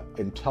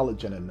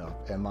intelligent enough?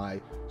 Am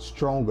I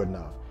strong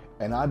enough?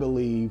 And I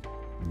believe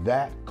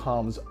that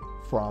comes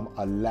from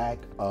a lack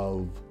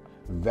of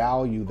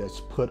value that's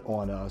put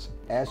on us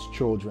as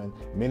children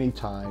many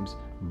times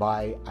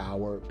by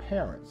our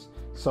parents.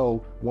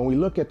 So when we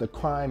look at the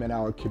crime in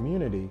our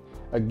community,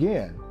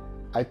 again,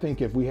 I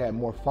think if we had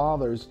more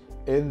fathers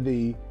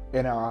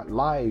in our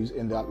lives,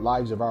 in the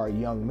lives of our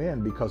young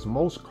men, because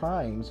most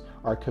crimes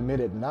are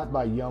committed not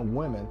by young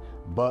women,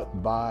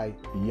 but by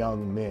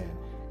young men.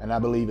 And I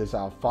believe it's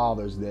our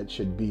fathers that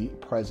should be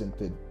present,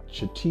 that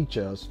should teach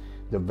us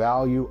the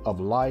value of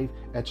life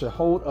and should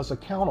hold us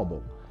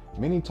accountable.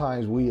 Many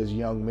times we as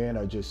young men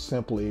are just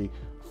simply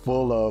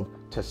full of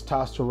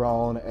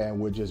testosterone and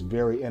we're just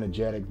very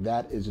energetic.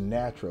 That is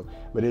natural,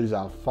 but it is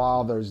our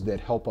fathers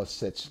that help us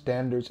set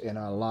standards in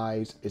our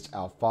lives. It's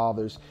our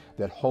fathers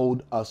that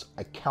hold us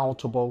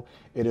accountable.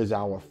 It is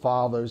our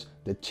fathers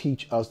that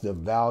teach us the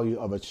value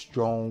of a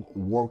strong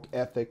work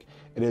ethic.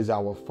 It is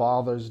our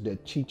fathers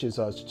that teaches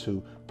us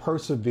to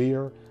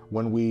persevere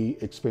when we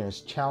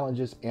experience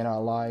challenges in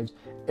our lives.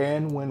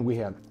 And when we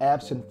have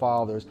absent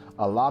fathers,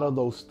 a lot of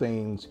those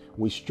things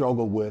we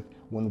struggle with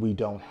when we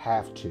don't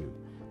have to.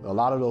 A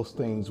lot of those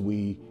things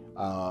we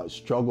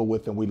struggle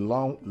with and we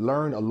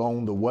learn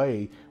along the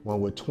way when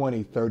we're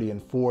 20, 30,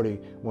 and 40,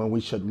 when we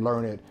should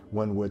learn it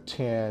when we're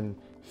 10,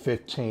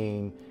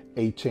 15,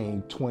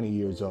 18, 20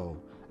 years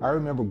old. I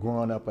remember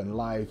growing up in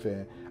life,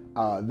 and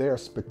there are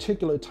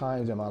particular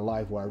times in my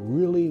life where I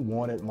really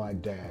wanted my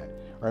dad.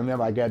 I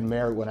remember I got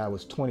married when I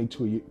was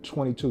 22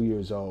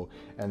 years old,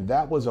 and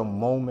that was a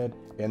moment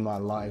in my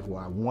life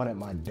where I wanted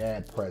my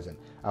dad present.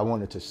 I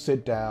wanted to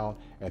sit down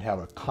and have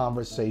a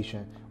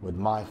conversation with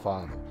my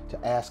father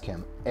to ask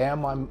him,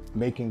 am I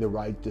making the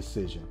right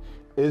decision?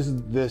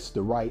 Is this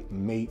the right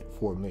mate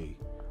for me?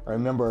 I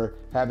remember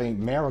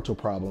having marital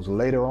problems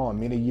later on,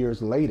 many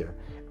years later,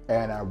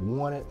 and I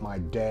wanted my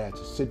dad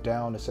to sit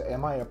down and say,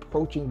 am I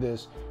approaching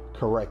this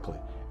correctly?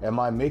 Am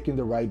I making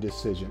the right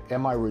decision?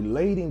 Am I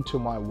relating to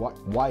my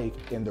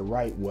wife in the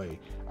right way?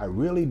 I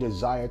really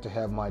desired to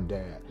have my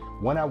dad.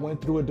 When I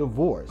went through a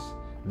divorce,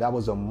 that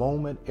was a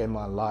moment in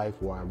my life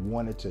where I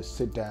wanted to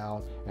sit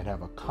down and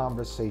have a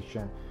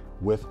conversation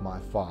with my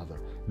father.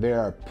 There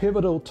are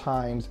pivotal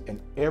times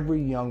in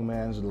every young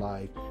man's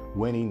life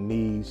when he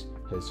needs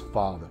his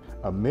father.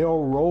 A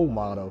male role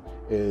model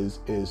is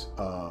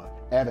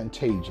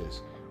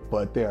advantageous.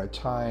 But there are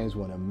times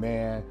when a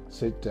man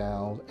sits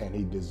down and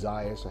he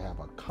desires to have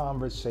a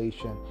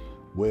conversation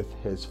with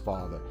his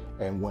father.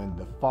 And when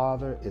the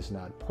father is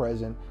not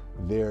present,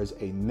 there's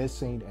a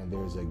missing and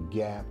there's a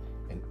gap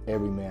in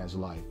every man's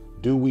life.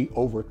 Do we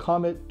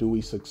overcome it? Do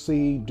we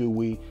succeed? Do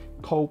we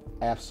cope?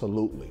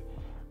 Absolutely.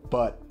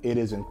 But it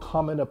is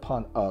incumbent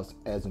upon us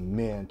as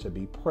men to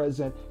be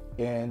present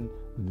in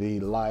the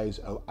lives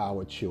of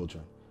our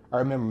children. I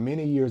remember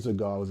many years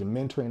ago, I was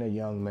mentoring a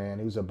young man.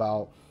 He was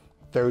about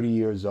 30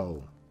 years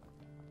old.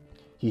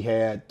 He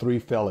had 3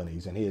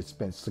 felonies and he had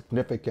spent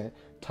significant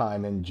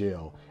time in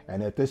jail.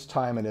 And at this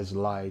time in his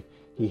life,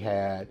 he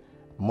had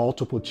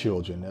multiple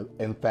children.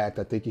 In fact,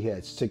 I think he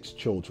had 6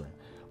 children,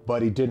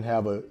 but he didn't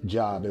have a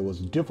job. It was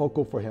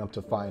difficult for him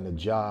to find a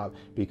job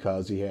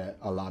because he had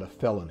a lot of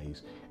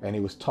felonies. And he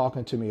was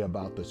talking to me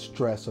about the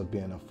stress of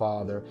being a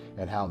father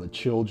and how the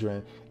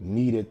children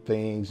needed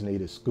things,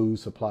 needed school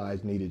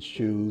supplies, needed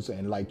shoes.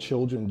 And like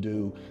children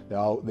do,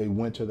 they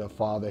went to their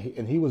father,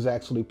 and he was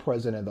actually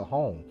present in the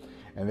home.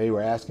 And they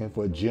were asking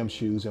for gym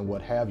shoes and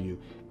what have you.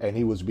 And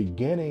he was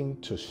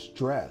beginning to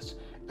stress.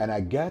 And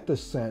I got the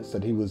sense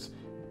that he was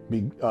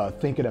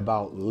thinking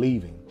about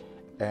leaving.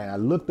 And I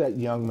looked that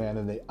young man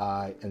in the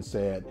eye and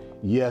said,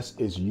 yes,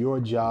 it's your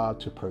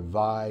job to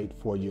provide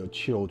for your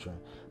children,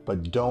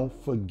 but don't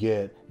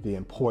forget the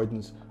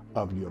importance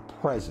of your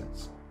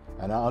presence.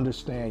 And I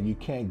understand you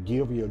can't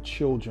give your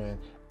children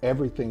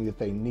everything that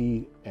they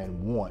need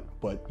and want,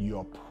 but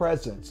your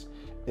presence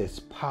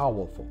is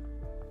powerful.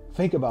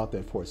 Think about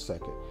that for a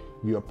second.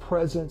 Your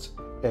presence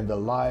in the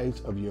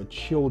lives of your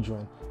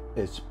children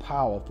is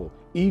powerful.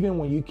 Even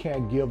when you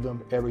can't give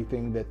them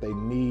everything that they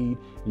need,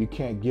 you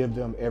can't give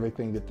them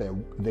everything that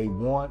they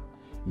want.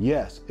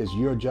 Yes, it's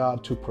your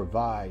job to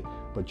provide,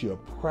 but your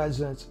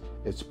presence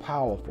is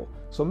powerful.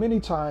 So many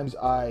times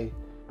I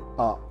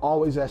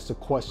always ask the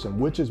question,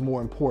 which is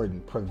more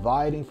important,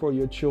 providing for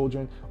your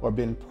children or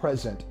being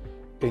present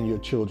in your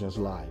children's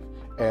life?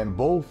 And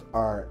both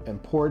are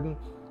important.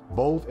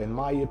 Both, in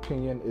my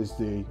opinion, is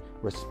the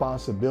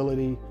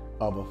responsibility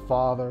of a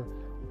father,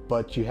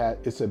 but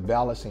it's a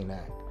balancing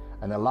act.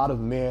 And a lot of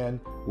men,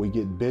 we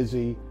get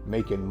busy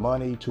making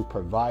money to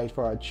provide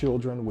for our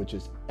children, which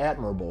is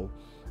admirable,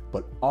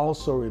 but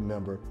also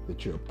remember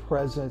that your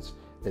presence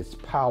is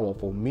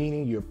powerful,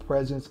 meaning your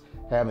presence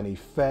have an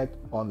effect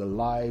on the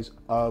lives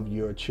of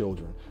your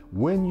children.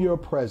 When you're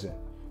present,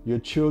 your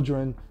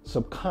children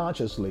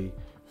subconsciously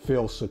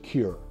feel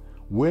secure.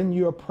 When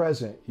you're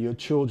present, your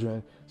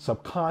children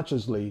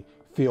subconsciously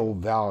feel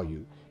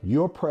valued.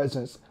 Your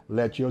presence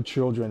lets your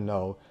children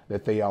know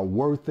that they are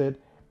worth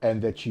it and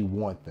that you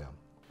want them.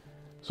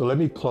 So let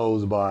me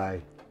close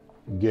by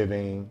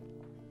giving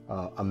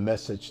a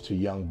message to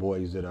young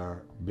boys that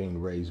are being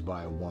raised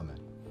by a woman.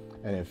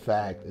 And in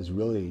fact, it's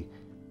really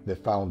the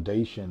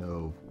foundation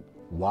of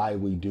why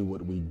we do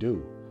what we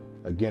do.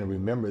 Again,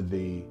 remember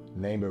the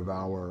name of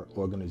our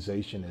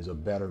organization is A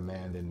Better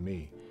Man Than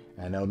Me.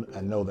 And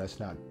I know that's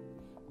not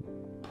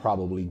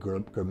probably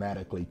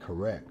grammatically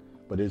correct,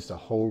 but it's the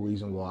whole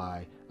reason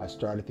why I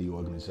started the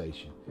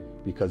organization,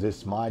 because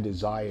it's my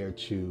desire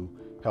to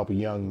help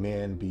young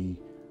men be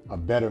a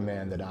better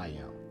man than I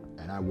am.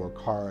 And I work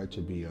hard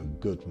to be a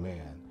good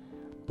man.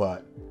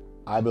 But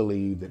I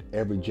believe that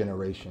every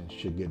generation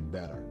should get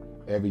better.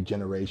 Every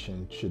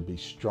generation should be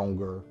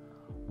stronger,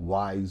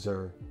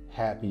 wiser,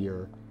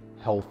 happier,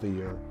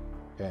 healthier,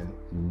 and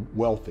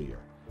wealthier.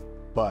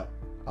 But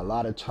a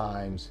lot of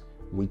times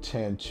we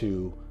tend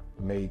to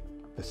make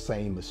the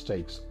same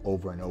mistakes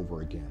over and over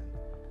again.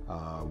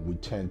 We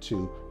tend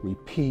to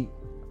repeat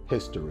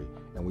history,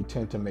 and we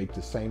tend to make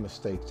the same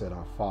mistakes that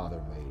our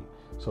father made.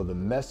 So the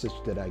message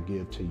that I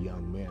give to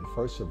young men,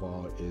 first of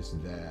all, is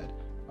that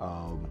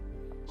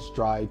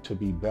strive to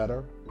be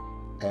better,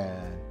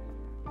 and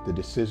the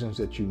decisions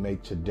that you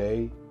make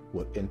today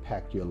will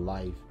impact your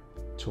life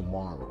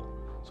tomorrow.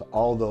 So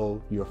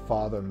although your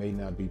father may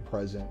not be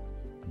present,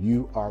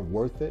 you are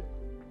worth it,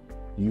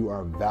 you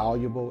are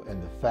valuable,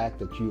 and the fact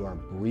that you are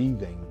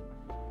breathing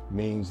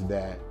means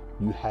that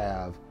you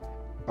have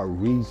a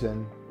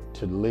reason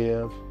to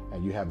live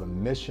and you have a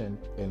mission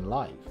in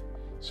life.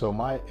 So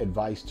my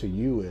advice to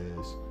you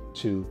is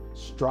to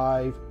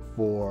strive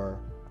for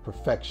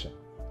perfection.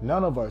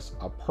 None of us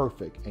are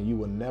perfect, and you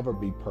will never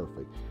be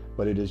perfect,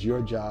 but it is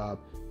your job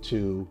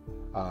to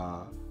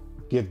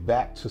give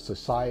back to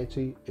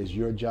society. It's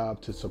your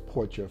job to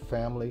support your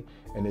family,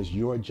 and it's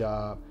your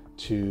job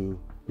to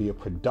be a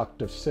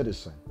productive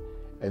citizen,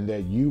 and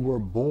that you were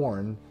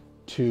born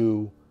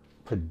to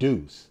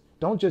produce.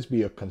 Don't just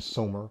be a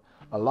consumer.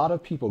 A lot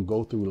of people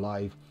go through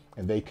life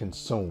and they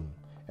consume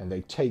and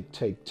they take,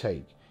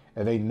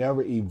 and they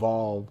never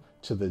evolve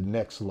to the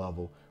next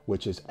level,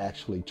 which is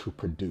actually to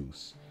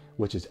produce,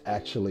 which is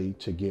actually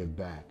to give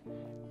back.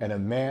 And a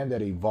man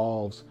that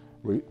evolves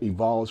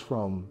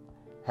from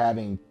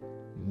having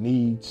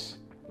needs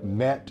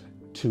met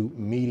to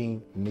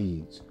meeting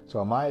needs.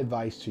 So my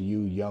advice to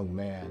you, young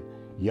man,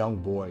 young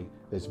boy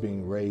that's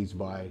being raised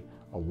by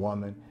a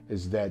woman,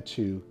 is that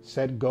to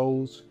set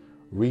goals,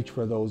 reach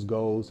for those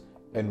goals,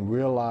 and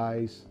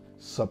realize,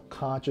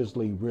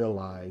 subconsciously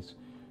realize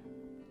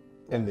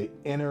in the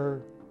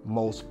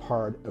innermost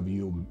part of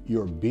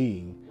your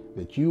being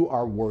that you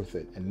are worth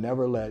it, and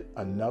never let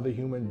another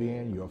human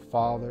being, your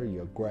father,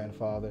 your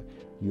grandfather,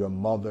 your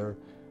mother,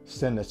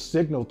 send a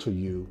signal to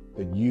you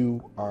that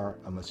you are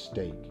a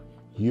mistake.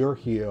 You're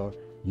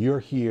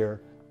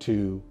here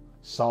to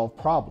solve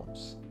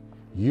problems.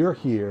 You're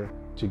here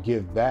to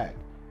give back,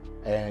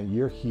 and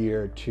you're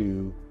here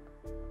to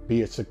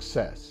be a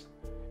success.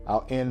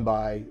 I'll end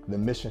by the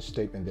mission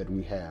statement that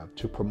we have: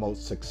 to promote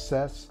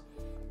success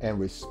and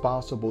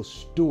responsible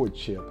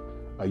stewardship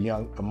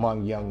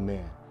among young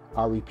men.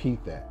 I'll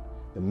repeat that.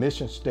 The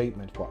mission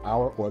statement for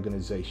our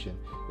organization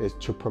is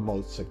to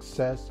promote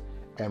success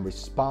and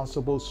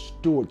responsible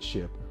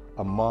stewardship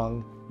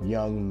among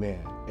young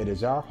men. It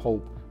is our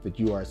hope that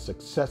you are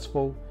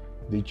successful,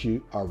 that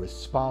you are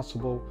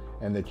responsible,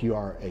 and that you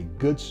are a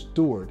good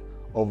steward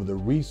over the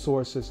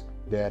resources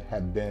that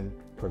have been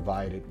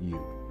provided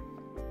you.